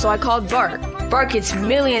cases. So I called Bart. Bart gets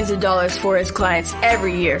millions of dollars for his clients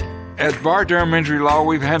every year. At Bart Durham Injury Law,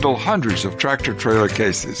 we've handled hundreds of tractor trailer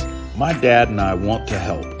cases. My dad and I want to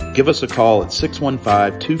help. Give us a call at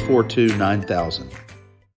 615-242-9000.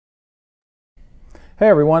 Hey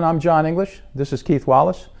everyone, I'm John English. This is Keith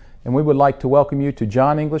Wallace, and we would like to welcome you to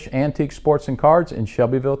John English Antique Sports and Cards in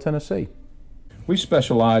Shelbyville, Tennessee. We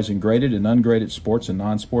specialize in graded and ungraded sports and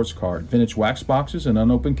non-sports cards, vintage wax boxes, and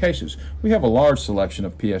unopened cases. We have a large selection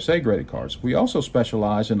of PSA graded cards. We also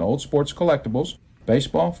specialize in old sports collectibles,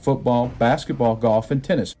 baseball, football, basketball, golf, and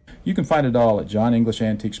tennis. You can find it all at John English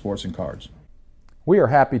Antique Sports and Cards. We are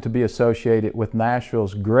happy to be associated with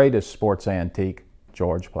Nashville's greatest sports antique,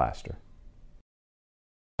 George Plaster.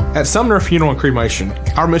 At Sumner Funeral and Cremation,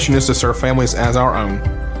 our mission is to serve families as our own,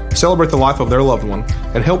 celebrate the life of their loved one,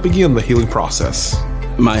 and help begin the healing process.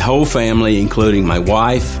 My whole family, including my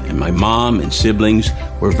wife and my mom and siblings,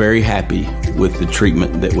 were very happy with the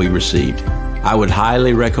treatment that we received. I would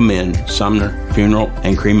highly recommend Sumner Funeral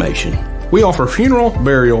and Cremation. We offer funeral,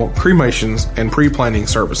 burial, cremations, and pre-planning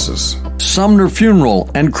services. Sumner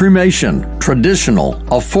Funeral and Cremation. Traditional,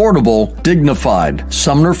 affordable, dignified.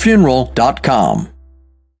 SumnerFuneral.com.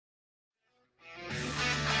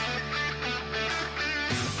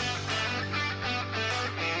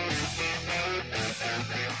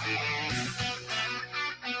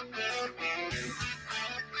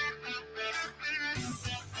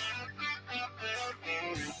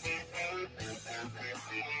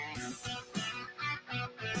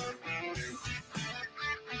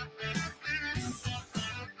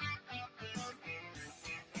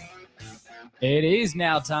 It is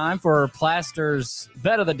now time for Plaster's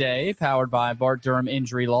Bet of the Day, powered by Bart Durham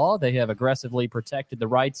Injury Law. They have aggressively protected the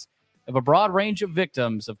rights of a broad range of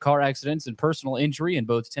victims of car accidents and personal injury in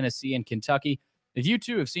both Tennessee and Kentucky. If you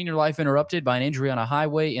too have seen your life interrupted by an injury on a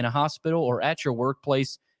highway, in a hospital, or at your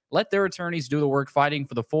workplace, let their attorneys do the work fighting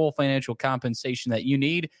for the full financial compensation that you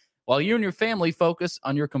need, while you and your family focus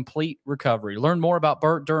on your complete recovery. Learn more about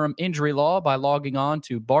Bart Durham Injury Law by logging on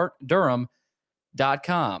to bartdurham.com.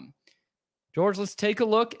 George, let's take a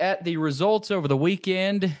look at the results over the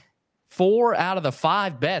weekend. 4 out of the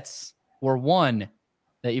 5 bets were won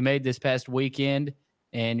that you made this past weekend,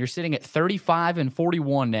 and you're sitting at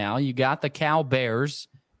 35-41 now. You got the Cal Bears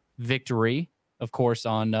victory, of course,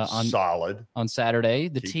 on solid on Saturday.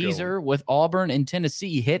 The Keep teaser going. with Auburn and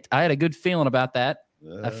Tennessee hit. I had a good feeling about that.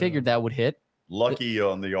 I figured that would hit. Lucky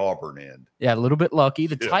on the Auburn end. Yeah, a little bit lucky.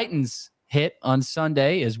 The Titans hit on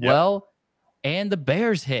Sunday as well, and the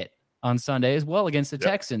Bears hit on Sunday as well against the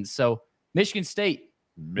Texans. So Michigan State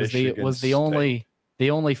was the only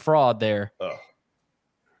fraud there.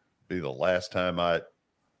 Be the last time I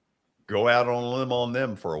go out on a limb on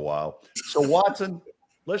them for a while. So Watson,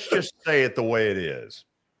 let's just say it the way it is.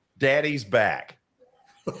 Daddy's back.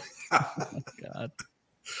 God.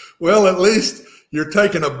 Well, at least you're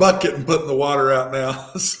taking a bucket and putting the water out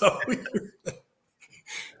now. So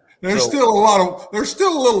there's still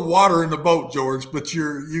a little water in the boat, George, but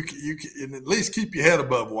you can at least keep your head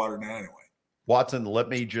above water now anyway. Watson, let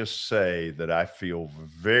me just say that I feel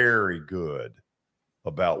very good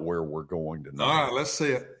about where we're going tonight. All right, let's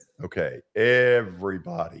see it. Okay,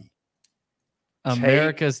 everybody.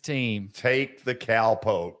 America's team. Take the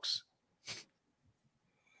Cowpokes.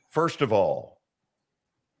 First of all,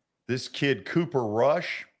 this kid, Cooper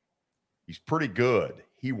Rush, he's pretty good.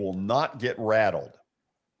 He will not get rattled.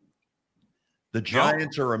 The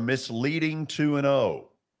Giants are a misleading 2-0.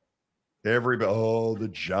 Everybody, the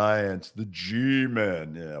Giants, the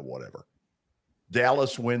G-men, yeah, whatever.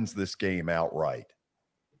 Dallas wins this game outright.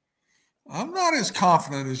 I'm not as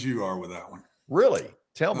confident as you are with that one. Really?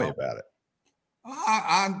 Tell me about it.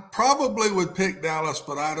 I probably would pick Dallas,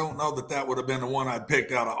 but I don't know that would have been the one I'd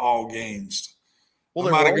picked out of all games. Well,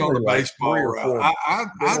 I might have gone to baseball route. I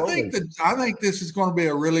think this is going to be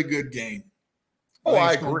a really good game.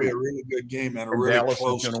 I agree. It's going to be a really good game and a really Dallas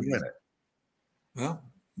close is going to game. win it.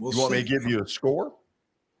 Well, you want me to give you a score?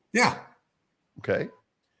 Yeah. Okay.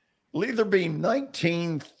 It'll either be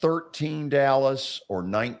 19-13 Dallas or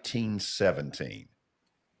 19-17.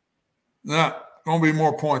 Nah, going to be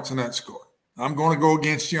more points than that score. I'm going to go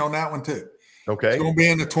against you on that one too. Okay. It's going to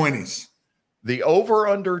be in the 20s. The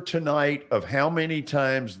over-under tonight of how many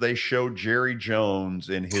times they showed Jerry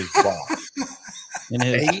Jones in his box. In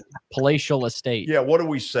his palatial estate. Yeah, what do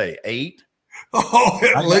we say? 8? Oh,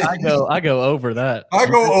 I go over that. I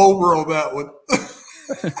go over on that one.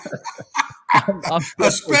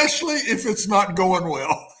 Especially if it's not going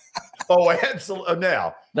well. Oh, absolutely.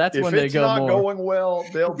 Now, that's if when they it's go not more. going well,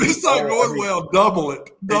 they'll be. It's not going well. Double it.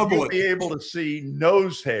 Double you'll it. be able to see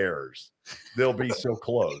nose hairs. They'll be so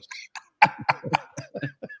close.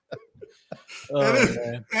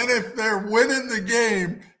 And if they're winning the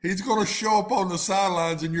game, he's going to show up on the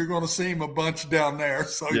sidelines, and you're going to see him a bunch down there.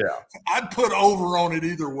 So yeah, I'd put over on it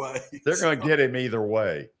either way. They're going to get him either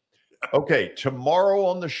way. Okay, tomorrow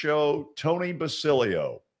on the show, Tony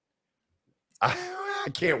Basilio. I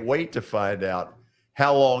can't wait to find out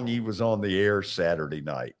how long he was on the air Saturday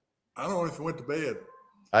night. I don't know if he went to bed.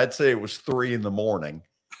 I'd say it was 3 a.m.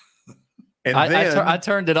 And I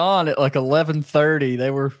turned it on at like 11:30.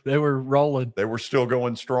 They were rolling. They were still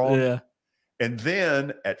going strong. Yeah. And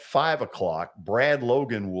then at 5 o'clock, Brad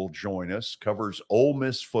Logan will join us, covers Ole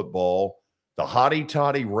Miss football. The Hotty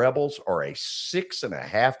Toddy Rebels are a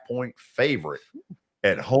 6.5-point favorite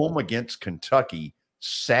at home against Kentucky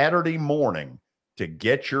Saturday morning to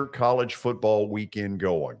get your college football weekend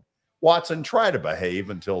going. Watson, try to behave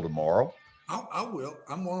until tomorrow. I will.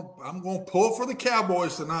 I'm going to pull for the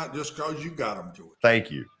Cowboys tonight just because you got them to it.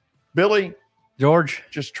 Thank you. Billy. George.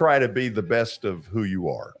 Just try to be the best of who you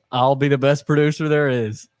are. I'll be the best producer there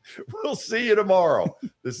is. We'll see you tomorrow.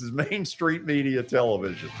 This is Main Street Media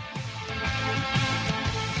Television.